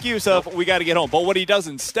the excuse of, we got to get home. But what he does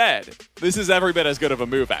instead, this is every bit as good of a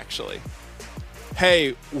move, actually.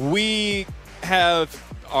 Hey, we have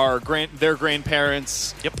their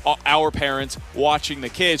grandparents, our parents, watching the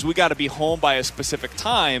kids. We got to be home by a specific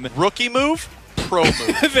time. Rookie move? Pro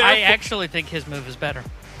move. I actually think his move is better.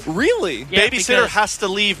 Really? Yeah, Babysitter has to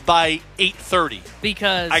leave by 8:30.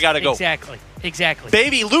 Because I gotta go. Exactly.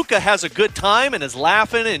 Baby Luca has a good time and is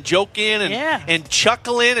laughing and joking and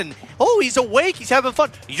chuckling and, he's awake. He's having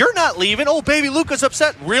fun. You're not leaving. Oh, baby Luca's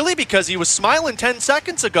upset. Really? Because he was smiling 10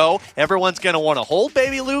 seconds ago. Everyone's going to want to hold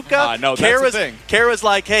baby Luca. No, that's the thing. Kara's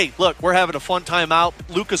like, hey, look, we're having a fun time out.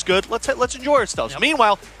 Luca's good. Let's enjoy ourselves. Yep.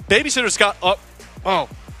 Meanwhile, babysitter's got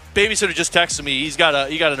babysitter just texted me. He got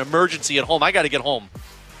an emergency at home. I got to get home.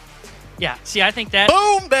 Yeah, see, I think that...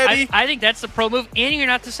 Boom, baby! I think that's the pro move, and you're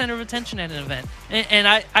not the center of attention at an event. And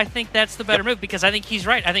I think that's the better move, because I think he's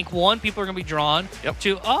right. I think, one, people are going to be drawn to,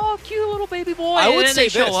 cute little baby boy, I would and then say they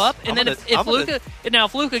show this. up. And then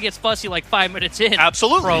if Luca gets fussy like 5 minutes in,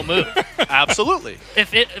 absolutely, pro move. Absolutely.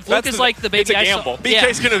 If Luca's like the baby... It's a gamble.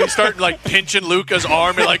 BK's going to be starting like pinching Luca's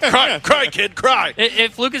arm and like, cry, kid, cry.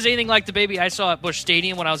 If Luca's anything like the baby I saw at Busch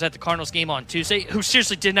Stadium when I was at the Cardinals game on Tuesday, who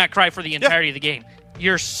seriously did not cry for the entirety of the game,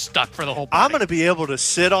 you're stuck for the whole party. I'm going to be able to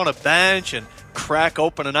sit on a bench and crack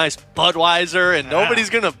open a nice Budweiser and nobody's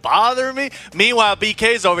going to bother me. Meanwhile,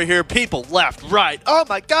 BK's over here, people left, right. Oh,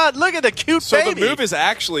 my God, look at the cute baby. So the move is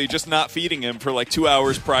actually just not feeding him for like 2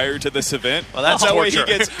 hours prior to this event. Well, that's that torture.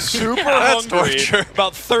 way he gets super hungry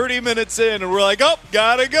about 30 minutes in, and we're like, oh,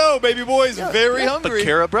 gotta go. Baby boy's very hungry. But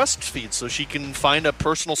Kara breastfeeds, so she can find a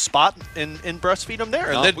personal spot and breastfeed him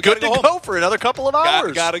there. And then we good gotta to go for another couple of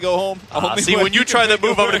hours. Gotta go home. See, when you try that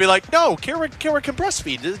move, I'm going to be like, no, Kara can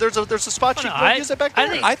breastfeed. There's a spot she can use it back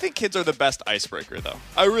there. I think kids are the best icebreaker, though.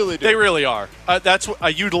 I really do. They really are. That's what I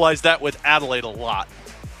utilize that with Adelaide a lot.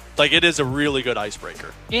 Like, it is a really good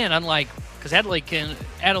icebreaker. Yeah, and unlike, because Adelaide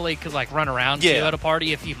could like run around too at a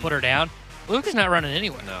party if you put her down. Luca's not running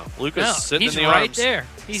anywhere. No, Luca's sitting in the right arms. there.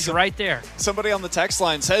 He's right there. Somebody on the text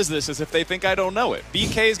line says this as if they think I don't know it.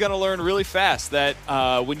 BK is going to learn really fast that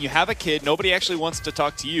when you have a kid, nobody actually wants to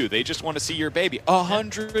talk to you. They just want to see your baby.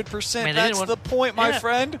 100%. That's the point, my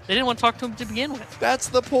friend. They didn't want to talk to him to begin with. That's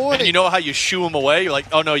the point. And you know how you shoo him away? You're like,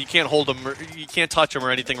 oh, no, you can't hold him. You can't touch him or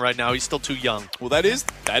anything right now. He's still too young. Well, that is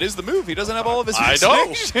the move. He doesn't have all of his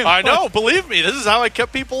I know. Believe me. This is how I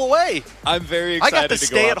kept people away. I'm very excited I got to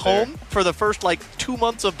stay go at home for the first, 2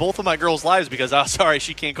 months of both of my girls' lives because, sorry,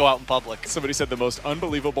 she can't go out in public. Somebody said the most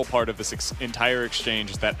unbelievable part of this entire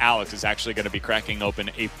exchange is that Alex is actually going to be cracking open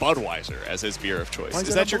a Budweiser as his beer of choice.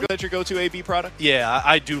 Is that your go-to AB product? Yeah,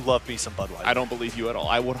 I do love me some Budweiser. I don't believe you at all.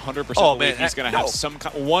 I would 100% believe he's going to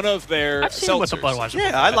have one of their I've seen him with a Budweiser.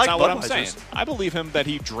 Yeah, I like That's not Budweisers. what I'm saying. I believe him that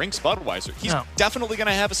he drinks Budweiser. He's definitely going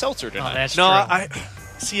to have a seltzer tonight. That's true.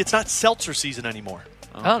 See, it's not seltzer season anymore.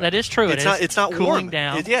 Oh, that is true. It's not cooling warm.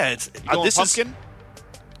 down. It's pumpkin.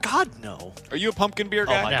 God, no. Are you a pumpkin beer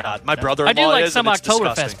guy? Oh, my God. My brother-in-law I do like is, some and it's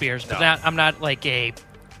Oktoberfest disgusting. beers, but I'm not like a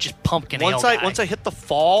just pumpkin ale guy. Once I hit the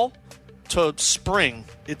fall to spring,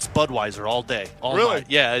 it's Budweiser all day. All Really? night.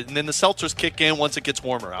 Yeah, and then the seltzers kick in once it gets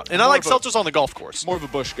warmer out. And I like seltzers on the golf course. More of a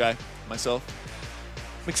Busch guy myself.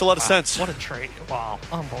 Makes a lot of sense. What a trade. Wow.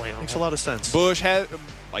 Unbelievable. Makes a lot of sense. Busch Heavy.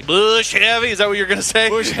 Busch Heavy? Is that what you're going to say?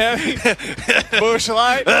 Busch Heavy. Busch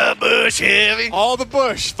Light. Busch Heavy. All the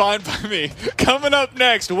Busch. Fine by me. Coming up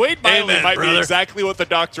next, Wade Miley might be exactly what the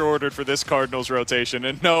doctor ordered for this Cardinals rotation.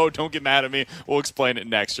 And no, don't get mad at me. We'll explain it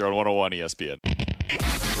next year on 101 ESPN.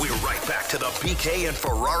 We're right back to the BK and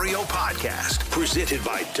Ferrario podcast, presented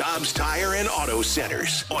by Dobbs Tire and Auto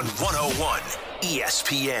Centers on 101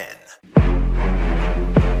 ESPN.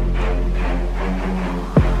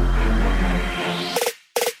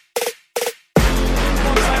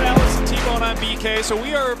 I'm BK. So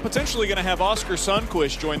we are potentially going to have Oscar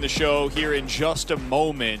Sundqvist join the show here in just a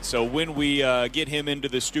moment. So when we get him into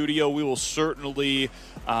the studio, we will certainly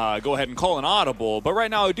go ahead and call an audible. But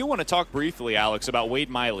right now, I do want to talk briefly, Alex, about Wade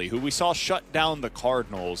Miley, who we saw shut down the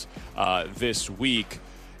Cardinals this week.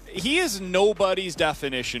 He is nobody's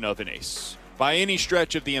definition of an ace by any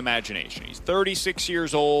stretch of the imagination. He's 36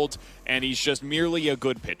 years old, and he's just merely a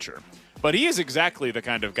good pitcher. But he is exactly the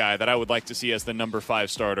kind of guy that I would like to see as the number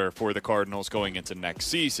 5 starter for the Cardinals going into next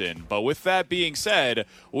season. But with that being said,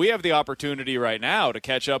 we have the opportunity right now to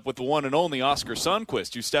catch up with the one and only Oscar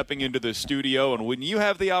Sundqvist, who's stepping into the studio. And when you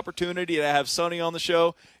have the opportunity to have Sonny on the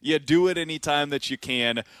show, you do it anytime that you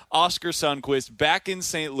can. Oscar Sundqvist back in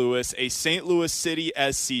St. Louis, a St. Louis City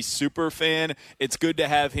SC super fan. It's good to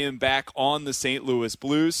have him back on the St. Louis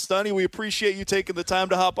Blues. Sonny, we appreciate you taking the time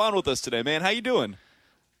to hop on with us today, man. How you doing?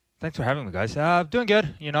 Thanks for having me, guys. Doing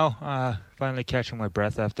good. Finally catching my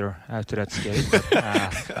breath after that skate. But,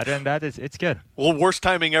 other than that, it's good. Well, worst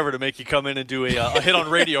timing ever to make you come in and do a hit on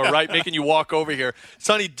radio, right? Making you walk over here.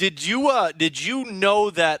 Sonny, did you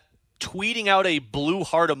know that tweeting out a blue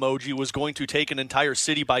heart emoji was going to take an entire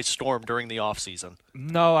city by storm during the off season?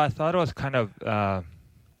 No, I thought it was kind of.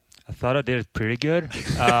 I thought I did it pretty good.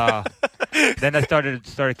 Then I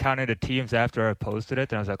started counting the teams after I posted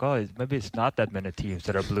it, and I was like, oh, maybe it's not that many teams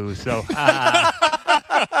that are blue. So I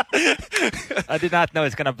did not know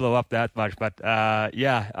it's gonna blow up that much, but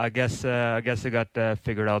yeah, I guess it got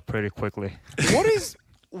figured out pretty quickly.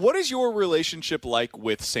 What is your relationship like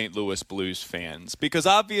with St. Louis Blues fans? Because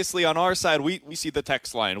obviously on our side, we see the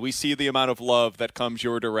text line. We see the amount of love that comes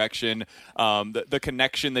your direction, the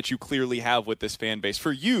connection that you clearly have with this fan base.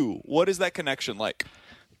 For you, what is that connection like?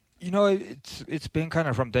 It's been kind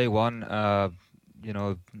of from day one.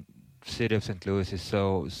 City of St. Louis is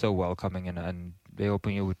so welcoming, and they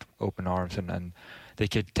open you with open arms, and they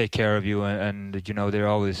can take care of you, and they're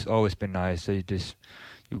always been nice. They just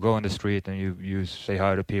you go on the street and you say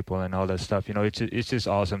hi to people and all that stuff. It's just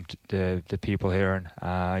awesome the people here, and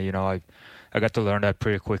I got to learn that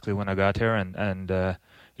pretty quickly when I got here, and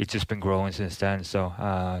it's just been growing since then. So,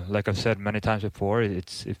 like I've said many times before, it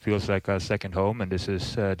feels like a second home, and this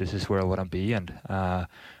is where I want to be, and I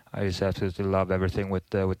just absolutely love everything with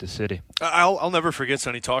the city. I'll never forget,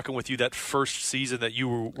 Sonny, talking with you that first season that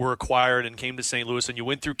you were acquired and came to St. Louis, and you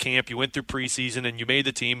went through camp, you went through preseason, and you made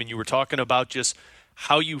the team, and you were talking about just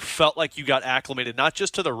how you felt like you got acclimated, not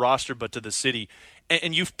just to the roster, but to the city.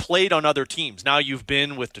 And you've played on other teams. Now you've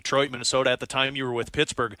been with Detroit, Minnesota. At the time you were with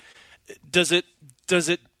Pittsburgh. Does it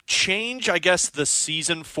change, I guess, the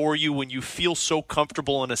season for you when you feel so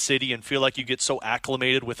comfortable in a city and feel like you get so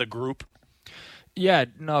acclimated with a group? Yeah,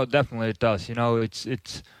 no, definitely it does. You know, it's.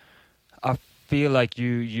 I feel like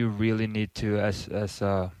you really need to, as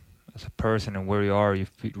a person and where you are,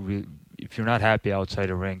 if you're not happy outside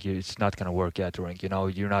the rink, it's not gonna work at the rink. You know,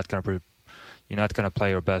 you're not gonna play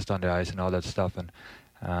your best on the ice and all that stuff. And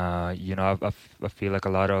you know, I feel like a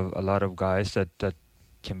lot of guys that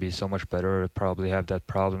can be so much better probably have that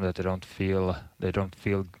problem that they don't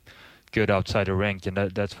feel good outside the rink, and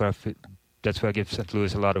that's where I give St.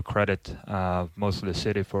 Louis a lot of credit, most of the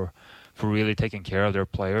city, for really taking care of their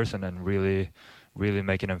players and then really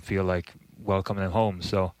making them feel like welcoming them home.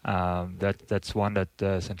 So that's one that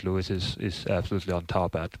St. Louis is absolutely on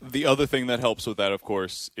top at. The other thing that helps with that, of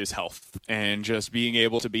course, is health and just being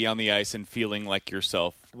able to be on the ice and feeling like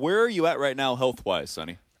yourself. Where are you at right now health-wise,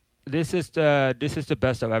 Sonny? This is the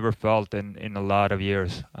best I've ever felt in a lot of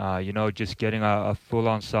years. You know, just getting a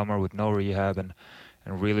full-on summer with no rehab and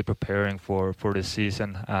really preparing for the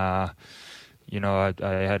season. You know,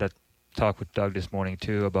 I had a talk with Doug this morning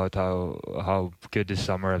too about how good this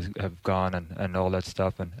summer have gone and all that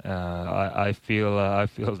stuff, and I feel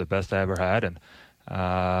the best I ever had, and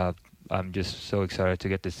I'm just so excited to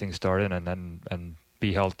get this thing started and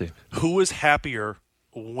be healthy. Who was happier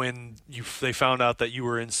when they found out that you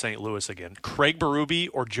were in St. Louis again, Craig Berube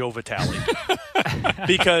or Joe Vitale?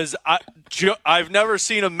 Because I've never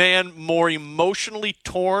seen a man more emotionally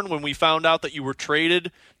torn when we found out that you were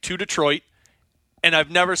traded to Detroit, and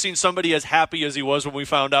I've never seen somebody as happy as he was when we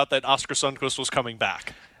found out that Oskar Sundqvist was coming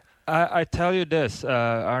back. I tell you this,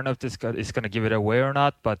 I don't know if this is going to give it away or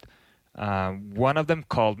not, but one of them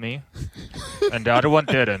called me, and the other one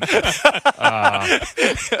didn't. And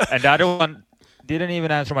the other one didn't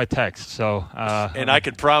even answer my text. So, and I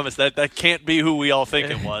can promise that can't be who we all think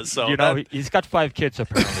it was. So you know, he's got 5 kids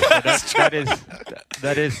apparently. So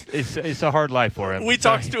that is a hard life for him. We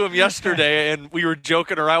talked to him yesterday, and we were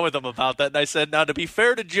joking around with him about that. And I said, now to be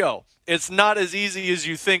fair to Joe, it's not as easy as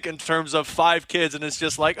you think in terms of 5 kids, and it's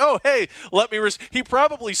just like, oh hey, let me. He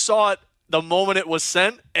probably saw it the moment it was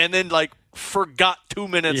sent, and then like forgot 2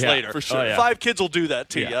 minutes later. For sure. 5 kids will do that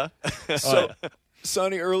to you. So.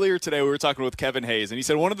 Sonny, earlier today we were talking with Kevin Hayes, and he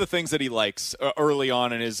said one of the things that he likes early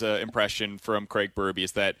on in his impression from Craig Berube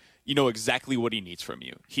is that you know exactly what he needs from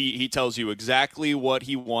you. He tells you exactly what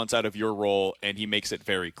he wants out of your role, and he makes it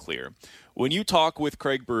very clear. When you talk with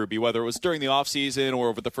Craig Berube, whether it was during the offseason or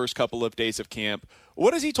over the first couple of days of camp,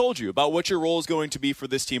 what has he told you about what your role is going to be for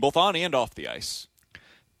this team, both on and off the ice?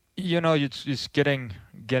 You know, it's just getting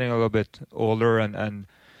a little bit older and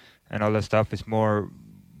all that stuff is more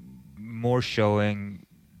showing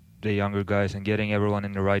the younger guys and getting everyone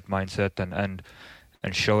in the right mindset and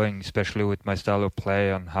showing, especially with my style of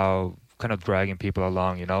play, on how kind of dragging people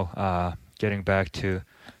along, you know, getting back to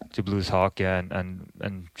Blues hockey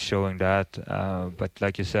and showing that. But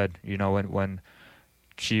like you said, you know, when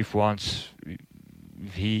Chief wants,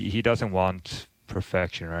 he doesn't want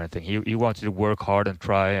perfection or anything. He wants you to work hard and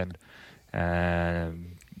try, and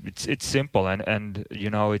it's simple and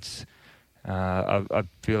you know, it's I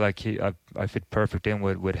feel like I fit perfect in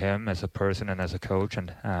with him as a person and as a coach,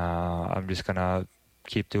 and I'm just gonna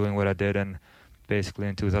keep doing what I did in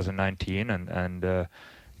 2019 and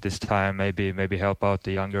this time maybe help out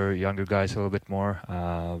the younger guys a little bit more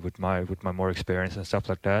with my more experience and stuff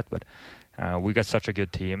like that. But we got such a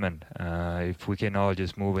good team, and if we can all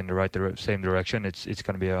just move in the same direction, it's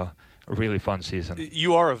going to be a really fun season.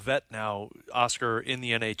 You are a vet now, Oskar, in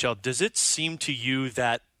the NHL. Does it seem to you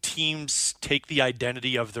that teams take the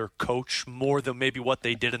identity of their coach more than maybe what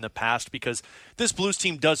they did in the past? Because this Blues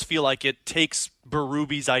team does feel like it takes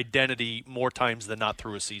Berube's identity more times than not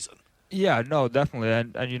through a season. Yeah, no, definitely.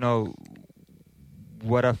 And you know,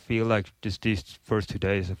 what I feel like just these first 2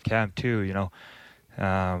 days of camp too, you know,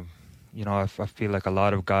 I feel like a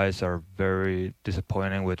lot of guys are very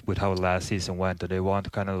disappointed with how last season went. That they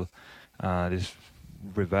want kind of this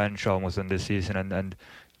revenge almost in this season, and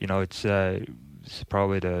you know, it's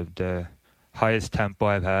probably the highest tempo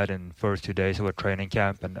I've had in first 2 days of a training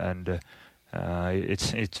camp, and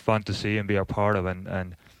it's fun to see and be a part of,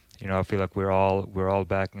 and you know, I feel like we're all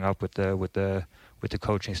backing up with with the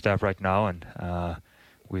coaching staff right now, and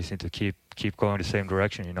we seem to keep going the same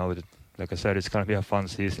direction. You know, like I said, it's going to be a fun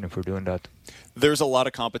season if we're doing that. There's a lot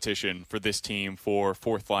of competition for this team for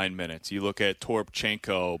fourth line minutes. You look at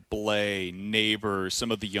Toropchenko, Blay, Neighbors,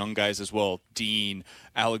 some of the young guys as well, Dean,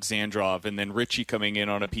 Alexandrov, and then Richie coming in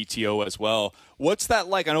on a PTO as well. What's that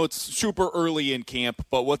like? I know it's super early in camp,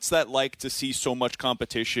 but what's that like to see so much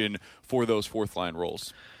competition for those fourth line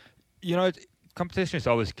roles? You know, competition is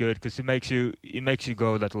always good because it makes you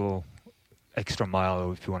go that little extra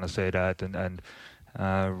mile, if you want to say that, and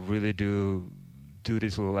really do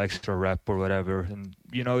this little extra rep or whatever. And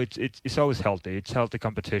you know, it's always healthy. It's healthy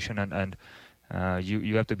competition, and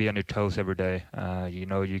you have to be on your toes every day. You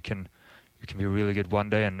know, you can be really good one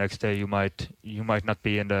day, and next day you might not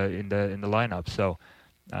be in the lineup. So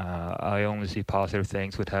I only see positive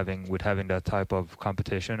things with having that type of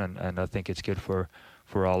competition, and I think it's good for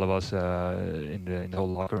all of us in the whole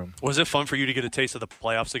locker room. Was it fun for you to get a taste of the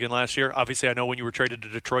playoffs again last year? Obviously, I know when you were traded to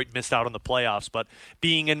Detroit, missed out on the playoffs, but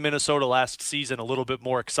being in Minnesota last season, a little bit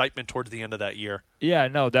more excitement towards the end of that year. Yeah,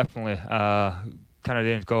 no, definitely. Kind of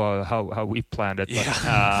didn't go how we planned it,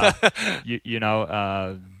 but you know,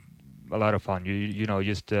 a lot of fun. You know,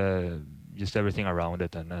 just everything around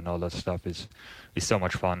it and all that stuff is so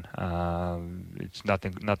much fun. It's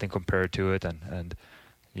nothing compared to it, and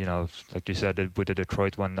you know, like you said, with the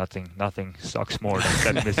Detroit one, nothing sucks more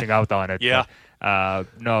than missing out on it. Yeah. But,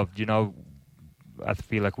 no, you know, I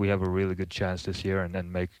feel like we have a really good chance this year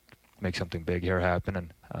and make something big here happen.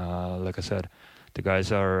 And like I said, the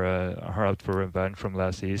guys are out for revenge from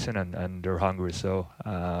last season, and they're hungry. So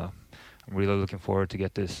I'm really looking forward to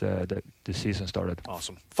get this season started.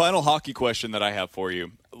 Awesome. Final hockey question that I have for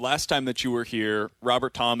you. Last time that you were here,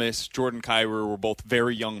 Robert Thomas, Jordan Kyrou were both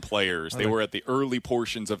very young players. They were at the early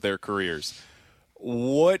portions of their careers.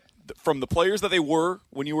 What, from the players that they were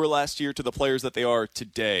when you were last year to the players that they are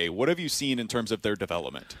today, what have you seen in terms of their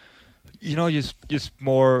development? You know, just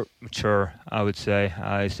more mature, I would say.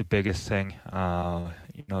 It's the biggest thing.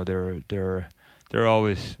 You know, they're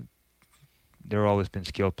always been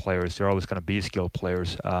skilled players. They're always going to be skilled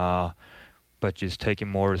players. But just taking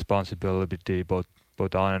more responsibility, both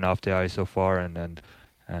on and off the ice so far, and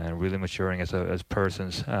really maturing as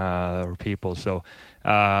persons or people. So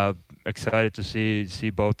excited to see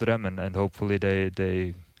both of them, and hopefully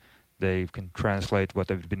they can translate what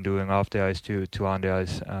they've been doing off the ice to on the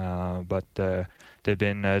ice. But they've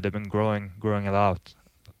been growing a lot,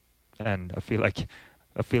 and I feel like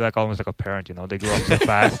almost like a parent, you know. They grow up so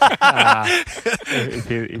fast.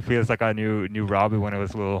 It feels like I knew Robbie when I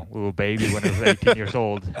was a little baby, when I was 18 years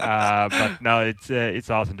old. But no, it's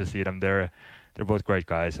awesome to see them. They're both great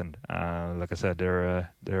guys, and like I said, they're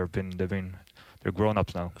grown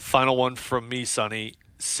ups now. Final one from me, Sonny.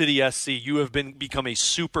 City SC, you have become a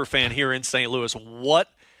super fan here in St. Louis. What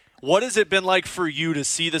has it been like for you to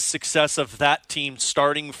see the success of that team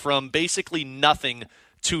starting from basically nothing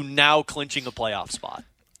to now clinching a playoff spot?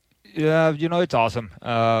 Yeah, you know, it's awesome.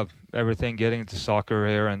 Everything, getting into soccer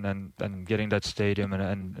here, and getting that stadium,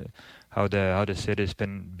 and how the city's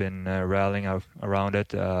been rallying around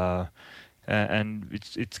it, and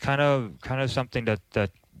it's kind of something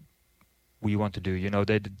that we want to do. You know,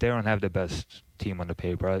 they don't have the best team on the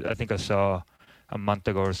paper. I think I saw a month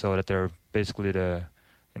ago or so that they're basically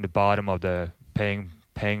in the bottom of the paying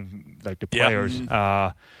like the players.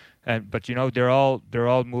 But you know, they're all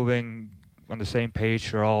moving on the same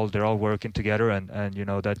page. They're all working together, and you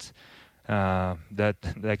know, that's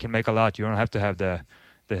that can make a lot. You don't have to have the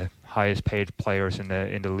highest paid players in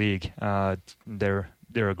the league. They're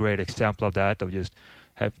a great example of that, of just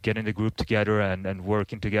getting the group together and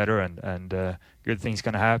working together, and good things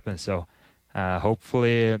gonna happen. So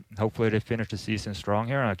hopefully they finish the season strong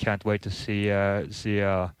here, and I can't wait to see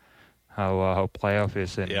how playoff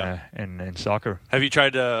is in soccer. Have you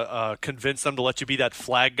tried to convince them to let you be that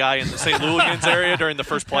flag guy in the St. Louis during the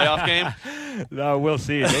first playoff game? No, we'll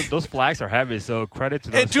see. Those flags are heavy, so credit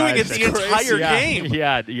to those guys. And doing it the entire game.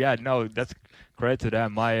 Yeah, no, that's credit to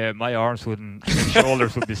them. My arms and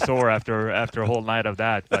shoulders would be sore after a whole night of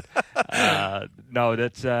that. But no,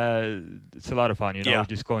 that's it's a lot of fun. You know,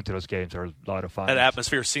 just going to those games are a lot of fun. That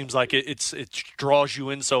atmosphere seems like it draws you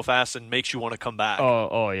in so fast and makes you want to come back.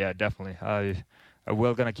 Oh yeah, definitely.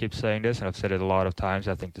 we're going to keep saying this, and I've said it a lot of times.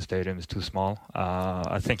 I think the stadium is too small.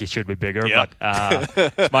 I think it should be bigger, but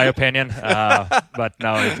it's my opinion. But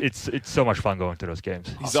no, it's so much fun going to those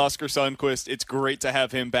games. He's Oscar Sundqvist. It's great to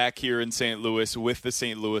have him back here in St. Louis with the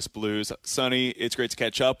St. Louis Blues. Sonny, it's great to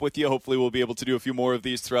catch up with you. Hopefully we'll be able to do a few more of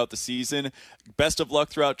these throughout the season. Best of luck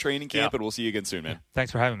throughout training camp, and we'll see you again soon, man.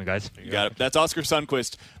 Thanks for having me, guys. You got it. That's Oscar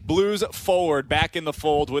Sundqvist, Blues forward, back in the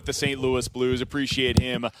fold with the St. Louis Blues. Appreciate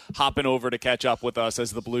him hopping over to catch up with us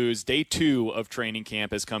as the Blues Day 2 of training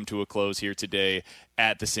camp has come to a close here today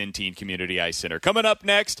at the Centene Community Ice Center. Coming up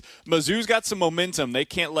next, Mizzou's got some momentum. They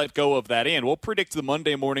can't let go of that, and we'll predict the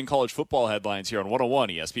Monday morning college football headlines here on 101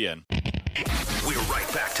 ESPN. We're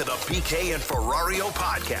right back to the BK and Ferrario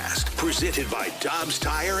podcast, presented by Dobbs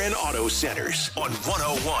Tire and Auto Centers on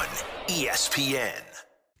 101 ESPN.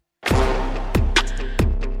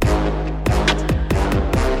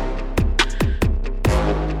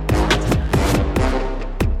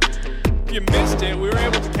 If you missed it, we were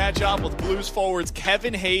able to catch up with Blues forwards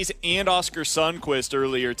Kevin Hayes and Oscar Sundqvist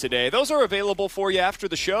earlier today. Those are available for you after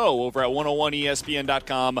the show over at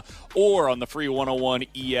 101ESPN.com or on the free 101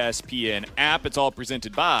 ESPN app. It's all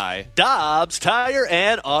presented by Dobbs Tire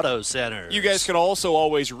and Auto Centers. You guys can also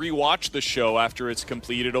always rewatch the show after it's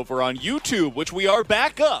completed over on YouTube, which we are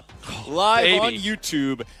back up live on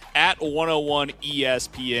YouTube at 101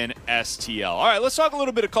 ESPN STL. All right, let's talk a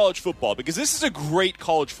little bit of college football because this is a great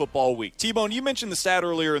college football week. T-Bone, you mentioned the stat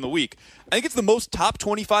earlier in the week. I think it's the most top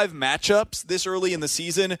 25 matchups this early in the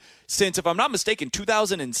season since, if I'm not mistaken,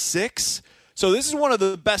 2006. So this is one of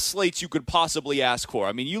the best slates you could possibly ask for.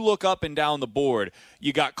 I mean, you look up and down the board.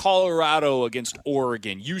 You got Colorado against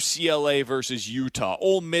Oregon, UCLA versus Utah,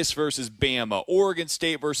 Ole Miss versus Bama, Oregon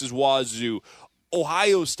State versus Wazoo,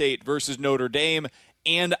 Ohio State versus Notre Dame,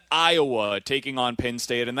 and Iowa taking on Penn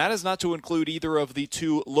State. And that is not to include either of the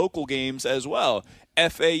two local games as well.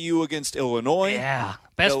 FAU against Illinois. Yeah,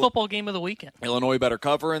 best football game of the weekend. Illinois better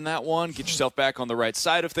cover in that one. Get yourself back on the right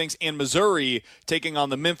side of things. And Missouri taking on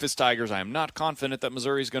the Memphis Tigers. I am not confident that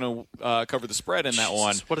Missouri is going to cover the spread in that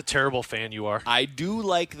one. What a terrible fan you are. I do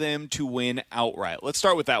like them to win outright. Let's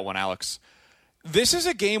start with that one, Alex. This is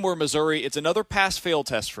a game where Missouri, it's another pass-fail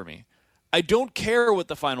test for me. I don't care what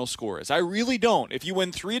the final score is. I really don't. If you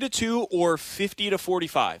win 3-2 or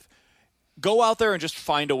 50-45, go out there and just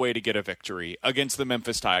find a way to get a victory against the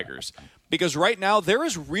Memphis Tigers. Because right now, there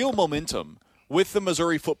is real momentum with the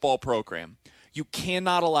Missouri football program. You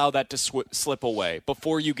cannot allow that to slip away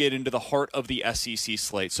before you get into the heart of the SEC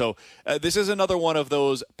slate. So this is another one of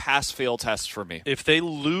those pass-fail tests for me. If they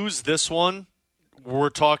lose this one,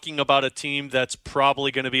 we're talking about a team that's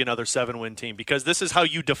probably going to be another 7-win team because this is how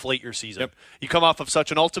you deflate your season. Yep. You come off of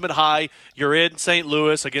such an ultimate high. You're in St.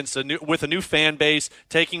 Louis against with a new fan base,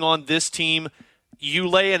 taking on this team. You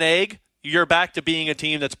lay an egg, you're back to being a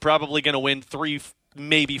team that's probably going to win 3,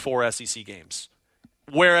 maybe 4 SEC games.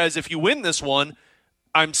 Whereas if you win this one,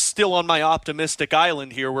 I'm still on my optimistic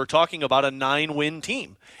island here. We're talking about a 9-win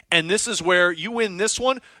team. And this is where you win this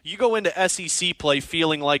one, you go into SEC play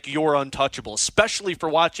feeling like you're untouchable, especially for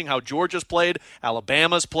watching how Georgia's played,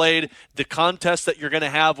 Alabama's played, the contest that you're going to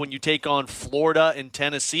have when you take on Florida and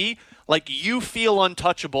Tennessee. Like, you feel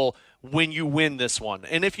untouchable when you win this one.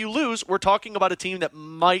 And if you lose, we're talking about a team that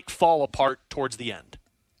might fall apart towards the end.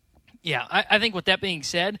 Yeah, I think with that being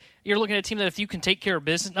said, you're looking at a team that if you can take care of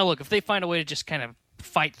business. Now, look, if they find a way to just kind of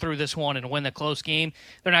fight through this one and win the close game,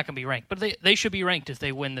 they're not going to be ranked. But they should be ranked if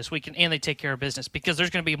they win this weekend and they take care of business because there's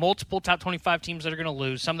going to be multiple top 25 teams that are going to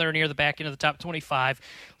lose. Some that are near the back end of the top 25,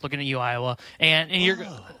 looking at you, Iowa. And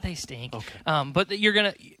they stink. Okay. But you're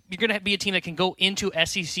going to be a team that can go into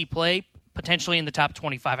SEC play potentially in the top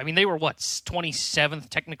 25. I mean, they were, 27th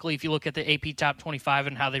technically if you look at the AP top 25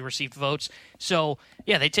 and how they received votes. So,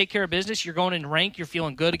 yeah, they take care of business. You're going in rank. You're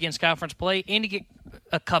feeling good against conference play, and you get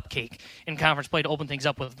a cupcake in conference play to open things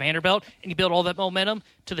up with Vanderbilt, and you build all that momentum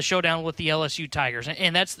to the showdown with the LSU Tigers.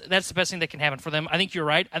 And that's the best thing that can happen for them. I think you're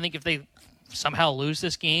right. I think if they somehow lose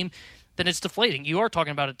this game, then it's deflating. You are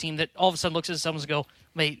talking about a team that all of a sudden looks at someone and go,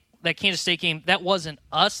 mate, that Kansas State game, that wasn't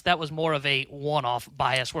us. That was more of a one-off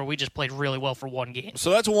bias where we just played really well for one game.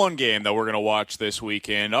 So that's one game that we're going to watch this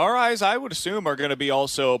weekend. Our eyes, I would assume, are going to be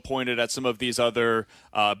also pointed at some of these other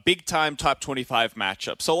big-time top 25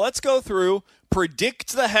 matchups. So let's go through,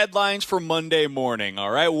 predict the headlines for Monday morning,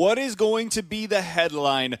 all right? What is going to be the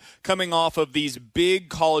headline coming off of these big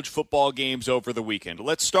college football games over the weekend?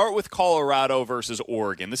 Let's start with Colorado versus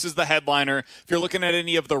Oregon. This is the headliner. If you're looking at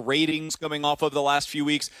any of the ratings coming off of the last few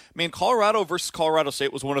weeks, man, Colorado versus Colorado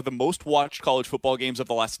State was one of the most watched college football games of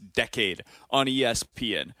the last decade on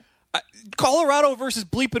ESPN. Colorado versus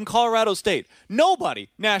bleeping Colorado State. Nobody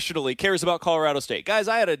nationally cares about Colorado State. Guys,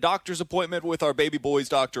 I had a doctor's appointment with our baby boy's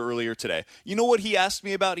doctor earlier today. You know what he asked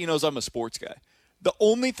me about? He knows I'm a sports guy. The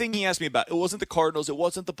only thing he asked me about, it wasn't the Cardinals, it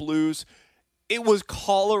wasn't the Blues. It was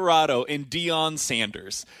Colorado and Deion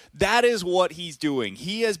Sanders. That is what he's doing.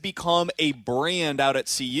 He has become a brand out at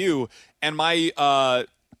CU. And my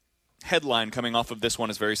headline coming off of this one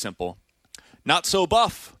is very simple. Not so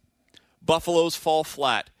buff. Buffaloes fall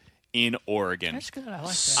flat in Oregon. That's good. I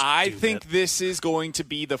like that. I think this is going to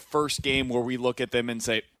be the first game where we look at them and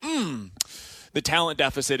say, the talent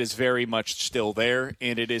deficit is very much still there,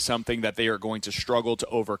 and it is something that they are going to struggle to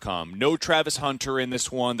overcome. No Travis Hunter in this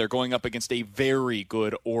one. They're going up against a very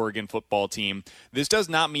good Oregon football team. This does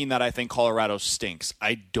not mean that I think Colorado stinks.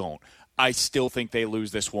 I don't. I still think they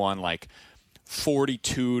lose this one like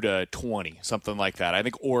 42-20, something like that. I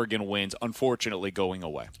think Oregon wins, unfortunately, going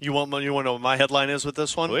away. You want to know what my headline is with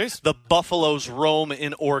this one? Please. The Buffaloes roam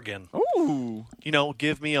in Oregon. Ooh.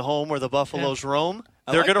 Give me a home where the Buffaloes roam.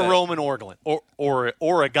 I They're like going to that. roam in Oregon. Or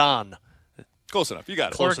Oregon. Close enough. You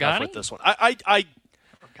got it. Close enough with this one. I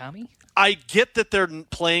get that they're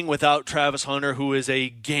playing without Travis Hunter, who is a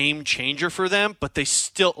game changer for them, but they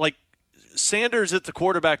still, Sanders at the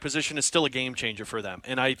quarterback position is still a game changer for them.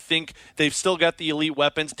 And I think they've still got the elite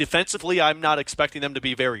weapons. Defensively, I'm not expecting them to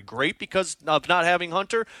be very great because of not having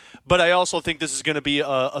Hunter, but I also think this is going to be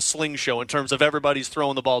a sling show in terms of everybody's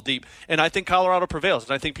throwing the ball deep. And I think Colorado prevails.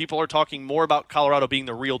 And I think people are talking more about Colorado being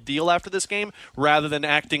the real deal after this game rather than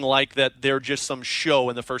acting like that they're just some show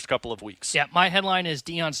in the first couple of weeks. Yeah, my headline is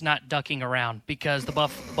Deion's not ducking around because the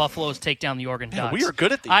Buffaloes take down the Oregon Ducks. We are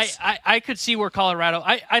good at these. I could see where Colorado –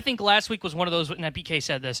 I think last week was one of those, and PK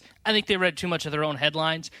said this, I think they read too much of their own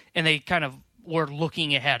headlines, and they kind of were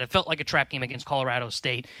looking ahead. It felt like a trap game against Colorado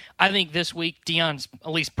State. I think this week Deion's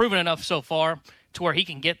at least proven enough so far to where he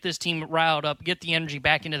can get this team riled up, get the energy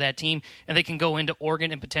back into that team, and they can go into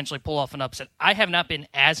Oregon and potentially pull off an upset. I have not been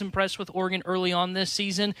as impressed with Oregon early on this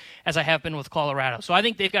season as I have been with Colorado. So I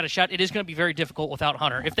think they've got a shot. It is going to be very difficult without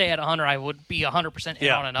Hunter. If they had Hunter, I would be 100%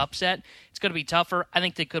 in on an upset. It's going to be tougher. I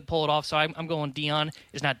think they could pull it off, so I'm going Deion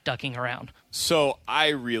is not ducking around. So I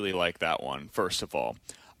really like that one, first of all.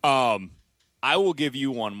 I will give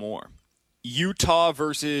you one more. Utah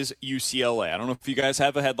versus UCLA. I don't know if you guys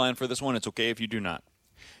have a headline for this one. It's okay if you do not.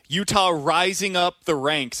 Utah rising up the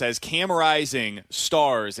ranks as Cam Rising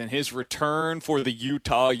stars in his return for the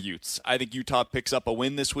Utah Utes. I think Utah picks up a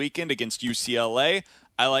win this weekend against UCLA.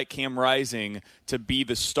 I like Cam Rising to be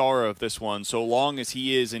the star of this one so long as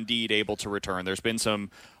he is indeed able to return. There's been some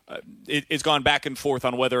it's gone back and forth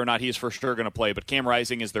on whether or not he is for sure going to play, but Cam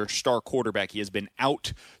Rising is their star quarterback. He has been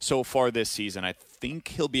out so far this season. I think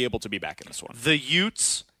he'll be able to be back in this one. The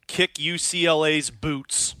Utes kick UCLA's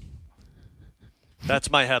boots.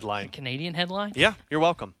 That's my headline. Canadian headline? Yeah, you're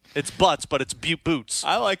welcome. It's butts, but it's boots.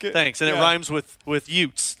 I like it. Thanks. And it rhymes with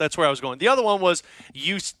Utes. That's where I was going. The other one was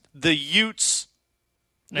the Utes.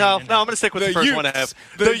 No, I'm going to stick with the first one I have.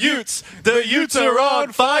 The Utes are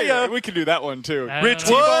on fire. We can do that one, too. Rich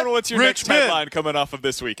T-Bone, what's your next headline coming off of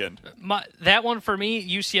this weekend? That one for me,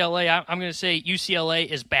 UCLA, I'm going to say UCLA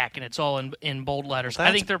is back, and it's all in bold letters. That's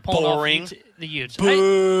I think they're pulling off the Utes.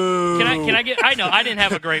 Boo. Can I get? I know I didn't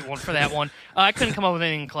have a great one for that one. I couldn't come up with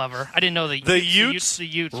anything clever. I didn't know the Utes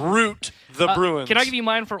root the Bruins. Can I give you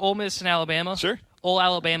mine for Ole Miss and Alabama? Sure. Ole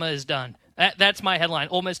Alabama is done. That's my headline.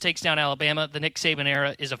 Ole Miss takes down Alabama. The Nick Saban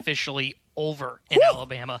era is officially over in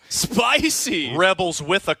Alabama. Spicy. Rebels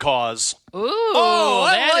with a cause. Ooh,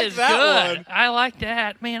 I like is that good. one. I like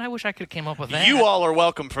that. Man, I wish I could have came up with that. You all are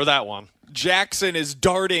welcome for that one. Jackson is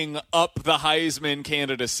darting up the Heisman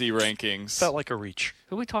candidacy rankings. Felt like a reach.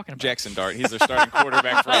 Who are we talking about? Jackson Dart. He's their starting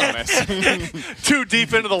quarterback for Ole Miss. Too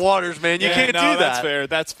deep into the waters, man. You can't do that.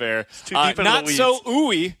 That's fair. It's too deep into not the weeds. so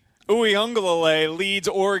ooey. Uiagalelei leads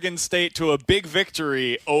Oregon State to a big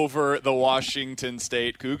victory over the Washington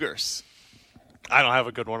State Cougars. I don't have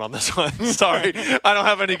a good one on this one. Sorry. I don't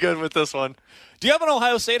have any good with this one. Do you have an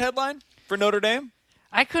Ohio State headline for Notre Dame?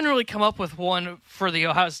 I couldn't really come up with one for the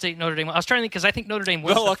Ohio State Notre Dame. I was trying to think because I think Notre Dame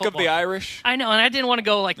wins the luck football. of the Irish. I know, and I didn't want to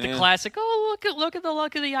go like the classic. Oh, look at the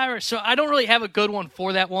luck of the Irish. So I don't really have a good one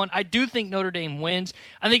for that one. I do think Notre Dame wins.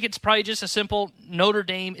 I think it's probably just a simple Notre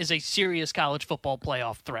Dame is a serious college football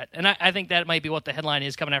playoff threat, and I think that might be what the headline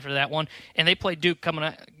is coming after that one. And they play Duke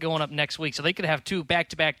going up next week, so they could have 2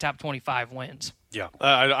 back-to-back top 25 wins. Yeah,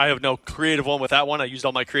 I have no creative one with that one. I used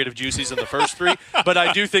all my creative juices in the first 3, but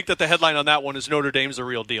I do think that the headline on that one is Notre Dame's the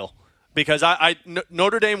real deal. Because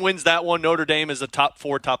Notre Dame wins that one. Notre Dame is a top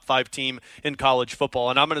 4, top 5 team in college football.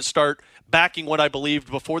 And I'm going to start backing what I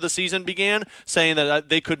believed before the season began, saying that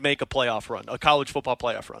they could make a playoff run, a college football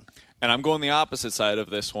playoff run. And I'm going the opposite side of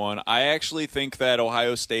this one. I actually think that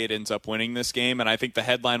Ohio State ends up winning this game, and I think the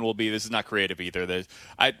headline will be, this is not creative either.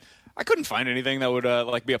 I couldn't find anything that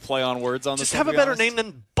would be a play on words on this. Just have a better name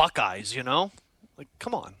than Buckeyes, you know? Like,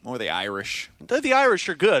 come on. Or the Irish. The Irish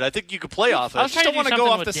are good. I think you could play off it. I was trying to want to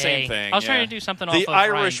go off the same thing. I was trying to do something off the of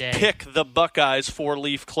Irish Ryan Day. pick the Buckeyes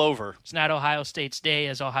 4-leaf clover. It's not Ohio State's day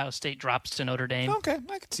as Ohio State drops to Notre Dame. Okay,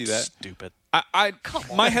 I can see that. Stupid.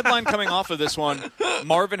 My headline coming off of this one,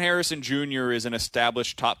 Marvin Harrison Jr. is an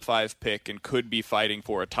established top 5 pick and could be fighting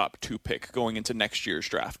for a top 2 pick going into next year's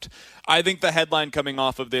draft. I think the headline coming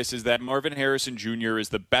off of this is that Marvin Harrison Jr. is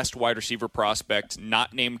the best wide receiver prospect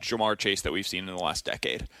not named Jamar Chase that we've seen in the last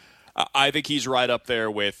decade. I think he's right up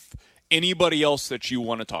there with anybody else that you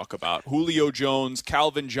want to talk about. Julio Jones,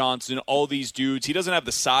 Calvin Johnson, all these dudes. He doesn't have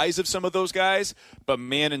the size of some of those guys, but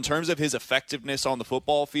man, in terms of his effectiveness on the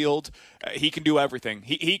football field, he can do everything.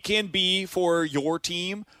 He can be for your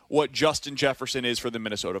team what Justin Jefferson is for the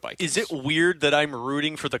Minnesota Vikings. Is it weird that I'm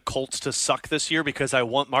rooting for the Colts to suck this year because I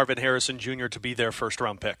want Marvin Harrison Jr. to be their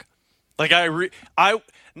first-round pick? Like, I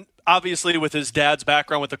obviously with his dad's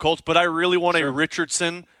background with the Colts, but I really want a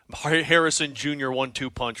Richardson Harrison Jr.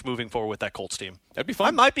 1-2 punch moving forward with that Colts team. That'd be fun.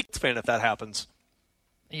 I might be a fan if that happens.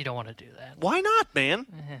 You don't want to do that. Why not, man?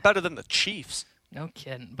 Better than the Chiefs. No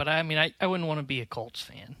kidding. But I mean, I wouldn't want to be a Colts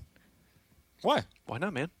fan. Why? Why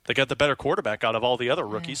not, man? They got the better quarterback out of all the other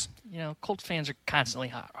rookies. You know, Colts fans are constantly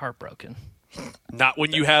heartbroken. Not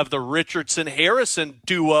when you have the Richardson-Harrison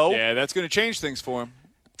duo. Yeah, that's going to change things for him.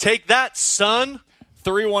 Take that, son.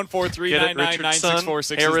 314-399-9646 is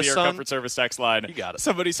the Air Comfort Service text line. You got it.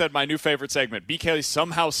 Somebody said my new favorite segment. BK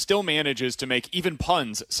somehow still manages to make even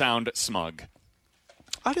puns sound smug.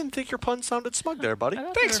 I didn't think your pun sounded smug there, buddy.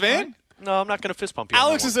 Thanks, man. No, I'm not going to fist pump you.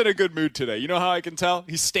 Alex is in a good mood today. You know how I can tell?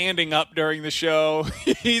 He's standing up during the show.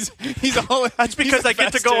 he's all. That's because I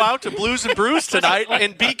get to go out to Blues and Brews tonight,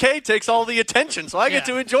 and BK takes all the attention, so I get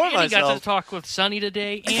to enjoy myself. You got to talk with Sonny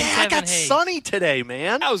today and Kevin I got Hayes. Sonny today,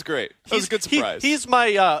 man. That was great. That was a good surprise. He's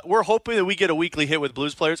my. We're hoping that we get a weekly hit with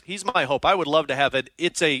Blues players. He's my hope. I would love to have it.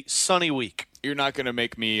 It's a sunny week. You're not going to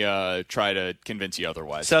make me try to convince you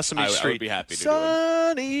otherwise. Sesame Street. I would be happy to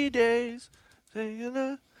Sunny days.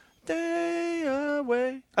 Day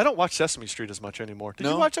away. I don't watch Sesame Street as much anymore. Did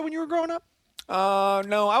you watch it when you were growing up?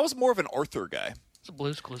 No, I was more of an Arthur guy. It's a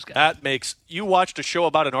Blues Clues guy. That makes you watched a show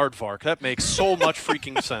about an aardvark. That makes so much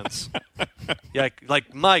freaking sense. Yeah,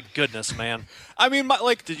 like my goodness, man. I mean,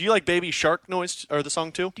 did you like Baby Shark noise or the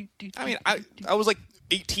song too? I mean, I was like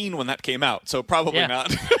 18 when that came out, so probably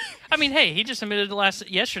not. I mean, hey, he just admitted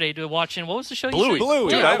yesterday to watching, what was the show you Bluey. said? Bluey.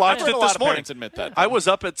 Dude, I watched it this morning. Admit that. I was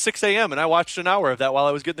up at 6 a.m. and I watched an hour of that while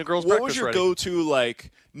I was getting the girls' breakfast ready. What was your go-to,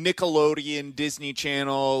 like, Nickelodeon, Disney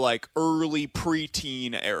Channel, like, early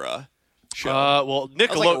preteen era show? Well,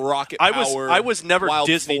 Nickelodeon. Like Rocket Power, I was never Wild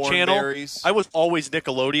Disney Channel. Thornberries. I was always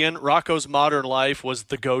Nickelodeon. Rocco's Modern Life was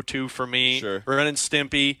the go-to for me. Sure. Ren and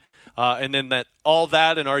Stimpy. And then all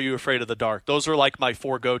that and Are You Afraid of the Dark? Those are like my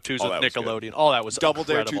 4 go-tos with Nickelodeon. All that was Double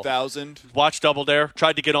incredible. Dare 2000. Watched Double Dare.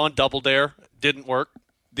 Tried to get on Double Dare. Didn't work.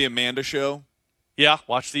 The Amanda Show. Yeah,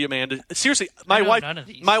 watched the Amanda. Seriously,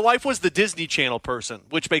 my wife was the Disney Channel person,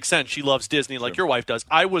 which makes sense. She loves Disney like your wife does.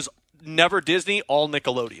 I was never Disney, all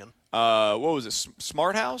Nickelodeon. What was it?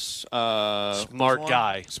 Smart House? Smart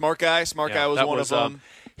Guy. Smart Guy. Smart Guy was one of them.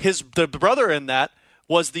 The brother in that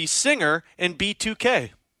was the singer in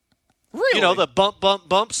B2K. Really? You know, the bump, bump,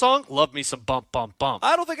 bump song? Love me some bump, bump, bump.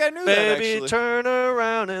 I don't think I knew Baby, that, actually. turn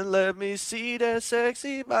around and let me see that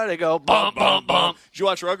sexy body go bump, bump, bump. Did you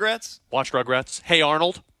watch Rugrats? Watched Rugrats. Hey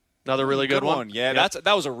Arnold. Another really good one. Yeah,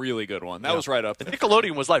 that was a really good one. That was right up there.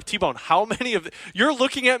 Nickelodeon was live. T-Bone, how many of you're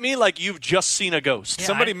looking at me like you've just seen a ghost. Yeah,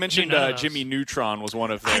 somebody mentioned Jimmy Neutron was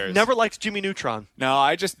one of theirs. I never liked Jimmy Neutron.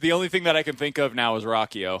 No, the only thing that I can think of now is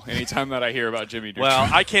Rockio. Anytime that I hear about Jimmy Neutron. Well,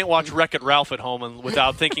 I can't watch Wreck-It Ralph at home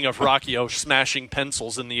without thinking of Rockio smashing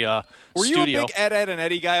pencils in the Were studio. you a big Ed, and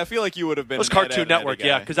Eddie guy? I feel like you would have been. It was Cartoon Network,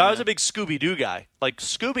 yeah, because I was a big Scooby-Doo guy. Like,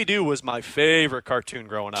 Scooby-Doo was my favorite cartoon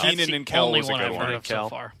growing up. Keenan and Kel was a good one. I've heard of so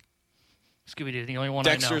far. Scooby-Doo, the only one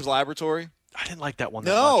Dexter's I know. Laboratory? I didn't like that one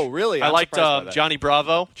that much. No, really? I liked Johnny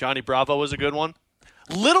Bravo. Johnny Bravo was a good one.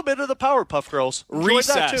 Little bit of the Powerpuff Girls. Enjoyed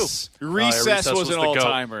that too. Recess was an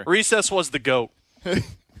all-timer. Recess was the GOAT.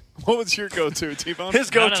 What was your go-to, T-Bone? His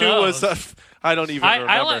go-to was I don't even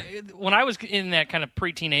remember. When I was in that kind of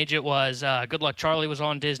pre-teenage, it was Good Luck Charlie was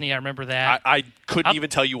on Disney. I remember that. I couldn't even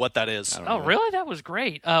tell you what that is. Oh, really? That was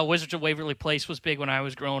great. Wizards of Waverly Place was big when I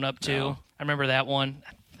was growing up, too. No. I remember that one.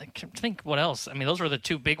 I can't think what else. I mean, those were the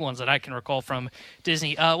two big ones that I can recall from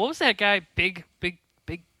Disney. What was that guy? Big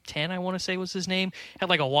 10, I want to say was his name. Had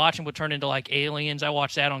like a watch and would turn into like aliens. I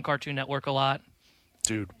watched that on Cartoon Network a lot.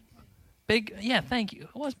 Dude. Big, yeah, thank you.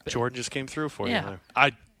 It was big. Jordan just came through for you there.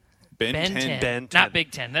 Ben 10. Ben 10. Not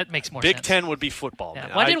Big 10. That makes more sense. Big 10 would be football. Yeah.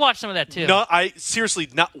 Man. Well, I did watch some of that, too. No, seriously,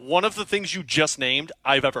 not one of the things you just named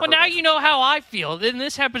I've ever heard now of. you know how I feel. Then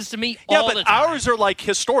this happens to me all the time. Yeah, but ours are like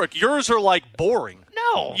historic. Yours are like boring.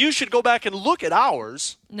 No. You should go back and look at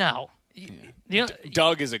ours. No.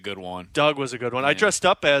 Doug is a good one. Doug was a good one. Yeah. I dressed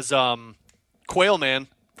up as Quail Man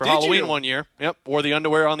for Halloween one year. Yep. Wore the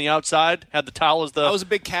underwear on the outside. Had the towel as the... I was a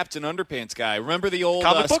big Captain Underpants guy. Remember the old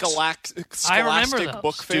Scholastic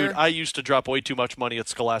Book Fair? Dude, I used to drop way too much money at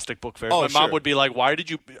Scholastic Book Fair. Oh, My mom would be like, why did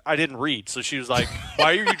you... I didn't read. So she was like,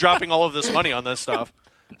 why are you dropping all of this money on this stuff?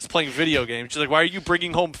 It's playing video games. She's like, why are you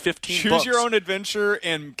bringing home 15 books? Choose Your Own Adventure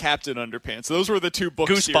and Captain Underpants. Those were the two book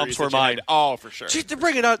series. Goosebumps were mine. Oh, for sure. Jeez,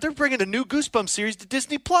 they're bringing a new Goosebumps series to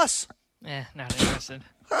Disney Plus. Not interested.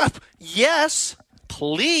 Yes,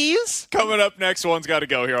 please. Coming up next, One's Got to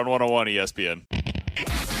Go here on 101 ESPN.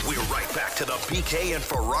 We're right back to the BK and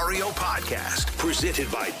Ferrario podcast, presented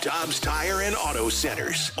by Dobbs Tire and Auto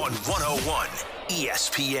Centers on 101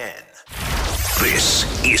 ESPN. This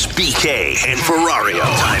is BK and Ferrario.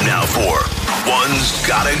 Time now for One's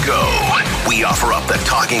Gotta Go. We offer up the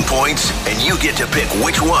talking points, and you get to pick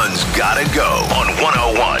which one's gotta go on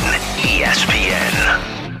 101 ESPN.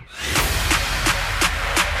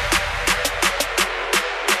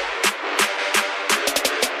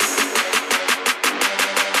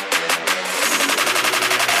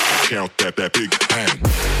 Count that big bang.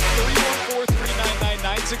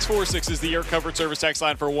 314-399-9646 is the Air Comfort Service text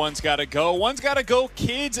line for One's Gotta Go. One's Gotta Go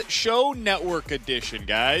Kids Show Network Edition,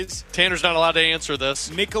 guys. Tanner's not allowed to answer this.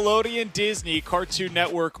 Nickelodeon, Disney, Cartoon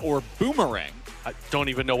Network, or Boomerang? I don't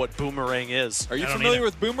even know what Boomerang is. Are you familiar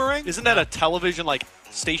with Boomerang? Isn't that a television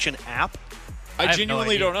station app? I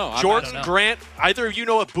genuinely don't know. Jordan, Grant, either of you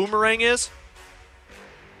know what Boomerang is?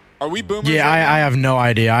 Are we Boomers? Yeah, I have no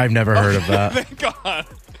idea. I've never heard of that. Thank God.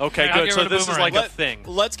 Okay, good. So this is like a thing.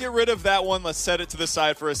 Let's get rid of that one. Let's set it to the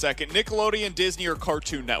side for a second. Nickelodeon, Disney, or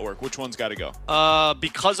Cartoon Network? Which one's got to go?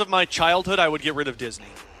 Because of my childhood, I would get rid of Disney.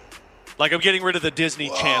 Like, I'm getting rid of the Disney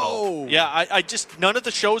Channel. Yeah, I just, none of the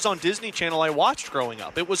shows on Disney Channel I watched growing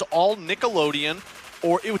up. It was all Nickelodeon.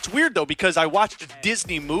 It's weird, though, because I watched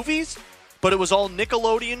Disney movies, but it was all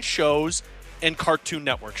Nickelodeon shows and Cartoon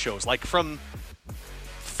Network shows. Like, from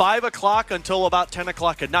 5 o'clock until about 10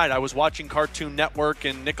 o'clock at night, I was watching Cartoon Network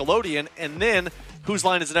and Nickelodeon, and then Whose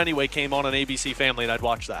Line Is It Anyway came on ABC Family, and I'd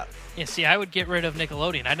watch that. Yeah, see, I would get rid of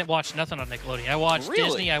Nickelodeon. I didn't watch nothing on Nickelodeon. I watched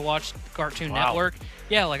Disney. I watched Cartoon Network.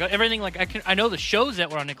 Yeah, like everything. Like I know the shows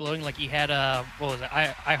that were on Nickelodeon. Like you had what was it?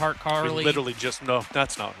 I Heart Carly. Literally just no.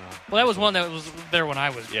 That's not no. Well, that was one that was there when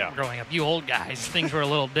I was growing up. You old guys, things were a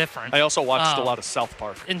little different. I also watched a lot of South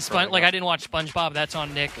Park. I didn't watch SpongeBob. That's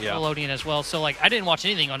on Nickelodeon as well. So like I didn't watch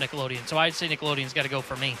anything on Nickelodeon. So I'd say Nickelodeon's got to go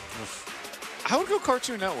for me. I would go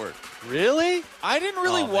Cartoon Network. Really? I didn't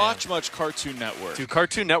really watch much Cartoon Network. Dude,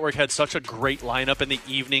 Cartoon Network had such a great lineup in the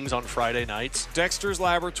evenings on Friday nights. Dexter's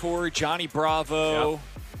Laboratory, Johnny Bravo,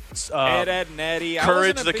 Ed, and Eddie.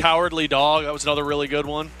 Courage the Cowardly Dog. That was another really good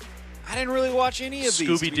one. I didn't really watch any of these,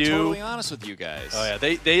 Scooby-Doo. to be totally honest with you guys. Oh, yeah.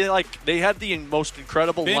 They had the most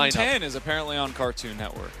incredible Ben lineup. 10 is apparently on Cartoon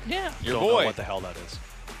Network. Yeah. Your Don't boy. know what the hell that is.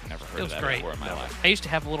 Never heard it of was that great. before in my life. I used to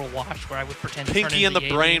have a little watch where I would pretend to turn Pinky and into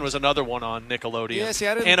the Brain aliens. was another one on Nickelodeon. Yeah, see,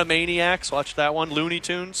 I didn't... Animaniacs, watched that one. Looney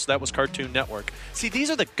Tunes, that was Cartoon Network. See, these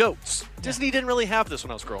are the goats. Disney didn't really have this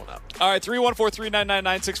when I was growing up. All right,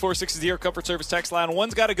 314-399-9646 is the Air Comfort Service text line.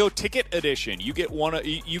 One's got to go ticket edition. You get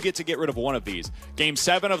to get rid of one of these. Game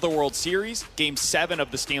 7 of the World Series, Game 7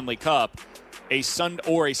 of the Stanley Cup, a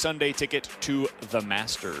Sunday ticket to the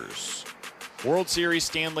Masters. World Series,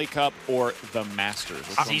 Stanley Cup, or the Masters.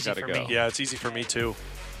 Which one's got to go? Yeah, it's easy for me too.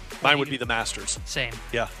 Mine would be the Masters. Same.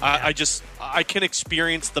 Yeah, I can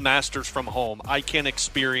experience the Masters from home. I can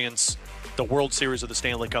experience the World Series of the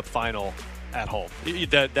Stanley Cup Final at home.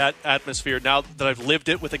 That atmosphere. Now that I've lived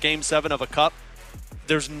it with a Game 7 of a Cup,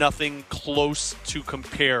 there's nothing close to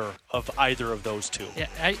compare of either of those two. Yeah,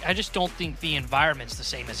 I just don't think the environment's the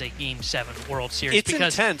same as a Game 7 World Series. It's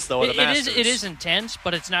intense, though, at a Masters. It is intense,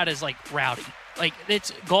 but it's not as, rowdy.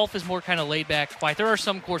 Golf is more kind of laid back, quiet. There are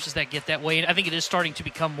some courses that get that way, and I think it is starting to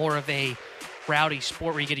become more of a rowdy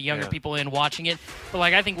sport where you get younger people in watching it. But,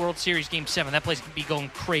 like, I think World Series Game 7, that place could be going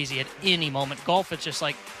crazy at any moment. Golf, it's just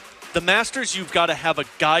like... The Masters, you've got to have a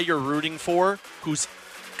guy you're rooting for who's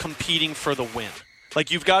competing for the win.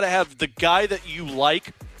 Like, you've got to have the guy that you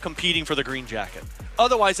like competing for the green jacket.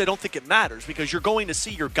 Otherwise, I don't think it matters because you're going to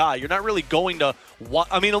see your guy. You're not really going to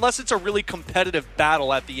unless it's a really competitive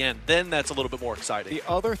battle at the end, then that's a little bit more exciting. The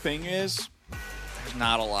other thing is there's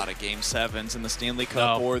not a lot of Game 7s in the Stanley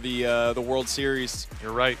Cup or the World Series.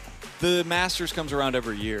 You're right. The Masters comes around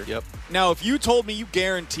every year. Yep. Now, if you told me, you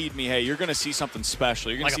guaranteed me, hey, you're going to see something special.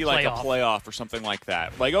 You're going to see like a playoff or something like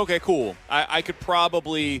that. Like, okay, cool. I could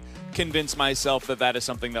probably convince myself that is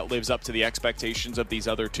something that lives up to the expectations of these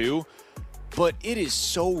other two. But it is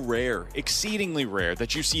so rare, exceedingly rare,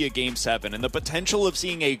 that you see a Game 7. And the potential of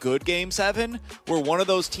seeing a good Game 7 where one of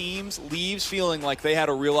those teams leaves feeling like they had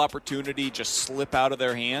a real opportunity just slip out of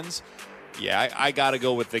their hands, yeah, I got to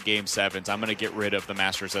go with the Game 7s. I'm going to get rid of the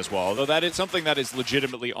Masters as well. Although that is something that is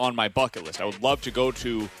legitimately on my bucket list. I would love to go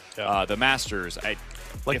to the Masters.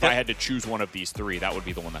 If I had to choose one of these three, that would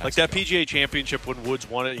be the one that like that PGA Championship when Woods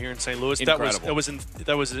won it here in St. Louis. Incredible.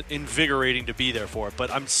 That was invigorating to be there for it. But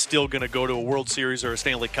I'm still going to go to a World Series or a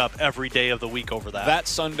Stanley Cup every day of the week over that. That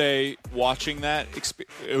Sunday, watching that,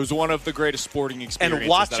 it was one of the greatest sporting experiences. And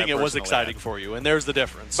watching it was exciting for you. And there's the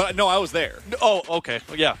difference. But no, I was there. Oh, okay,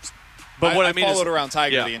 yeah. But what I mean followed around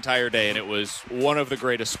Tiger the entire day, and it was one of the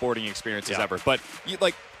greatest sporting experiences ever. But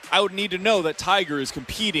I would need to know that Tiger is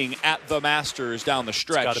competing at the Masters down the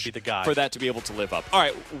stretch. It's got to be the guy for that to be able to live up. All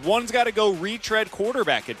right, one's got to go retread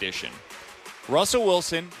quarterback edition. Russell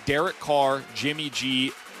Wilson, Derek Carr, Jimmy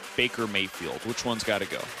G, Baker Mayfield. Which one's got to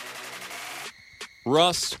go?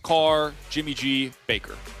 Russ, Carr, Jimmy G,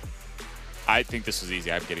 Baker. I think this is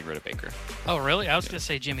easy. I'm getting rid of Baker. Oh, really? I was going to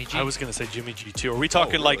say Jimmy G. I was going to say Jimmy G, too. Are we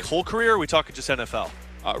talking like whole career or are we talking just NFL?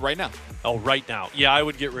 Right now. Oh, right now. Yeah, I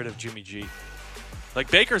would get rid of Jimmy G. Like,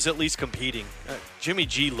 Baker's at least competing. Jimmy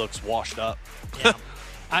G looks washed up. Yeah.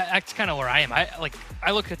 That's kind of where I am.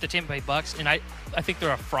 I look at the Tampa Bay Bucks, and I think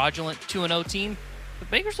they're a fraudulent 2-0 team. But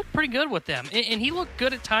Baker's looked pretty good with them. And he looked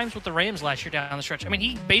good at times with the Rams last year down the stretch. I mean,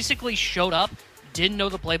 he basically showed up, didn't know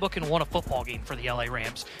the playbook, and won a football game for the LA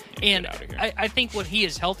Rams. And I think when he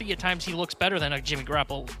is healthy, at times he looks better than a Jimmy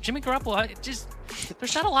Garoppolo. Jimmy Garoppolo,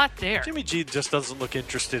 there's not a lot there. Jimmy G just doesn't look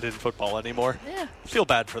interested in football anymore. Yeah. I feel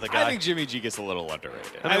bad for the guy. I think Jimmy G gets a little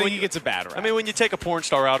underrated. I think he gets a bad rap. I mean, when you take a porn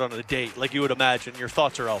star out on a date, like you would imagine, your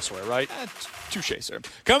thoughts are elsewhere, right? Touche, sir.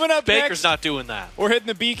 Coming up Baker's next, not doing that. We're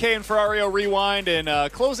hitting the BK and Ferrario Rewind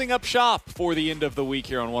and closing up shop for the end of the week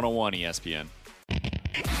here on 101 ESPN.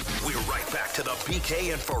 We're right back to the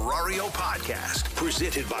BK and Ferrario podcast,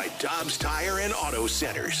 presented by Dobbs Tire and Auto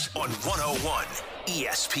Centers on 101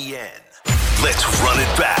 ESPN. Let's run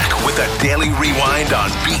it back with a daily rewind on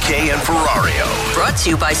BK and Ferrario. Brought to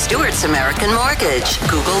you by Stewart's American Mortgage.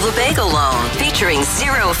 Google the Bagel Loan, featuring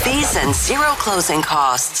 0 fees and 0 closing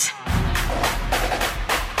costs.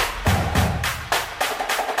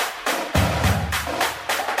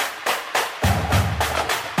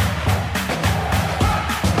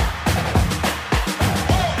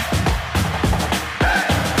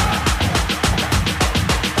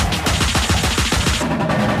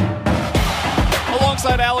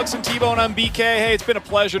 Alex and T-Bone on BK. Hey, it's been a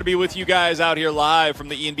pleasure to be with you guys out here live from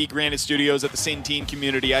the E&B Granite Studios at the Centene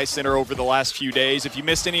Community Ice Center over the last few days. If you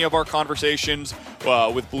missed any of our conversations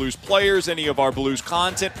with Blues players, any of our Blues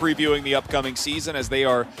content previewing the upcoming season as they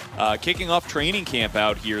are kicking off training camp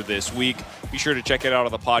out here this week, be sure to check it out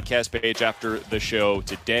on the podcast page after the show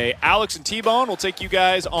today. Alex and T-Bone will take you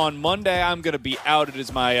guys on Monday. I'm going to be out. It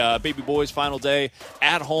is my baby boy's final day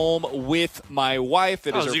at home with my wife.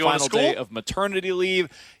 It is her final day of maternity leave.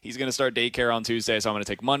 He's going to start daycare on Tuesday, so I'm going to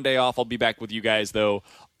take Monday off. I'll be back with you guys, though,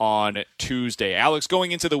 on Tuesday. Alex,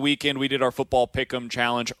 going into the weekend, we did our football pick'em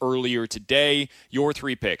challenge earlier today. Your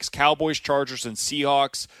 3 picks, Cowboys, Chargers, and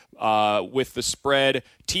Seahawks with the spread.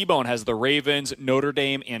 T-Bone has the Ravens, Notre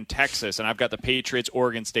Dame, and Texas, and I've got the Patriots,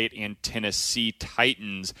 Oregon State, and Tennessee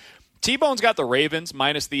Titans. T-Bone's got the Ravens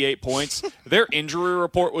minus the 8 points. Their injury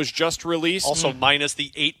report was just released. Also minus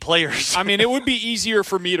the 8 players. I mean, it would be easier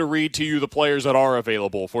for me to read to you the players that are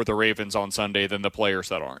available for the Ravens on Sunday than the players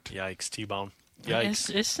that aren't. Yikes, T-Bone. Yikes.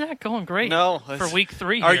 It's not going great for week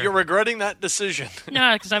 3 Are here. you regretting that decision?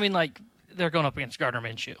 No, because, I mean, they're going up against Gardner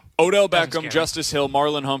Minshew. Odell Beckham, Justice Hill,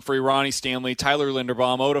 Marlon Humphrey, Ronnie Stanley, Tyler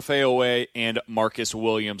Linderbaum, Odafe Owe, and Marcus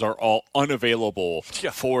Williams are all unavailable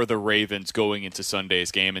for the Ravens going into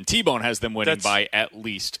Sunday's game. And T-Bone has them winning by at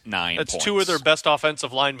least 9 points. That's 2 of their best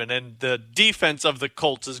offensive linemen, and the defense of the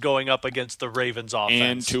Colts is going up against the Ravens offense.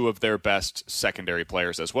 And 2 of their best secondary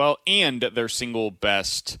players as well, and their single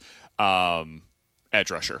best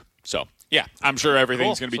edge rusher. So, yeah, I'm sure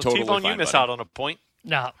everything's going to be totally fine. T-Bone, you miss out on a point.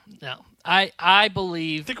 No. I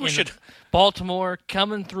believe think we should Baltimore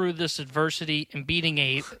coming through this adversity and beating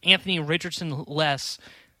a Anthony Richardson-less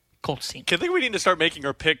Colts team. I think we need to start making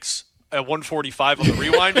our picks at 145 on the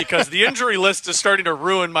rewind because the injury list is starting to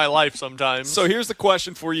ruin my life sometimes. So here's the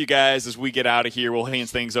question for you guys as we get out of here. We'll hand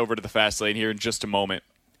things over to the fast lane here in just a moment.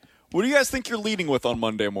 What do you guys think you're leading with on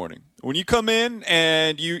Monday morning? When you come in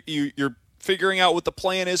and you're figuring out what the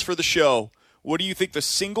plan is for the show, what do you think the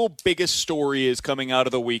single biggest story is coming out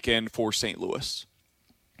of the weekend for St. Louis?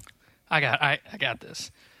 I got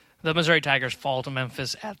this. The Missouri Tigers fall to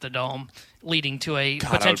Memphis at the Dome, leading to a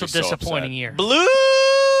potential disappointing year. Blues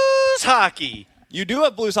hockey. You do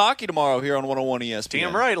have Blues hockey tomorrow here on 101 ESPN.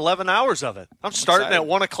 Damn right, 11 hours of it. I'm starting at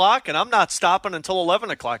 1 o'clock, and I'm not stopping until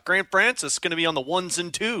 11 o'clock. Grant Francis is going to be on the ones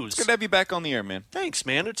and twos. It's good to have you back on the air, man. Thanks,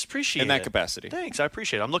 man. It's appreciated. In that capacity. Thanks, I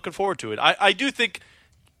appreciate it. I'm looking forward to it. I do think,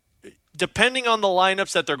 depending on the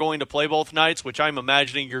lineups that they're going to play both nights, which I'm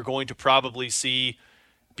imagining you're going to probably see,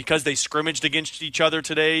 because they scrimmaged against each other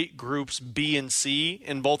today, groups B and C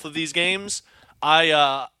in both of these games,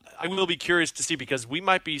 I will be curious to see because we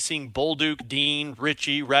might be seeing Bolduc, Dean,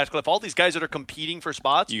 Ritchie, Ratcliffe, all these guys that are competing for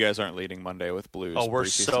spots. You guys aren't leading Monday with Blues. Oh, we're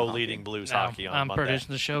so leading Blues hockey on Monday. I'm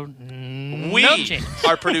producing the show. We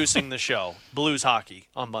are producing the show, Blues hockey,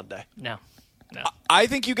 on Monday. No. I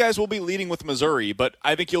think you guys will be leading with Missouri, but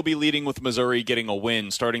I think you'll be leading with Missouri getting a win,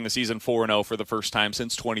 starting the season 4-0 for the first time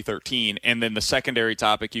since 2013. And then the secondary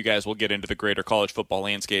topic, you guys will get into the greater college football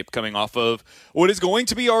landscape coming off of what is going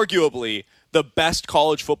to be arguably the best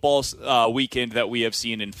college football weekend that we have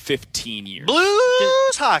seen in 15 years.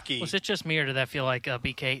 Blues hockey. Was it just me, or did that feel like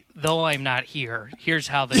BK? Though I'm not here, here's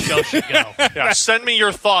how the show should go. Yeah, send me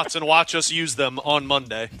your thoughts and watch us use them on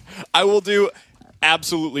Monday. I will do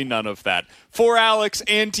absolutely none of that. For Alex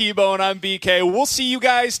and T-Bone, I'm BK. We'll see you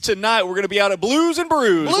guys tonight. We're going to be out at Blues and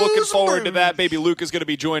Brews. Looking forward to that. Baby Luke is going to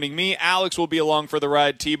be joining me. Alex will be along for the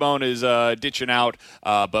ride. T-Bone is ditching out,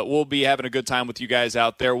 but we'll be having a good time with you guys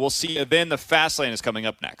out there. We'll see you then. The Fast Lane is coming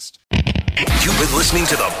up next. You've been listening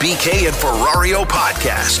to the BK and Ferrario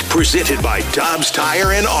podcast, presented by Dobbs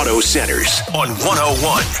Tire and Auto Centers on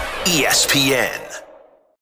 101 ESPN.